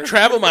One cheaper.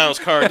 Travel Miles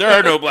card. There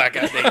are no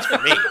blackout dates for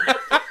me.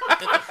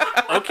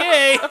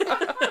 Okay.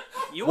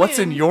 You What's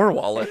win. in your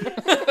wallet?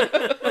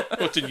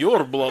 What's in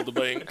your blood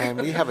bank?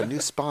 And we have a new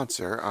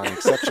sponsor on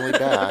Exceptionally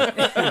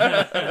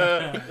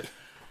Bad.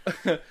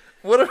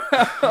 What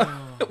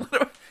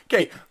about?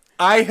 Okay,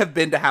 I have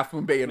been to Half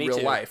Moon Bay in Me real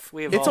too. life.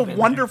 We have It's all a been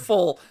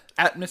wonderful,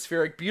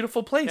 atmospheric,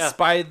 beautiful place Yeah.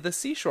 by the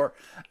seashore.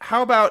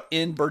 How about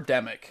in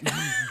Birdemic?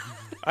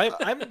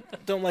 I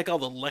don't like all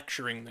the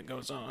lecturing that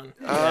goes on.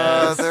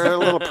 They're a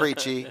little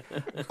preachy.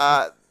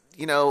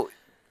 You know,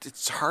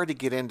 it's hard to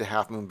get into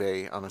Half Moon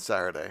Bay on a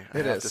Saturday. I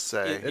have to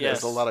say, It there's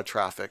is. a lot of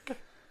traffic.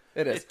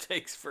 It is. It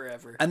takes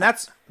forever. And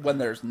that's when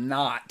there's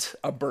not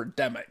a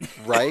birdemic.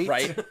 Right?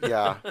 Right?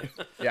 Yeah.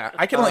 Yeah.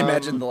 I can only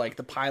imagine the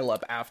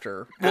pileup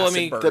after Well, I acid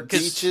mean, birds. The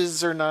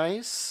beaches are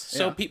nice.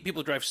 So Yeah.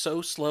 people drive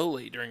so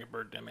slowly during a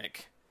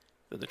birdemic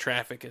that the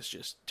traffic is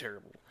just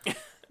terrible.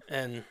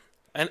 and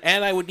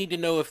I would need to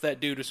know if that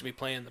dude was to be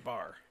playing the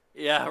bar.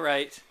 Yeah,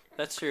 right.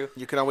 That's true.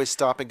 You can always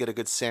stop and get a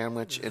good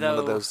sandwich in one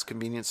of Though- those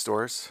convenience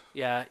stores.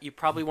 Yeah, you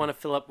probably want to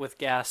fill up with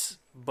gas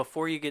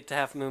before you get to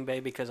Half Moon Bay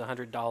because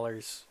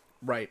 $100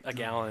 right. a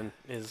gallon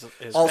is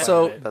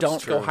Also, quite a bit. That's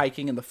don't go true.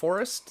 hiking in the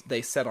forest.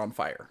 They set on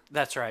fire.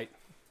 That's right.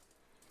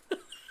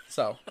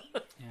 So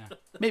Yeah.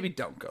 maybe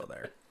don't go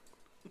there.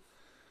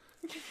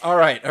 All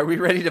right. Are we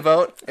ready to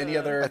vote? Any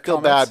other I feel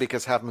comments? bad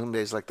because Half Moon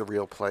Bay is like the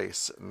real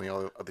place, and the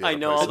other I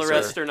know all the places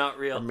rest are are not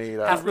real. made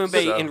up, Half Moon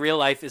Bay so- in real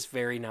life is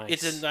very nice.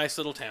 It's a nice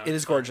little town. It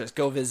is gorgeous.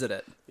 Go visit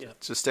it.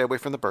 Just stay away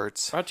from the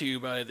birds. Brought to you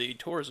by the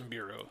Tourism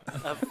Bureau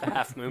of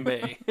Half Moon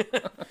Bay.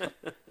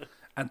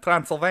 And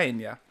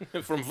Transylvania.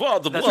 from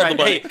Vlad the That's Blood right.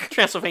 Hey, Bank.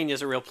 Transylvania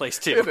is a real place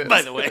too, It is.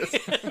 by the way.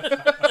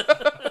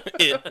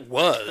 It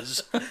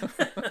was.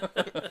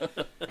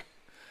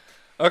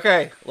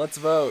 Okay, let's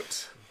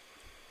vote.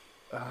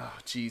 Oh,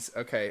 jeez.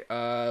 Okay.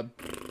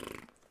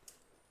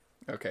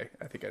 Okay,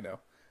 I think I know.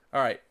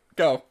 All right,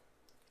 go.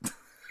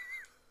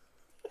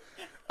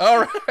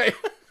 All right.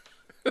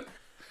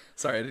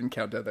 Sorry, I didn't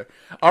count down there.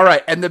 All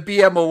right, and the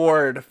BM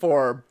award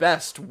for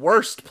best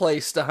worst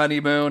place to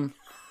honeymoon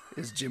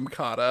is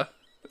Gymkhana,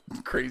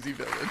 Crazy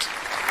Village.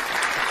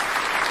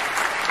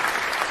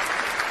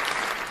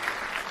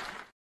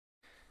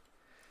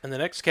 And the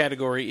next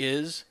category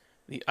is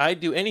the I'd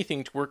Do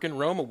Anything to Work in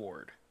Rome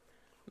Award.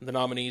 The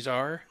nominees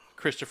are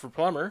Christopher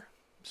Plummer,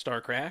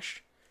 Star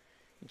Crash,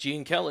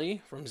 Gene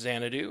Kelly from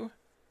Xanadu,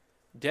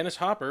 Dennis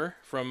Hopper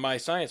from My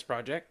Science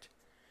Project,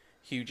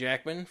 Hugh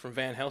Jackman from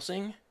Van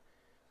Helsing,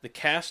 the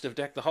cast of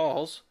Deck the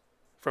Halls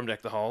from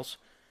Deck the Halls,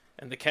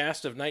 and the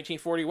cast of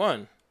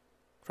 1941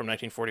 from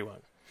 1941.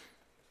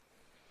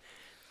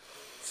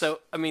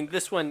 So, I mean,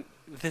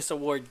 this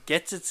award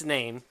gets its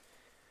name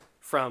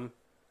from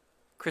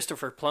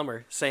Christopher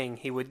Plummer saying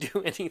he would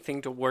do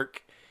anything to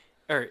work,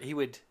 or he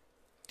would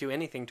do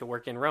anything to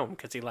work in Rome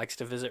because he likes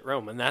to visit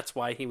Rome, and that's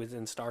why he was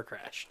in Star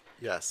Crash.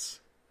 Yes.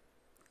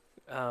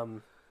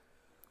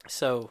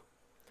 So,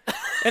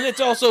 And it's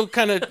also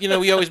kind of,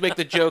 we always make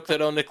the joke that,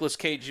 Nicolas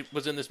Cage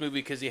was in this movie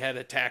because he had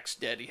a tax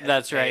debt. He had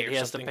that's to pay right. or He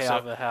has to something. pay So-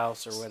 off a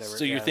house or whatever.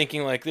 So you're yeah.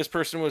 thinking like this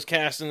person was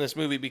cast in this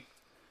movie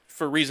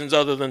for reasons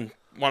other than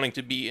wanting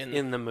to be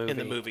in the movie. In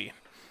the movie.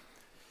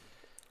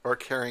 Or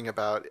caring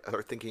about,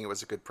 or thinking it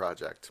was a good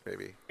project,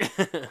 maybe.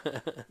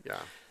 Yeah.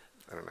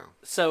 I don't know.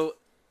 So,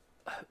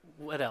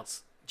 what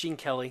else? Gene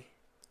Kelly.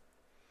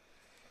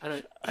 I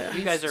don't.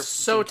 You guys are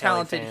So Gene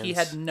Kelly talented, he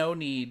fans. had no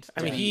need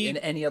to be in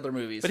any other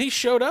movies. But he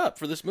showed up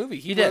for this movie.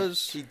 He did.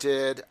 was. He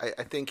did.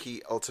 I think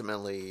he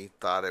ultimately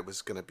thought it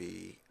was going to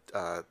be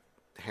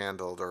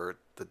handled, or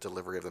the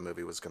delivery of the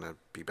movie was going to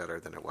be better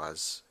than it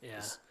was. Yeah. It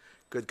was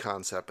good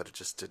concept, but it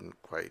just didn't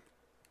quite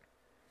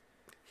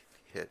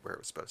hit where it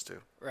was supposed to.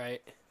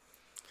 Right.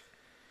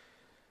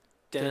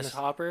 Dennis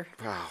Hopper.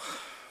 Wow.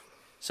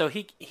 So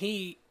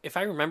he, if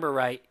I remember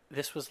right,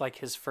 this was like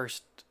his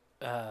first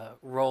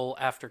role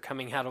after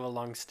coming out of a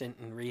long stint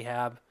in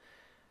rehab.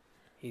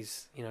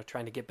 He's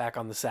trying to get back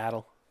on the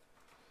saddle.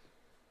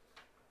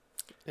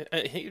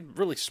 A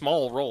really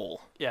small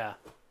role. Yeah.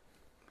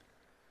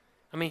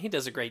 I mean, he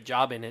does a great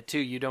job in it too.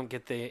 You don't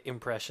get the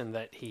impression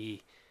that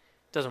he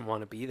doesn't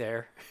want to be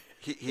there.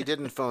 He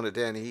didn't phone it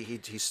in. He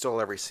stole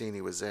every scene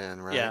he was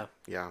in, right? Yeah.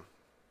 Yeah.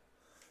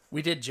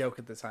 We did joke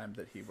at the time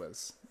that he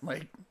was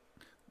like,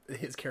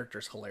 his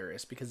character's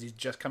hilarious because he's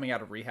just coming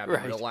out of rehab Right.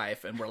 in real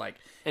life, and we're like,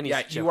 And he's yeah,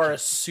 you joking. are a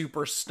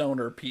super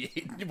stoner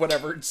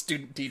whatever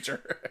student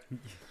teacher.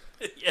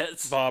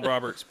 Yes. Bob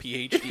Roberts,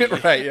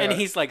 PhD. Right, yeah. And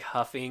he's like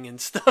huffing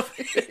and stuff.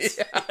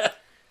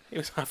 He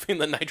was huffing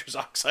the nitrous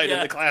oxide in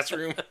Yeah. the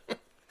classroom.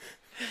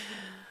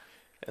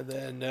 And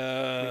then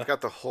We've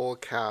got the whole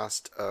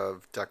cast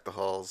of Deck the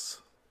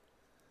Halls.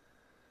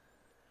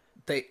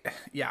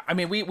 I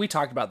mean, we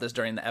talked about this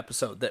during the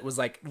episode. That was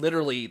like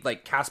literally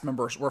like cast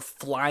members were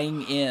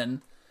flying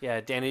in.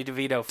 Yeah, Danny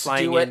DeVito to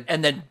flying do it in.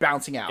 and then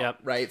bouncing out. Yep.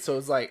 Right. So it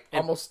was like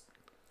almost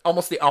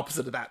the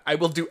opposite of that. I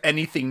will do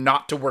anything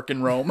not to work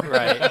in Rome.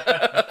 Right.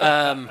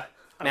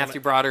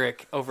 Matthew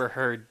Broderick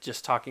overheard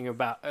just talking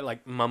about,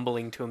 like,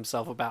 mumbling to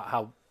himself about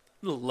how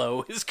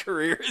low his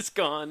career has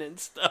gone and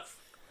stuff.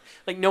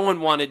 Like, no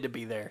one wanted to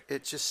be there.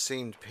 It just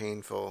seemed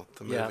painful,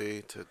 the Yeah.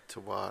 movie, to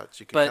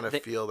watch. You can But kind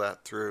of feel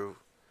that through.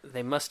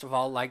 They must have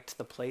all liked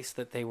the place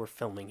that they were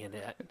filming it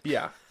at.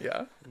 Yeah.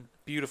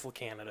 beautiful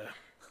Canada.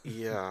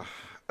 Yeah.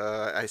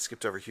 I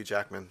skipped over Hugh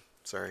Jackman.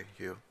 Sorry,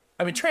 Hugh.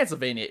 I mean,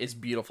 Transylvania is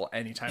beautiful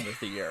any time of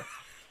the year,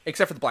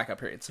 except for the blackout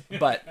periods.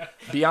 But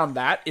beyond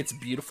that, it's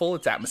beautiful.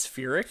 It's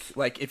atmospheric.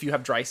 Like, if you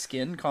have dry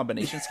skin,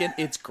 combination skin,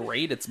 it's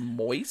great. It's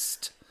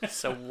moist.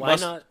 So why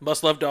not?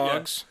 Must love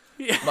dogs.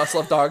 Yeah. Must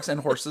love dogs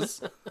and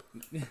horses.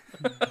 You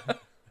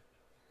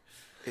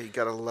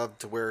gotta love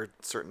to wear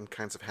certain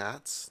kinds of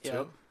hats, too.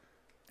 Yep.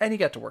 And you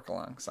get to work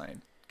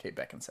alongside Kate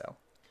Beckinsale.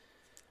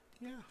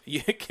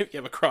 You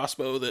have a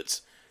crossbow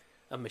that's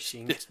A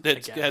machine.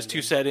 that has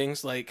two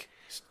settings, like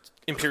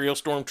Imperial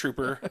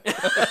Stormtrooper,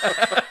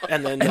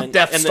 and then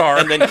Death Star.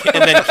 and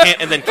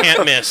then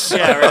can't miss.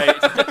 Yeah, right.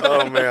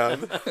 Oh,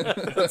 man.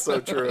 That's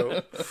so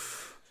true.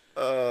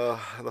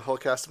 The whole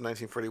cast of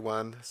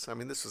 1941. So, I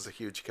mean, this was a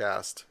huge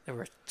cast. There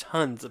were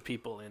tons of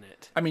people in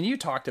it. I mean, you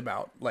talked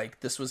about, like,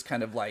 this was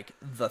kind of like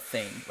the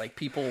thing. Like,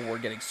 people were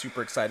getting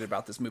super excited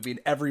about this movie, and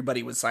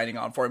everybody was signing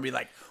on for it and be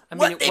like,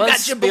 mean, it They was got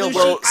Jim Belushi?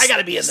 Well, I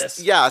gotta be in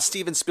this. Yeah,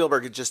 Steven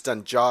Spielberg had just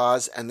done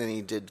Jaws, and then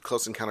he did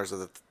Close Encounters of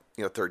the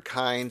Third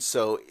Kind.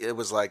 So it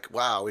was like,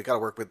 wow, we got to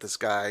work with this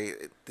guy.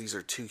 These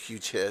are two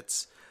huge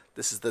hits.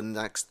 This is the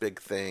next big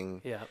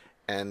thing. Yeah.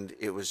 And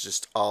it was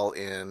just all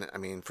in. I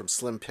mean, from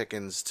Slim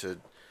Pickens to,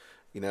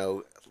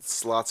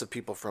 lots of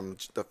people from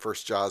the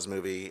first Jaws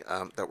movie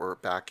that were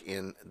back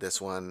in this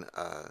one.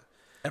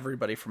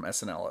 Everybody from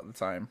SNL at the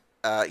time.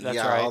 That's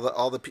yeah, right.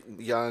 all the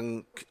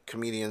young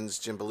comedians,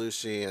 Jim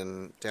Belushi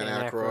and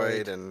Dan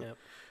Aykroyd and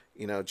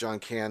Yep. John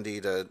Candy.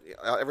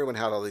 Everyone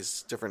had all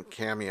these different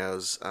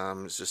cameos.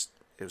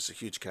 It was a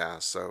huge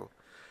cast. So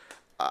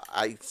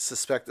I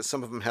suspect that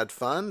some of them had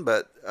fun,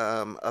 but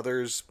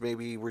others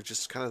maybe were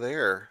just kind of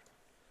there.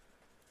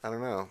 I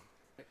don't know. All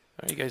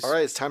right, you guys. All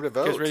right, it's time to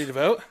vote. You guys ready to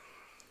vote?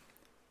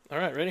 All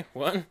right, ready?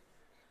 1,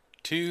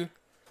 2,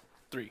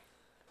 3.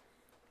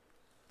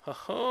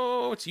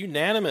 Oh, it's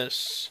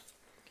unanimous.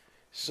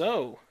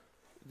 So,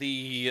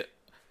 the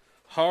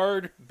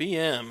Hard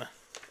BM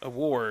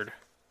Award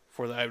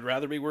for the I'd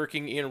Rather Be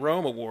Working in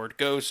Rome Award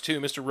goes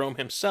to Mr. Rome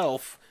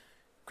himself,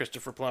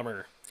 Christopher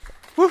Plummer.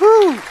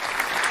 Woohoo!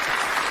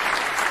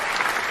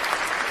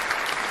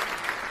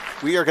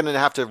 We are going to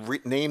have to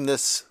name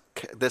this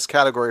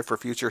category for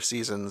future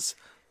seasons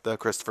the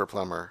Christopher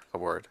Plummer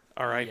Award.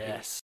 All right.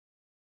 Yes.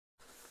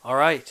 All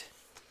right.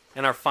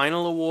 And our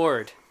final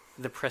award,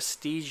 the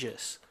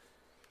prestigious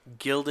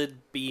Gilded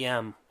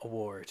BM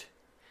Award.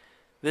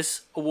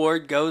 This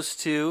award goes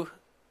to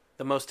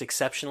the most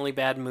exceptionally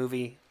bad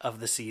movie of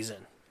the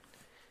season.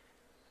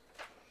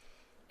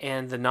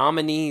 And the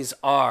nominees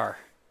are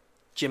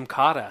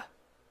Gymkata,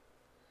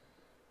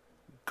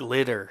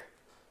 Glitter,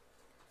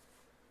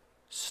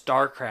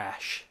 Star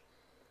Crash,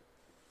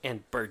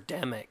 and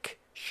Birdemic,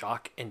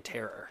 Shock and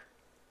Terror.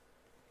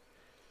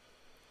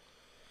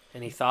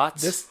 Any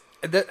thoughts?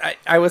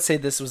 I would say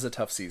this was a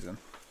tough season,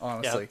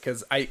 honestly,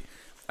 because I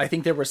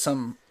think there were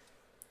some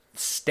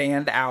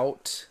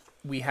standout.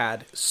 We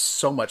had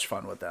so much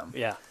fun with them.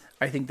 Yeah.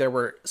 I think there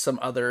were some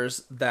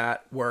others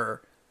that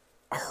were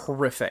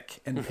horrific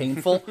and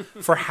painful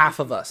for half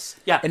of us.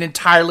 Yeah. And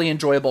entirely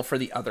enjoyable for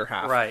the other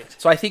half. Right.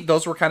 So I think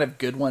those were kind of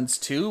good ones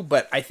too,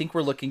 but I think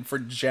we're looking for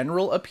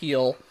general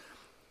appeal.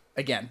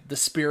 Again, the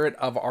spirit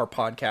of our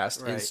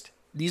podcast is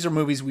these are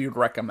movies we would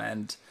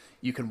recommend.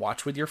 You can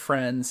watch with your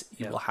friends.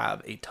 You will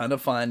have a ton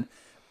of fun,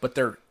 but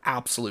they're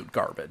absolute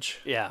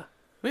garbage. Yeah.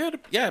 We had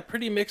a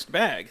pretty mixed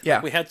bag. Yeah.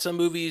 Like, we had some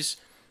movies,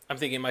 I'm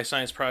thinking My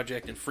Science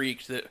Project and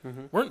Freaked, that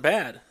weren't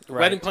bad.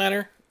 Right. Wedding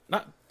Planner,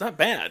 not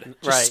bad.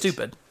 Just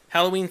stupid.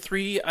 Halloween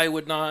 3, I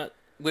would not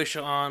wish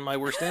on my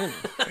worst enemy.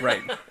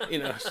 Right.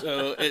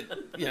 So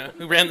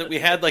we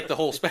had like the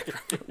whole spectrum.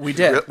 We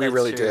did. We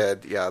really true.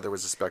 did. Yeah, there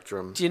was a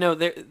spectrum. Do you know,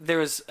 there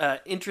was an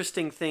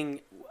interesting thing.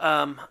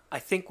 I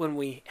think when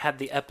we had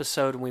the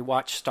episode and we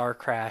watched Star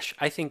Crash,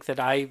 I think that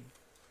I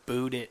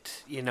booed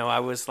it. I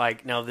was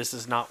like, no, this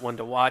is not one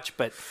to watch.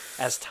 But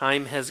as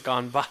time has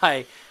gone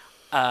by,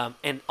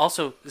 and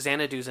also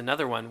Xanadu's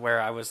another one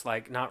where I was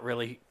like not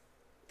really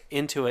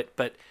into it.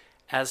 But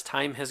as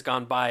time has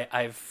gone by,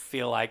 I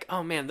feel like,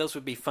 oh man, those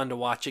would be fun to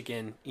watch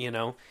again,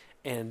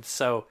 And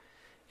so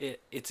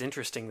it's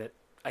interesting that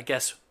I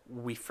guess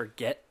we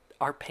forget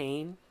our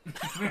pain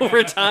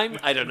over time.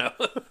 I don't know.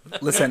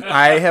 Listen,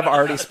 I have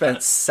already spent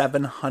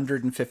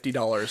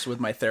 $750 with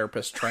my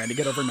therapist trying to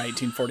get over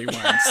 1941.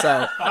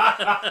 So,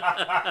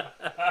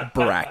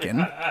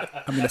 Bracken,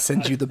 I'm going to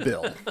send you the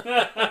bill.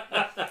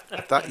 I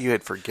thought you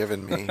had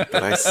forgiven me,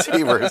 but I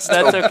see we're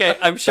still That's okay.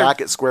 I'm sure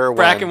back at square one.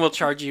 Bracken will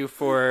charge you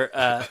for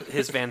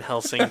his Van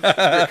Helsing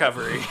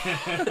recovery.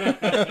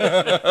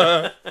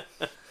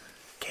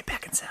 Get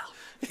back and sell.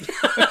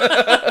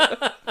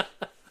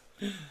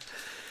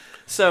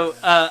 So,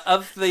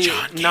 of the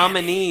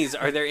nominees,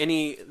 are there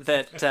any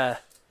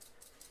that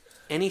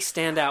any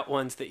standout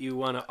ones that you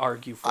want to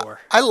argue for?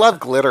 I love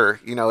Glitter.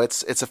 You know,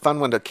 it's a fun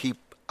one to keep.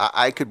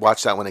 I could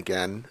watch that one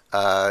again.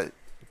 The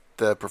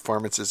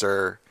performances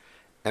are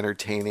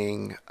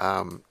entertaining.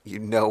 You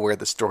know where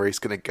the story's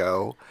going to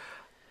go,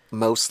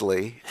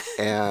 mostly,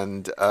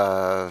 and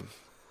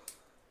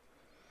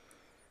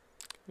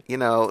you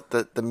know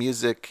the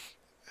music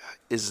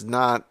is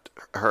not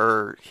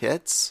her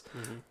hits,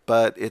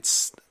 but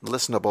it's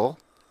listenable,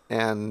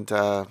 and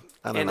I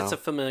don't know. And it's a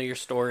familiar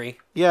story.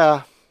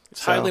 Yeah,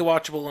 It's highly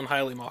watchable and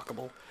highly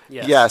mockable.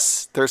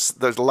 Yes,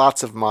 there's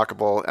lots of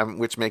mockable,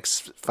 which makes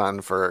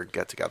fun for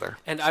get together.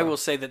 And I will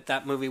say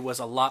that movie was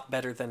a lot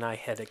better than I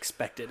had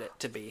expected it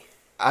to be.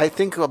 I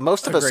think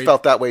most of us Agreed.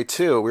 felt that way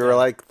too. We were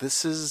like,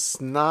 "This is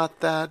not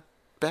that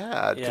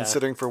bad, Yeah.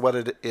 considering for what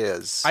it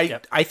is."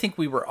 I think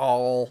we were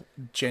all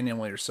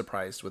genuinely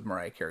surprised with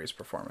Mariah Carey's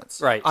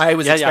performance. Right. I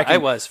was Yeah, expecting I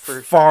was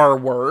far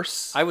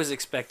worse. I was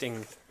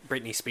expecting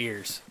Britney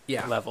Spears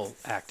level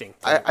acting.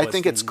 I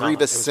think its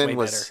grievous sin way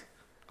was. better.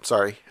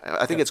 Sorry,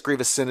 I think its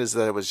grievous sin is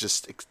that it was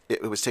just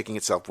it was taking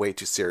itself way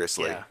too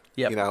seriously. Yeah.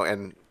 Yep. You know,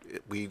 and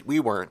we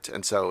weren't,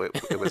 and so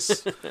it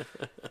was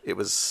it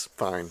was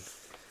fine.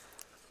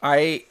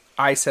 I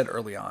said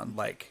early on,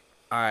 like,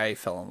 I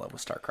fell in love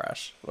with Star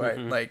Crash. Right?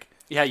 Like,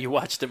 Yeah, you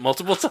watched it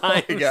multiple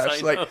times. oh my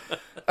gosh, I know.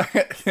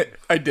 like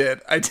I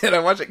did. I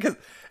watched it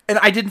and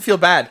I didn't feel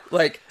bad.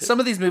 Like, some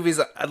of these movies,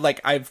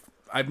 like,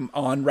 I'm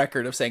on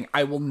record of saying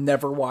I will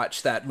never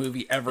watch that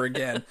movie ever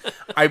again.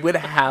 I would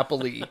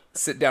happily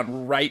sit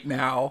down right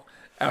now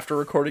after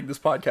recording this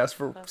podcast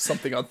for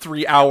something on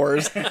 3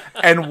 hours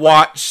and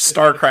watch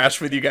Star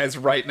Crash with you guys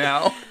right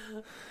now.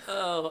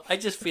 Oh, I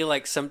just feel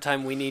like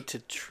sometime we need to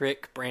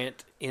trick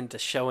Brant into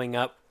showing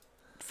up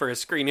for a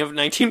screening of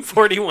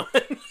 1941.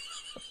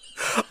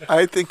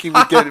 I think he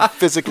would get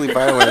physically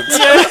violent.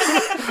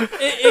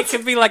 It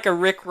could be like a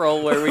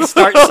Rickroll where we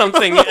start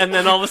something and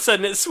then all of a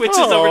sudden it switches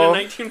over to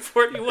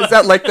 1941. Is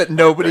that like that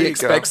nobody There you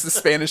expects go. the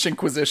Spanish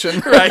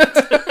Inquisition? Right.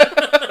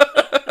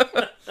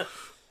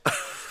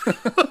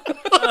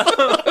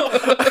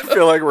 I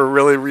feel like we're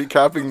really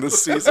recapping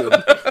this season.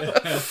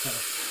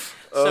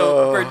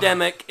 So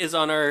Birdemic is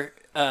on our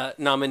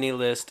nominee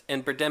list,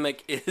 and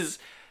Birdemic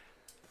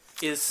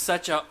is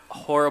such a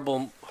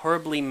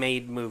horribly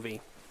made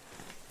movie.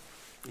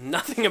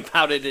 Nothing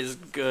about it is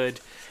good,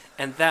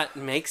 and that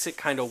makes it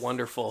kind of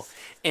wonderful.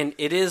 And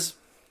it is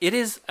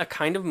a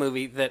kind of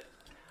movie that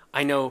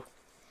I know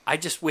I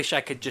just wish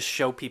I could just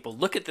show people,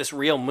 look at this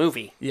real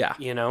movie. Yeah.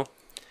 You know?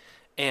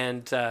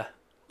 And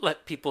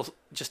let people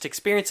just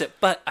experience it.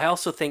 But I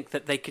also think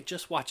that they could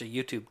just watch a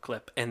YouTube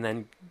clip and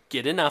then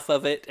get enough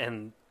of it,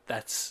 and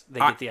they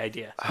get the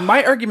idea.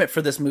 My argument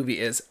for this movie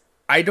is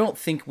I don't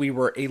think we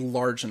were a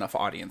large enough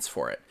audience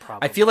for it.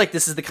 Probably. I feel like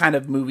this is the kind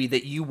of movie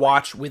that you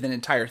watch with an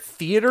entire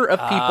theater of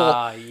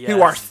people Yes.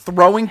 who are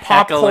throwing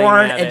Heckling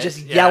popcorn at and it, just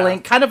yeah.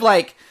 yelling, kind of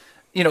like,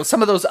 you know,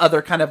 some of those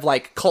other kind of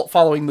like cult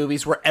following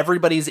movies where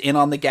everybody's in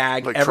on the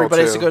gag, Like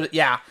everybody has to Troll go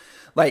to,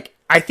 like,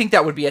 I think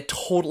that would be a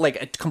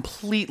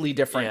completely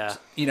different, Yeah.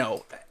 you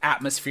know,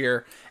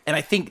 atmosphere. And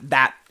I think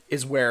that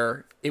is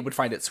where it would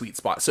find its sweet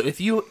spot. So if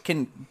you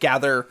can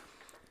gather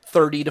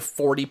 30 to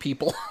 40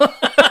 people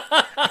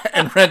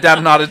and rent out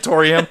an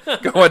auditorium,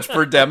 go watch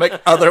Birdemic.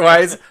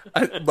 Otherwise,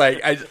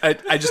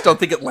 I just don't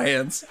think it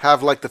lands.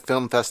 Have like the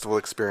film festival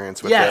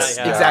experience with Yes,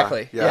 it.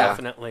 exactly. Yeah.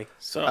 Definitely.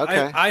 So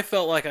Okay. I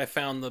felt like I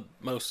found the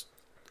most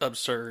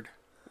absurd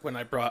when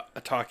I brought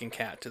a talking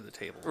cat to the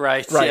table.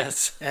 Right. Right.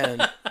 Yes.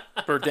 And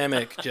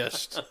Birdemic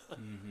just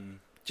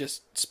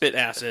spit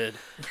acid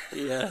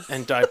Yes.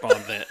 and dive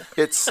bombed it.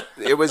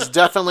 It was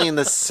definitely in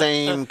the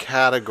same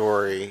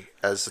category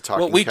as the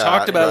talking Well, we cat.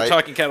 talked about right? a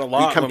talking cat a lot.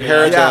 We when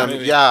compared watched the them.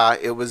 movie. Yeah,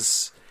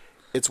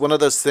 it's one of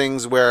those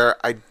things where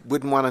I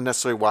wouldn't want to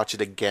necessarily watch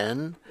it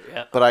again,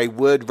 Yep. but I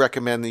would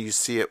recommend that you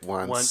see it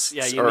once,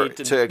 Yeah, you or need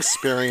to- to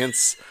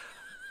experience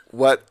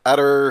what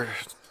utter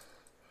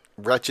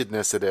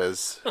wretchedness it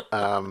is.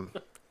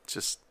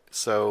 Just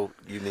so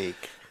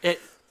unique.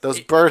 Those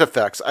bird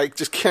effects, I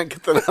just can't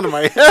get them out of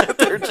my head.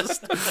 They're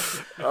just,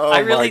 I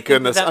really my think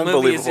goodness, that movie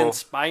is unbelievable.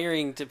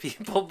 inspiring to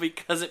people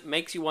because it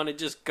makes you want to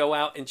just go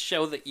out and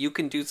show that you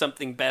can do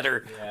something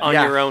better on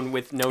Yeah. your own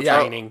with no Yeah.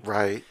 training.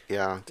 Right?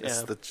 Yeah,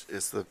 Yeah.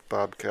 It's the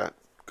Bobcat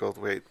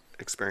Goldthwait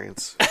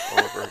experience all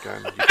over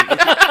again.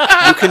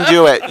 You can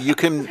do it. You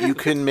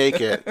can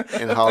make it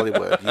in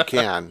Hollywood. You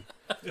can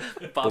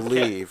Bobcat.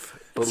 believe.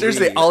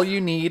 Seriously, all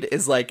you need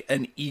is like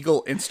an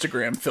Eagle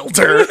Instagram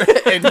filter,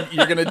 and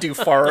you're gonna do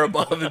far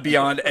above and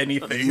beyond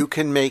anything. You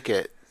can make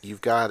it.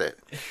 You've got it.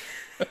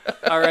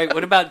 All right,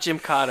 what about Jim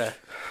Cotta?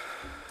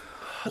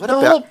 What The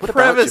about whole what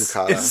about Jim premise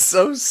Cotta? is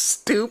so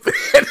stupid.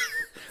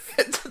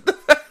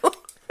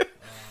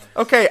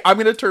 Okay, I'm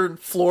gonna turn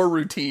floor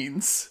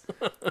routines,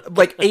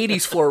 like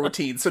 80s floor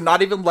routines. So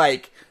not even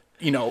like,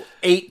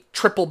 8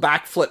 triple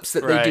backflips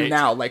that they do Right.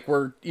 now. Like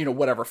we're,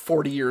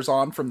 40 years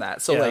on from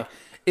that. So Yeah. like,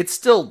 it's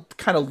still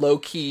kind of low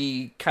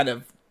key, kind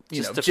of,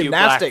 Just a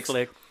gymnastics.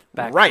 few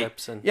backflips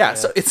Right. and Yeah.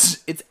 So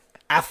it's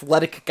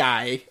athletic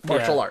guy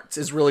martial Yeah. arts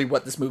is really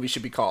what this movie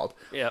should be called.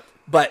 Yep.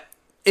 But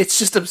it's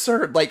just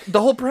absurd. Like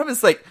the whole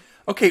premise, like,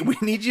 okay, we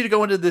need you to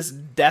go into this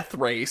death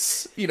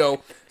race,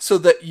 so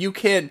that you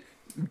can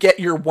get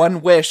your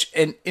one wish,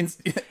 and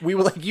we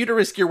would like you to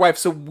risk your wife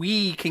so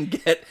we can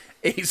get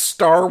a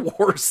Star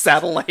Wars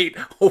satellite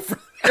over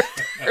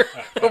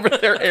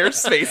their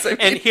airspace. I mean,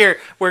 And here,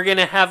 we're going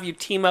to have you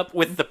team up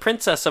with the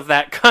princess of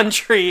that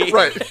country.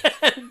 Right.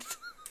 And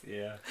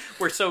Yeah.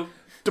 we're so...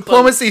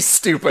 diplomacy's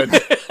stupid.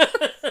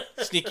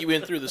 Sneak you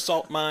in through the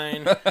salt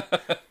mine.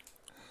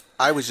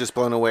 I was just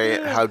blown away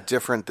at how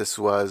different this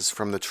was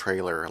from the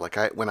trailer. Like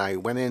when I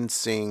went in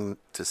to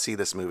see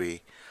this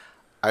movie,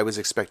 I was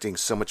expecting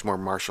so much more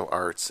martial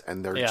arts,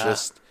 and there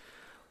just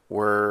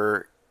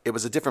were. It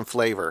was a different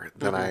flavor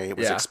than I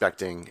was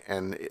expecting,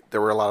 and there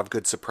were a lot of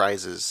good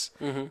surprises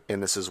in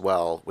this as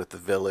well. With the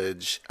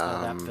village,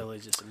 that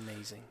village is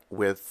amazing.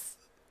 with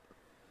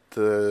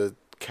the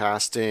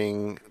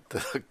casting,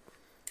 the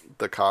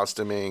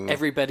costuming,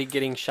 Everybody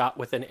getting shot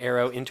with an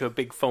arrow into a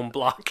big foam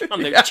block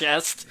on their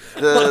chest.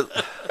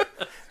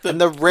 and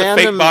the Fake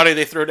random body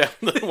they throw down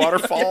the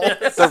waterfall.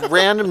 the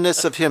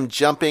randomness of him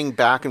jumping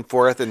back and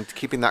forth and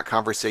keeping that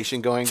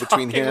conversation going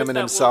between Talking him with and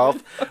that himself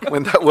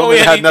when that woman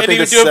yeah, had and nothing he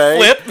to would do a say.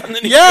 flip, and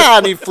then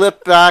And he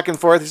flipped back and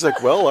forth. He's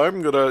like, "Well,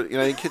 I'm gonna,"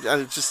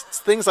 just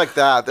things like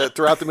that. That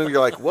throughout the movie, you're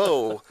like,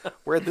 "Whoa,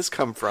 where'd this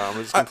come from?"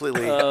 It's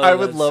completely. I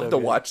would that's love so to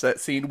good. watch that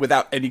scene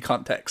without any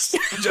context.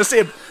 Just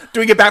him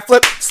doing a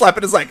backflip,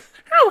 slapping his like,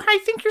 "Oh, I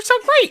think you're so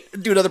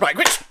great." Do another back.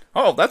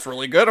 Oh, that's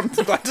really good. I'm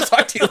glad to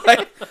talk to you.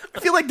 Like, I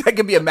feel like that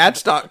could be a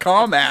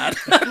Match.com ad.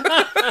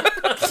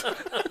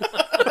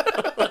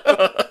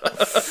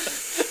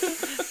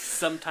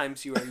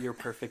 Sometimes you are your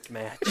perfect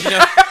match.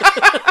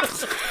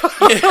 That's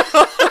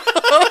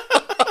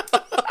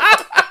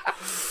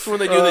when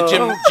they do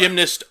the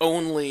gymnast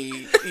only,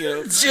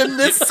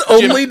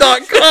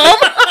 Gymnastsonly.com.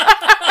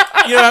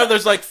 You know how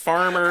there's like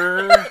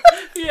farmer.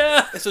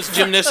 Yeah. It says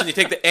gymnast, and you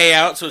take the A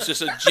out, so it's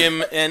just a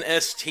gym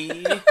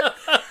NST.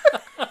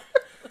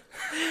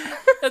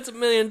 That's $1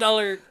 million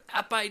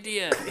app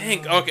idea.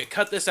 Hank, okay,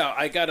 cut this out.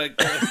 I gotta.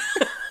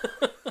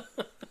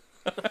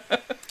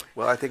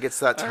 Well, I think it's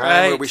that time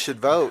right. where we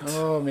should vote.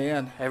 Oh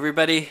man.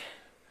 Everybody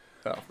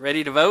Oh.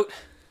 ready to vote?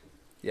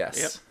 Yes.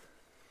 Yep.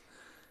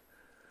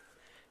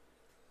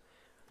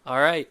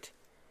 All right.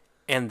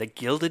 And the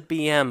Gilded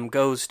BM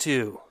goes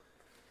to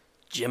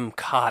Jim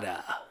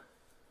Cotta.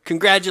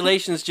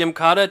 Congratulations, Jim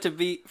Cotta,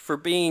 for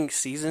being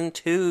Season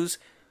 2's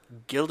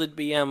Gilded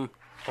BM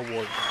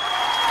award.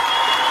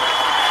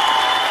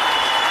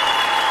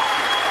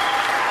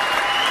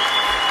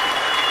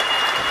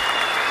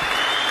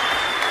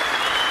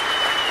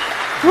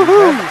 You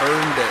have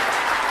earned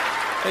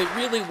it. It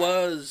really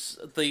was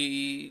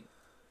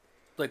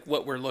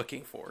what we're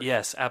looking for.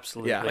 Yes,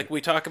 absolutely. Yeah. Like we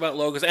talk about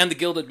logos and the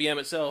Gilded BM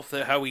itself,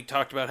 how we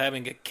talked about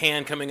having a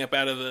can coming up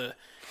out of the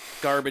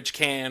garbage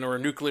can or a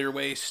nuclear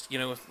waste,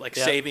 like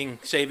Yeah.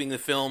 saving the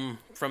film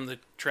from the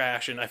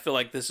trash. And I feel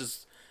like this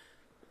is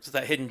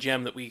that hidden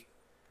gem that we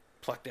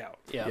plucked out.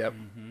 Yeah. Yep.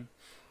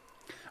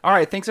 All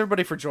right. Thanks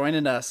everybody for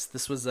joining us.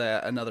 This was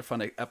another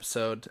fun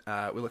episode.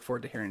 We look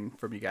forward to hearing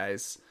from you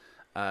guys.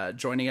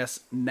 Joining us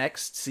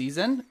next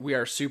season. We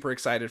are super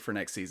excited for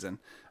next season.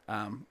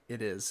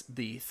 It is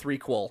the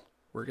threequel.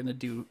 We're going to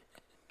do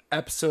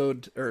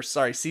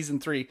season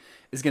 3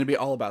 is going to be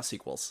all about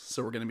sequels.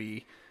 So we're going to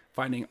be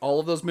finding all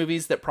of those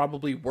movies that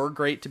probably were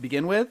great to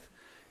begin with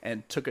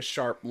and took a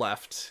sharp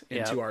left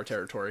into our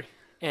territory.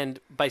 And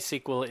by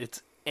sequel,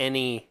 it's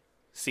any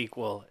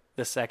sequel.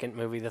 The second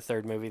movie, the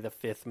third movie, the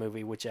fifth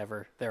movie,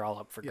 whichever. They're all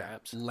up for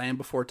grabs. Land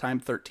Before Time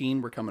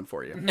 13, we're coming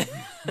for you.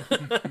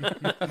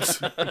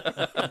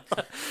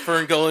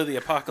 Ferngully, the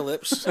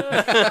Apocalypse.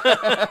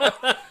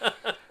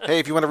 Hey,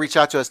 if you want to reach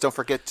out to us, don't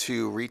forget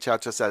to reach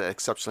out to us at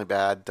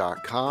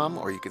exceptionallybad.com,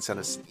 or you can send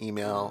us an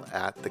email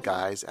at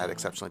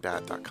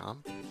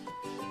theguys@exceptionallybad.com.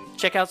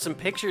 Check out some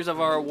pictures of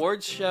our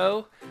awards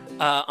show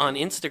on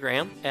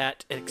Instagram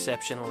at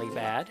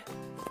exceptionallybad.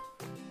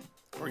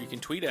 Or you can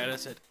tweet at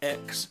us at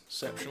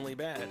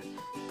exceptionallybad.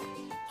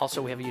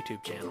 Also, we have a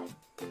YouTube channel,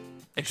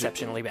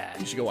 Exceptionally Bad.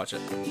 You should go watch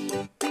it.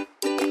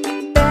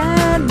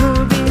 Bad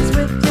movies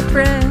with your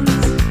friends.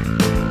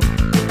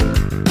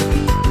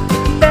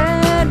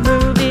 Bad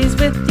movies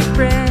with your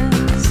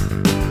friends.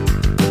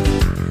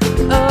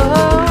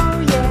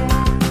 Oh,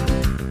 yeah.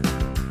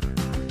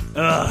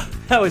 Ugh,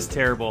 that was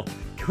terrible.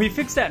 Can we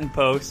fix that in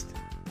post?